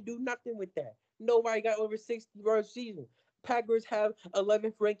 Nobody got over 60 yards receiving. Packers have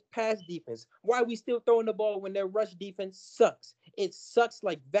 11th ranked pass defense. Why are we still throwing the ball when their rush defense sucks? It sucks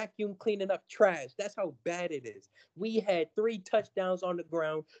like vacuum cleaning up trash. That's how bad it is. We had 3 touchdowns on the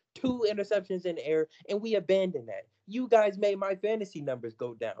ground, 2 interceptions in the air, and we abandoned that. You guys made my fantasy numbers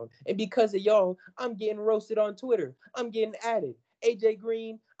go down. And because of y'all, I'm getting roasted on Twitter. I'm getting added. AJ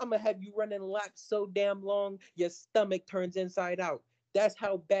Green, I'm going to have you running laps so damn long, your stomach turns inside out. That's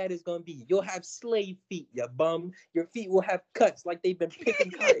how bad it's going to be. You'll have slave feet, you bum. Your feet will have cuts like they've been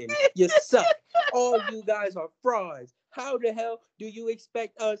picking cotton. You suck. All you guys are frauds. How the hell do you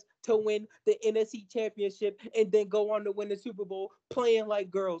expect us to win the NFC Championship and then go on to win the Super Bowl playing like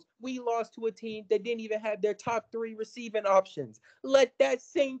girls? We lost to a team that didn't even have their top 3 receiving options. Let that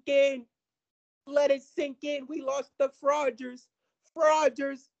sink in. Let it sink in. We lost the Frauders.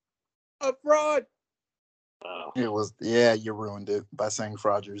 Frauders. A fraud. Wow. It was, you ruined it by saying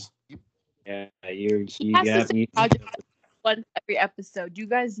Frogers. Yeah, He you has to got say me. Roger once every episode. You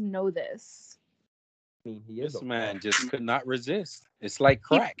guys know this. I mean, he is This a man fraud. just could not resist. It's like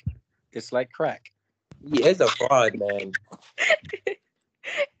crack. It's like crack. He is a fraud, man.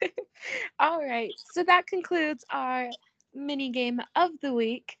 All right. So that concludes our mini game of the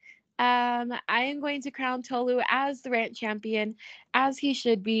week. I am going to crown Tolu as the rant champion, as he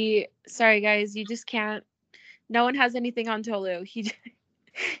should be. Sorry, guys, you just can't. No one has anything on Tolu. He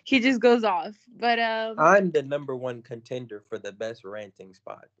just goes off. But I'm the number 1 contender for the best ranting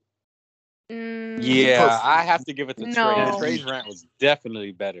spot. Yeah, I have to give it to Trey. No. Trey's rant was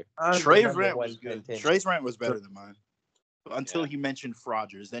definitely better. I'm the Trey's number rant 1 was good. contender. Trey's rant was better than mine. Until Yeah. he mentioned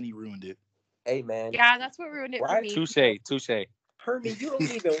Frogers, then he ruined it. Hey, man. Yeah, that's what ruined it for Right? me. Touche. Herman, you don't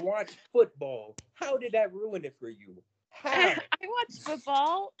even watch football. How did that ruin it for you? How? I watch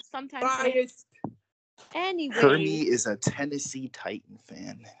football sometimes. Biased. Anyway, Hermie is a Tennessee Titan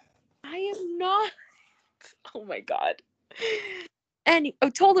fan. I am not. Oh my god.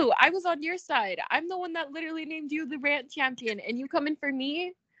 Tolu, I was on your side. I'm the one that literally named you the rant champion, and you coming for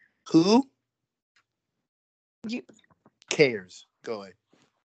me? Who You. cares? Go ahead.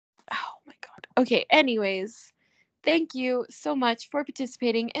 Oh my god. Okay. Anyways, thank you so much for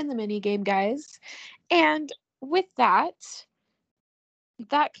participating in the mini game, guys. And with that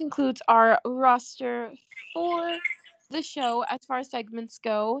concludes our roster for the show as far as segments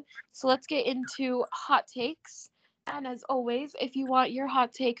go. So let's get into hot takes. And as always, if you want your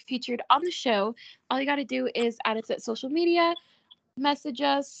hot take featured on the show, all you got to do is add us at social media, message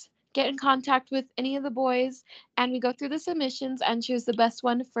us, get in contact with any of the boys, and we go through the submissions and choose the best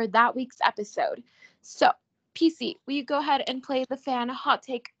one for that week's episode. So PC, will you go ahead and play the fan hot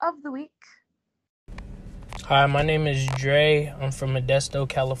take of the week? Hi, my name is Dre. I'm from Modesto,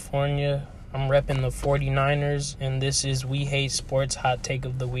 California. I'm repping the 49ers, and this is We Hate Sports Hot Take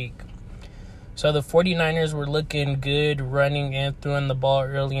of the Week. So the 49ers were looking good running and throwing the ball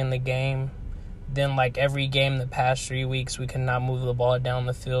early in the game. Then, like every game the past 3 weeks, we could not move the ball down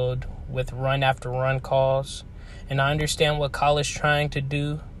the field with run after run calls. And I understand what Kyle is trying to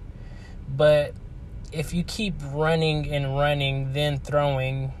do, but if you keep running and running, then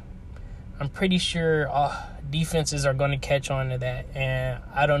throwing, I'm pretty sure defenses are going to catch on to that. And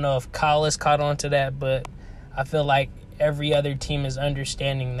I don't know if Kyle has caught on to that, but I feel like every other team is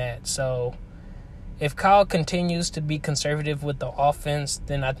understanding that. So if Kyle continues to be conservative with the offense,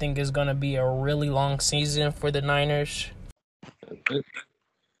 then I think it's going to be a really long season for the Niners.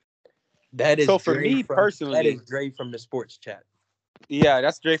 That is So for Dre me from, personally- that is Dre from the sports chat. Yeah,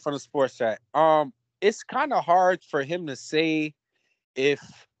 that's Dre from the sports chat. It's kind of hard for him to say if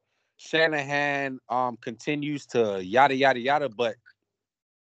Shanahan continues to yada yada yada, but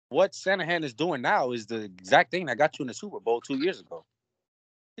what Shanahan is doing now is the exact thing that got you in the Super Bowl 2 years ago.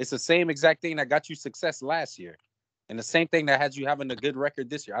 It's the same exact thing that got you success last year, and the same thing that has you having a good record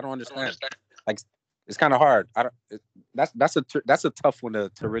this year. I don't understand. Like, it's kind of hard. That's a tough one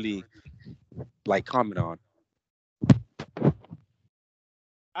to really like comment on.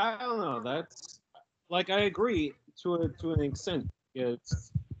 I don't know. That's like I agree to an extent.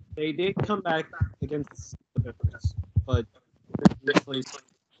 They did come back against the Bears, but they replaced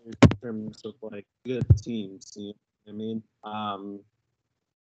in terms of like good teams. You know what I mean?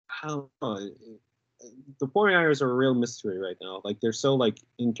 I don't know. The 49ers are a real mystery right now. Like they're so like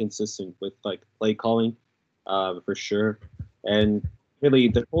inconsistent with like play calling, for sure, and really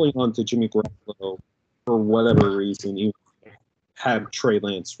they're holding on to Jimmy Garoppolo for whatever reason. You have Trey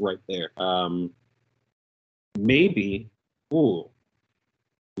Lance right there. Maybe,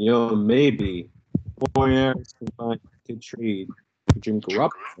 maybe 49ers can find a good trade for Jimmy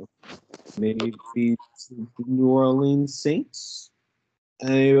Garoppolo. Maybe the New Orleans Saints.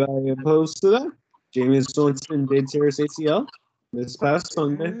 Anybody opposed to that? Jameis Winston did tear his ACL this past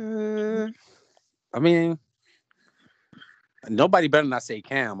Sunday. I mean, nobody better not say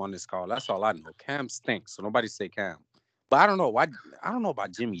Cam on this call. That's all I know. Cam stinks, so nobody say Cam. But I don't know why. I don't know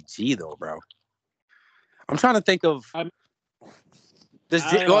about Jimmy G though, bro. I'm trying to think of.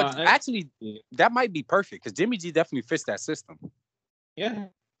 Actually, that might be perfect because Jimmy G definitely fits that system. Yeah,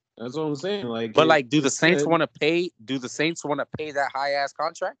 that's what I'm saying. Like, but like, do the Saints want to pay? Do the Saints want to pay that high ass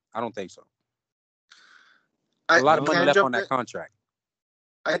contract? I don't think so. A lot of money left on that contract.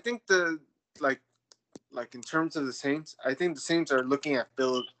 I think like in terms of the Saints, I think the Saints are looking at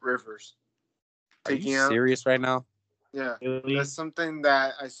Phillip Rivers. Are you serious right now? Yeah, that's something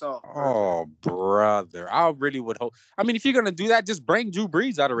that I saw. Oh, brother. I really would hope. I mean, if you're going to do that, just bring Drew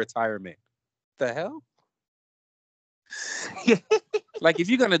Brees out of retirement. The hell? Like, if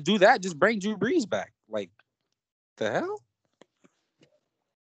you're going to do that, just bring Drew Brees back. Like, the hell?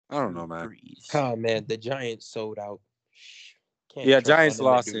 I don't know, man. Oh, man, the Giants sold out. Giants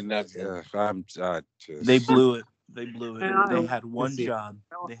lost in that. They blew it. They blew it. They had one job.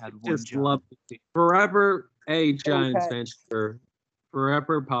 They had one job. Love to see. Forever a Giants fan.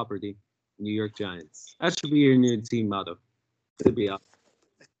 Forever poverty. New York Giants. That should be your new team motto. To be honest.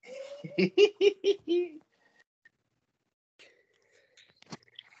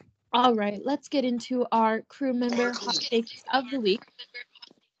 All right, let's get into our crew member hot takes of the week.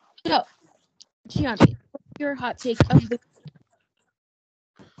 So, Gianni, what's your hot take of the week?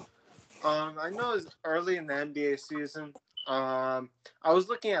 I know it's early in the NBA season. I was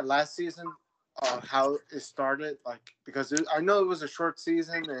looking at last season, how it started, like because I know it was a short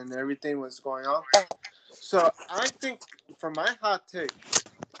season and everything was going on. So I think for my hot take,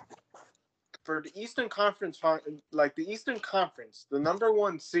 for the Eastern Conference, like the Eastern Conference, the number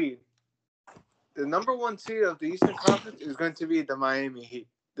one seed of the Eastern Conference is going to be the Miami Heat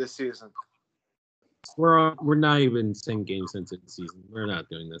this season. We're not even 10 games into the season. We're not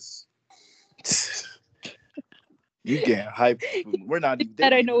doing this. You get hype. We're not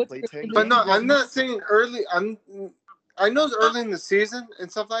even. I know it's but no, I'm not saying early. I know it's early in the season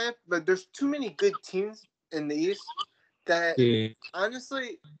and stuff like that, but there's too many good teams in the East that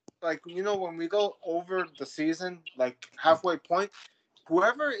honestly, like when we go over the season, like halfway point,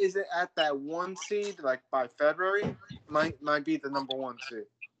 whoever is at that one seed, like by February, might be the number one seed.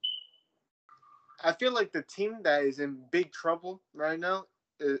 I feel like the team that is in big trouble right now,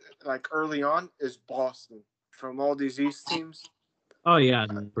 like early on, is Boston from all these East teams. Oh yeah,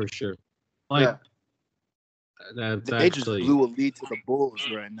 for sure. Like they just blew a lead to the Bulls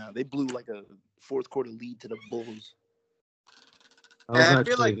right now. They blew like a fourth quarter lead to the Bulls. And I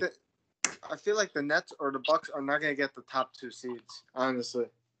feel like the Nets or the Bucks are not gonna get the top 2 seeds, honestly,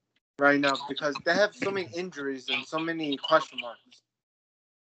 right now, because they have so many injuries and so many question marks.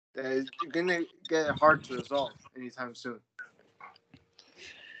 They're gonna get it hard to resolve anytime soon.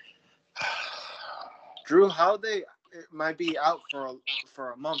 Drew Holiday might be out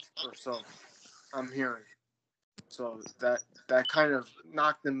for a month or so, I'm hearing. So that kind of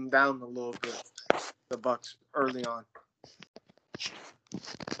knocked them down a little bit, the Bucks, early on.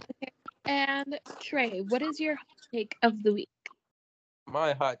 And Trey, what is your hot take of the week?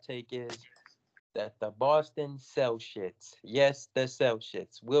 My hot take is that the Boston Celtics, yes, the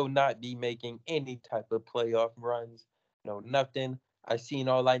Celtics, will not be making any type of playoff runs. No, nothing. I seen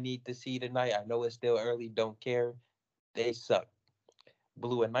all I need to see tonight. I know it's still early. Don't care. They suck.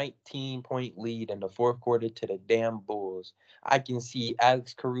 Blew a 19-point lead in the fourth quarter to the damn Bulls. I can see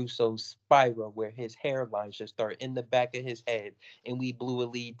Alex Caruso's spiral where his hairline should start in the back of his head, and we blew a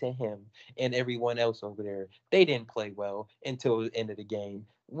lead to him and everyone else over there. They didn't play well until the end of the game.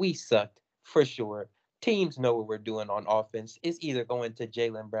 We sucked for sure. Teams know what we're doing on offense. It's either going to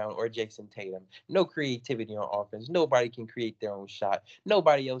Jaylen Brown or Jason Tatum. No creativity on offense. Nobody can create their own shot.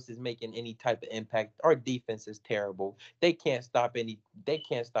 Nobody else is making any type of impact. Our defense is terrible. They can't stop any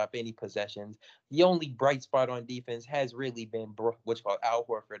possessions. The only bright spot on defense has really been what's called Al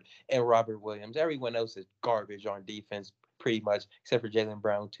Horford and Robert Williams. Everyone else is garbage on defense, pretty much, except for Jaylen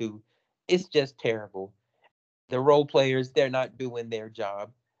Brown too. It's just terrible. The role players, they're not doing their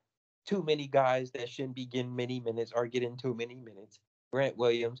job. Too many guys that shouldn't be getting many minutes are getting too many minutes. Grant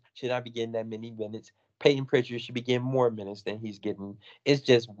Williams should not be getting that many minutes. Peyton Pritchard should be getting more minutes than he's getting. It's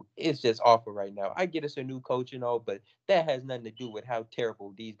just awful right now. I get it's a new coach and all, but that has nothing to do with how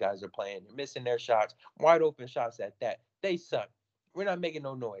terrible these guys are playing. They're missing their shots, wide open shots at that. They suck. We're not making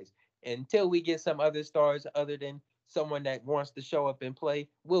no noise. Until we get some other stars other than someone that wants to show up and play,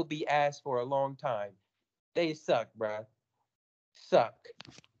 we'll be asked for a long time. They suck, bruh. Suck.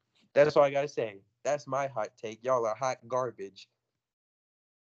 That's all I gotta say. That's my hot take. Y'all are hot garbage.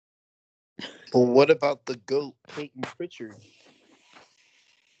 But what about the GOAT, Peyton Pritchard?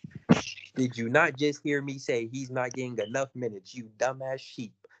 Did you not just hear me say he's not getting enough minutes, you dumbass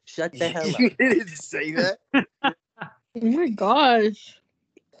sheep? Shut the hell up. You didn't say that. Oh my gosh.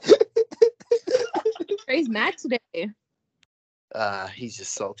 Trey's mad today. He's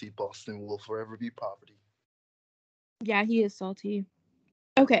just salty. Boston will forever be poverty. Yeah, he is salty.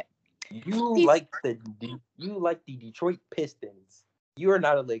 Okay. You like the Detroit Pistons. You are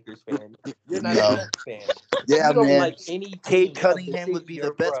not a Lakers fan. You're not a Lakers fan. Yeah, you don't man. like any Cade team Cunningham would be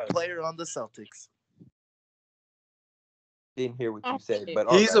the best player on the Celtics. Didn't hear what you said, but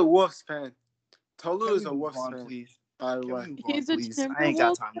he's a Wolves fan. Tolu is a Wolves fan. Please. By the way, he's a Timberwolves I ain't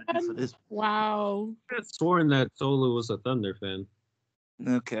got time to do for this. Wow. I could have sworn that Tolu was a Thunder fan.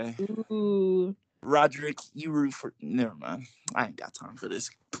 Okay. Ooh. Roderick, you root for... Never mind. I ain't got time for this.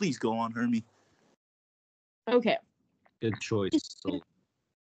 Please go on, Hermie. Okay. Good choice.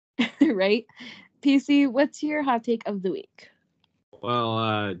 Right? PC, what's your hot take of the week?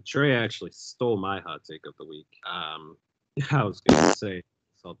 Well, Trey actually stole my hot take of the week. I was going to say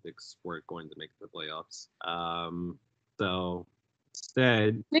Celtics weren't going to make the playoffs. So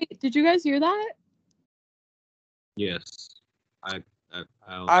instead... Wait, did you guys hear that? Yes. I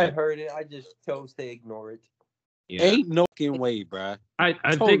heard it. I just chose to ignore it. Yeah. Ain't no fucking way, bruh. I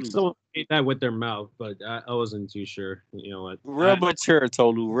think someone made that with their mouth, but I wasn't too sure. You know what? Real mature,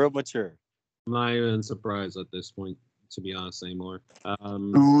 Tolu. Real mature. I'm not even surprised at this point, to be honest, anymore.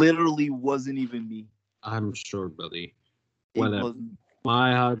 Literally wasn't even me. I'm sure, buddy. Whatever.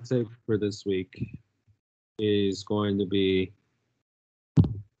 My hot take for this week is going to be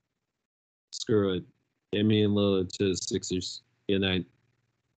screw it. Damian Lillard to the Sixers. Good night.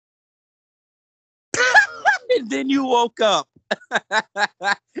 And then you woke up.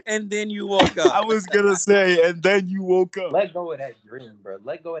 And then you woke up. I was going to say, and then you woke up. Let go of that dream, bro.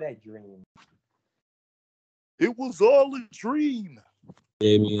 Let go of that dream. It was all a dream.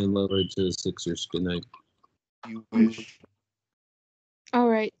 Damian Lillard to the Sixers. Good night. You wish. All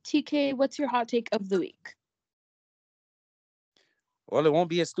right. TK, what's your hot take of the week? Well, it won't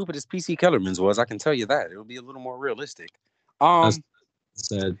be as stupid as PC Kellerman's was. I can tell you that. It'll be a little more realistic.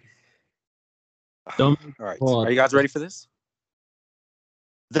 Said. All right. Are you guys ready for this?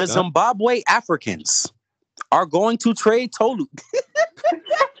 The Zimbabwe Africans are going to trade Tolu.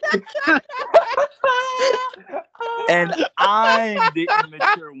 And I'm the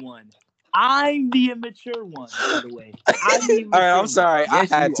immature one. I'm the immature one, by the way. All right, I'm sorry.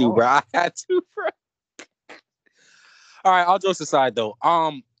 Yes, I had to, bro. All right, all jokes aside, though.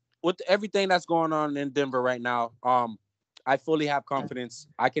 with everything that's going on in Denver right now, I fully have confidence.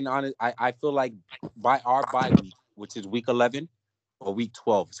 I feel like by our bye week, which is week 11 or week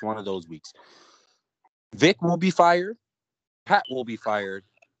 12, it's one of those weeks. Vic will be fired. Pat will be fired.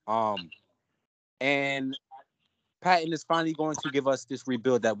 And Patton is finally going to give us this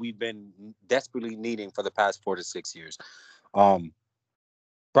rebuild that we've been desperately needing for the past 4 to 6 years.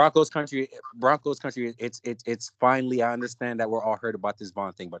 Broncos country. It's finally. I understand that we're all hurt about this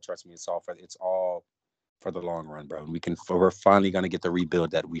Vaughn thing, but trust me, it's all for the long run, bro. We're finally gonna get the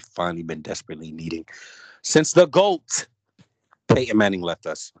rebuild that we've finally been desperately needing since the GOAT Peyton Manning left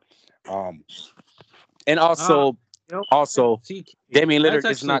us. And also, Damian Lillard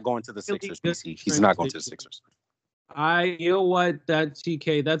is not going to the Sixers. PC. He's not going to the Sixers. You know what, that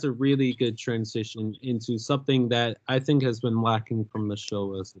TK, that's a really good transition into something that I think has been lacking from the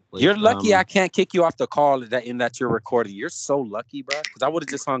show as of late. You're lucky I can't kick you off the call that you're recording. You're so lucky, bro. Because I would have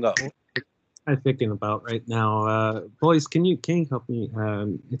just hung up. I'm thinking about right now, boys. Can you help me?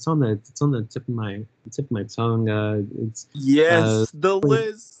 It's on the tip of my tongue. The list. The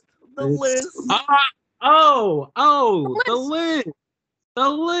list. The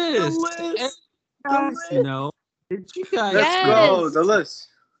list. And, you know. Did you guys go the list?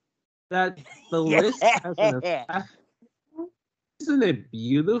 That the list has an effect. Isn't it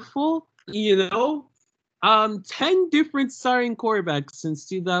beautiful? You know, 10 different starting quarterbacks since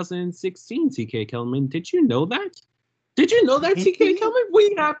 2016. TK Kelman, did you know that? TK Kelman?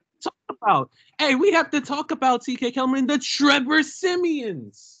 We have to talk about TK Kelman, the Trevor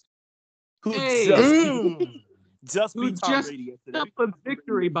Siemians, who just beat Tom Brady yesterday. Up a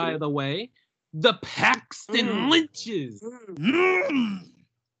victory, by the way. The Paxton Lynches.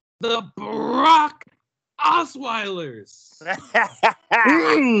 The Brock Osweilers.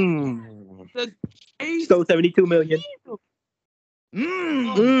 The Stole $72 million.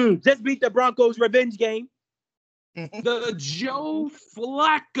 Just beat the Broncos revenge game. The Joe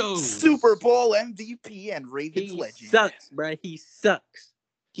Flacco. Super Bowl MVP and Ravens legend. Sucks, bro. He sucks.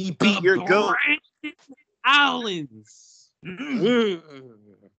 He beat your goat. Allens.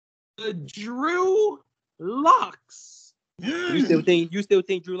 The Drew Locks. You still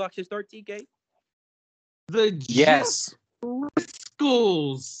think Drew Lock should start, TK? The yes.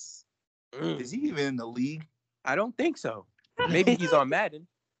 Driscolls. Is he even in the league? I don't think so. Maybe he's on Madden.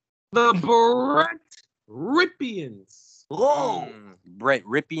 The Brett Rippians. Oh, Brett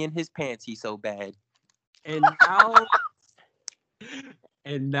Ripien his pants. He's so bad. And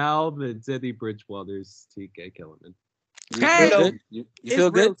now the Teddy Bridgewaters, TK Kellerman. Hey, you feel it's real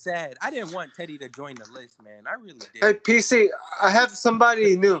good? sad. I didn't want Teddy to join the list, man. I really did. Hey, PC, I have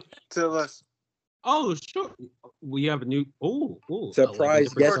somebody new to the list. Oh, sure. We have a new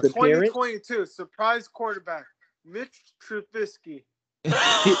surprise For guest appearance. 2022, surprise quarterback, Mitch Trubisky.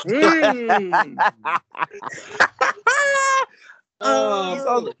 What's he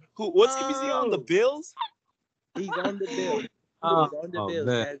on the Bills? He's on the Bills.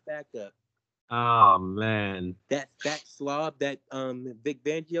 As backup. Oh man, that slob, that Vic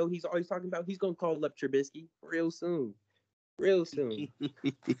Fangio, he's always talking about. He's gonna call up Trubisky real soon.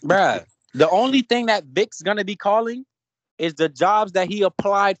 Bruh, the only thing that Vic's gonna be calling is the jobs that he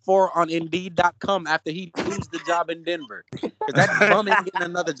applied for on Indeed.com after he loses the job in Denver. Because that bum ain't getting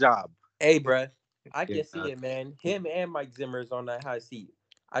another job. Hey, bruh, I can see it, man. Him and Mike Zimmer's on that high seat.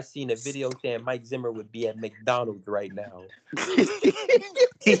 I seen a video saying Mike Zimmer would be at McDonald's right now.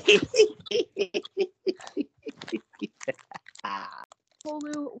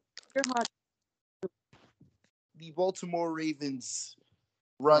 The Baltimore Ravens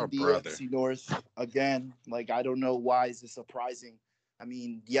run the brother. NFC North again. Like, I don't know why is this surprising. I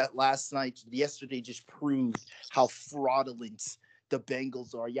mean, yesterday just proved how fraudulent the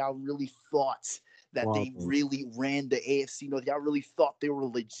Bengals are. Y'all really thought that they really ran the AFC North. Y'all really thought they were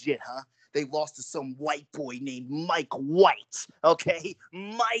legit, huh? They lost to some white boy named Mike White, okay?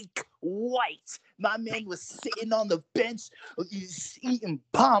 Mike White. My man was sitting on the bench, eating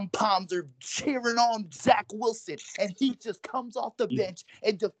pom-poms or cheering on Zach Wilson, and he just comes off the bench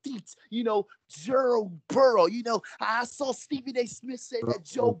and defeats, Joe Burrow. I saw Stephen A. Smith say that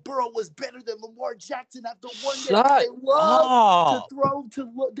Joe Burrow was better than Lamar Jackson after one game.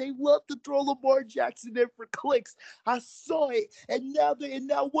 They love to throw Lamar Jackson in for clicks. I saw it, and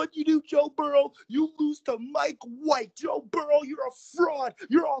now what you do, Joe Joe Burrow, you lose to Mike White. Joe Burrow, you're a fraud.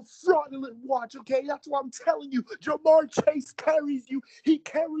 You're on fraudulent watch, okay? That's what I'm telling you. Jamar Chase carries you. He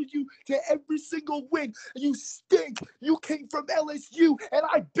carries you to every single win. You stink. You came from LSU, and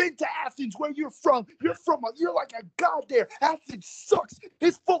I've been to Athens, where you're from. You're like a god there. Athens sucks.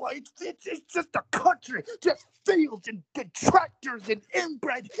 It's full of, it's just a country. Just fields and tractors and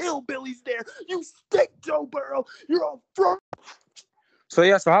inbred hillbillies there. You stink, Joe Burrow. You're on fraud. So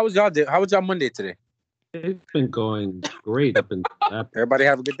how was y'all Monday today? It's been going great up in that. Everybody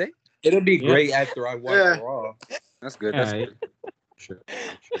have a good day? It'll be great after I watch Raw. That's good. Yeah, That's good. Sure.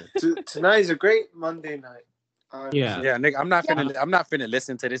 Tonight's a great Monday night. Yeah, nigga, I'm not finna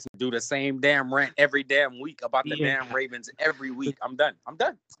listen to this and do the same damn rant every damn week about the damn Ravens every week. I'm done.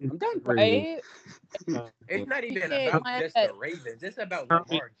 Right? It's not even about just the Ravens. It's about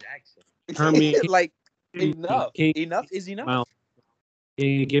Lamar Jackson. Hermie, Like enough is enough. Well, can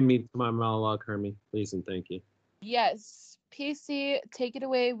you give me my monologue, Hermie, please and thank you. Yes. PC, take it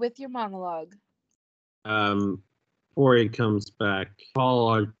away with your monologue. Before he comes back, follow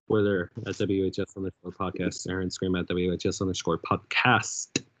our Twitter at WHS_podcast, our Instagram at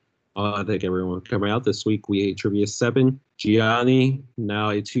WHS_podcast. I think everyone coming out this week. We ate Trivia 7. Gianni,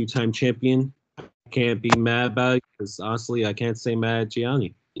 now a 2-time champion. I can't be mad about it because honestly, I can't say mad at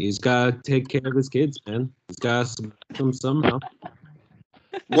Gianni. He's got to take care of his kids, man. He's got to support them somehow.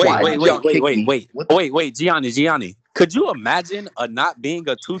 Wait, Gianni. Could you imagine not being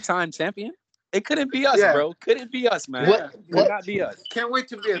a 2-time champion? It couldn't be us, bro. Couldn't be us, man. Could not be us. Can't wait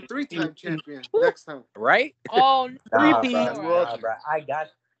to be a 3-time champion next time. Right? Oh, bro. I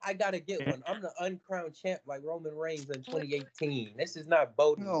gotta get one. I'm the uncrowned champ like Roman Reigns in 2018. This is not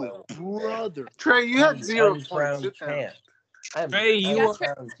boding well. Brother. Trey, you had 0 points. Champ. Trey, you are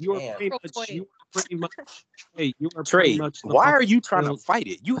pretty much. Hey, you are Trey. pretty much. Why are you trying to fight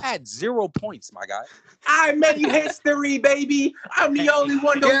it? You had 0 points, my guy. I made history, baby. I'm the only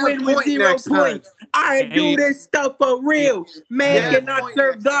one to win with 0 points. I do this stuff for real. Man cannot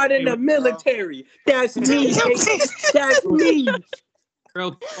serve God in the military. That's me. That's me.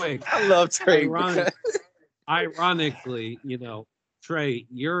 Real quick. I love Trey. Ironically, Trey,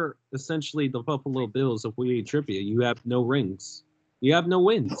 you're essentially the Buffalo Bills of We Ate Trivia. You have no rings. You have no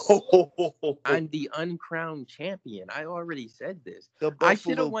wins. I'm the uncrowned champion. I already said this. I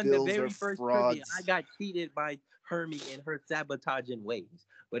should have won the very first trivia. I got cheated by Hermie and her sabotaging ways.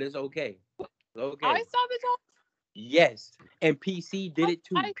 But it's okay. It's okay. I sabotage? Yes. And PC did it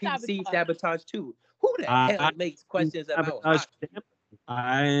too. PC sabotaged too. Who the hell makes questions about hockey?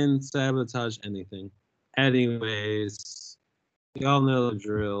 I didn't sabotage anything. Anyways, y'all know the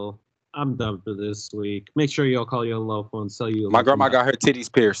drill. I'm done for this week. Make sure y'all call your loved ones. Tell you. My grandma got her titties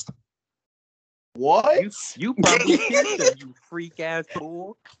pierced. What? You probably pierced them, you freak ass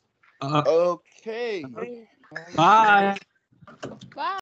fool. Okay. Bye. Bye.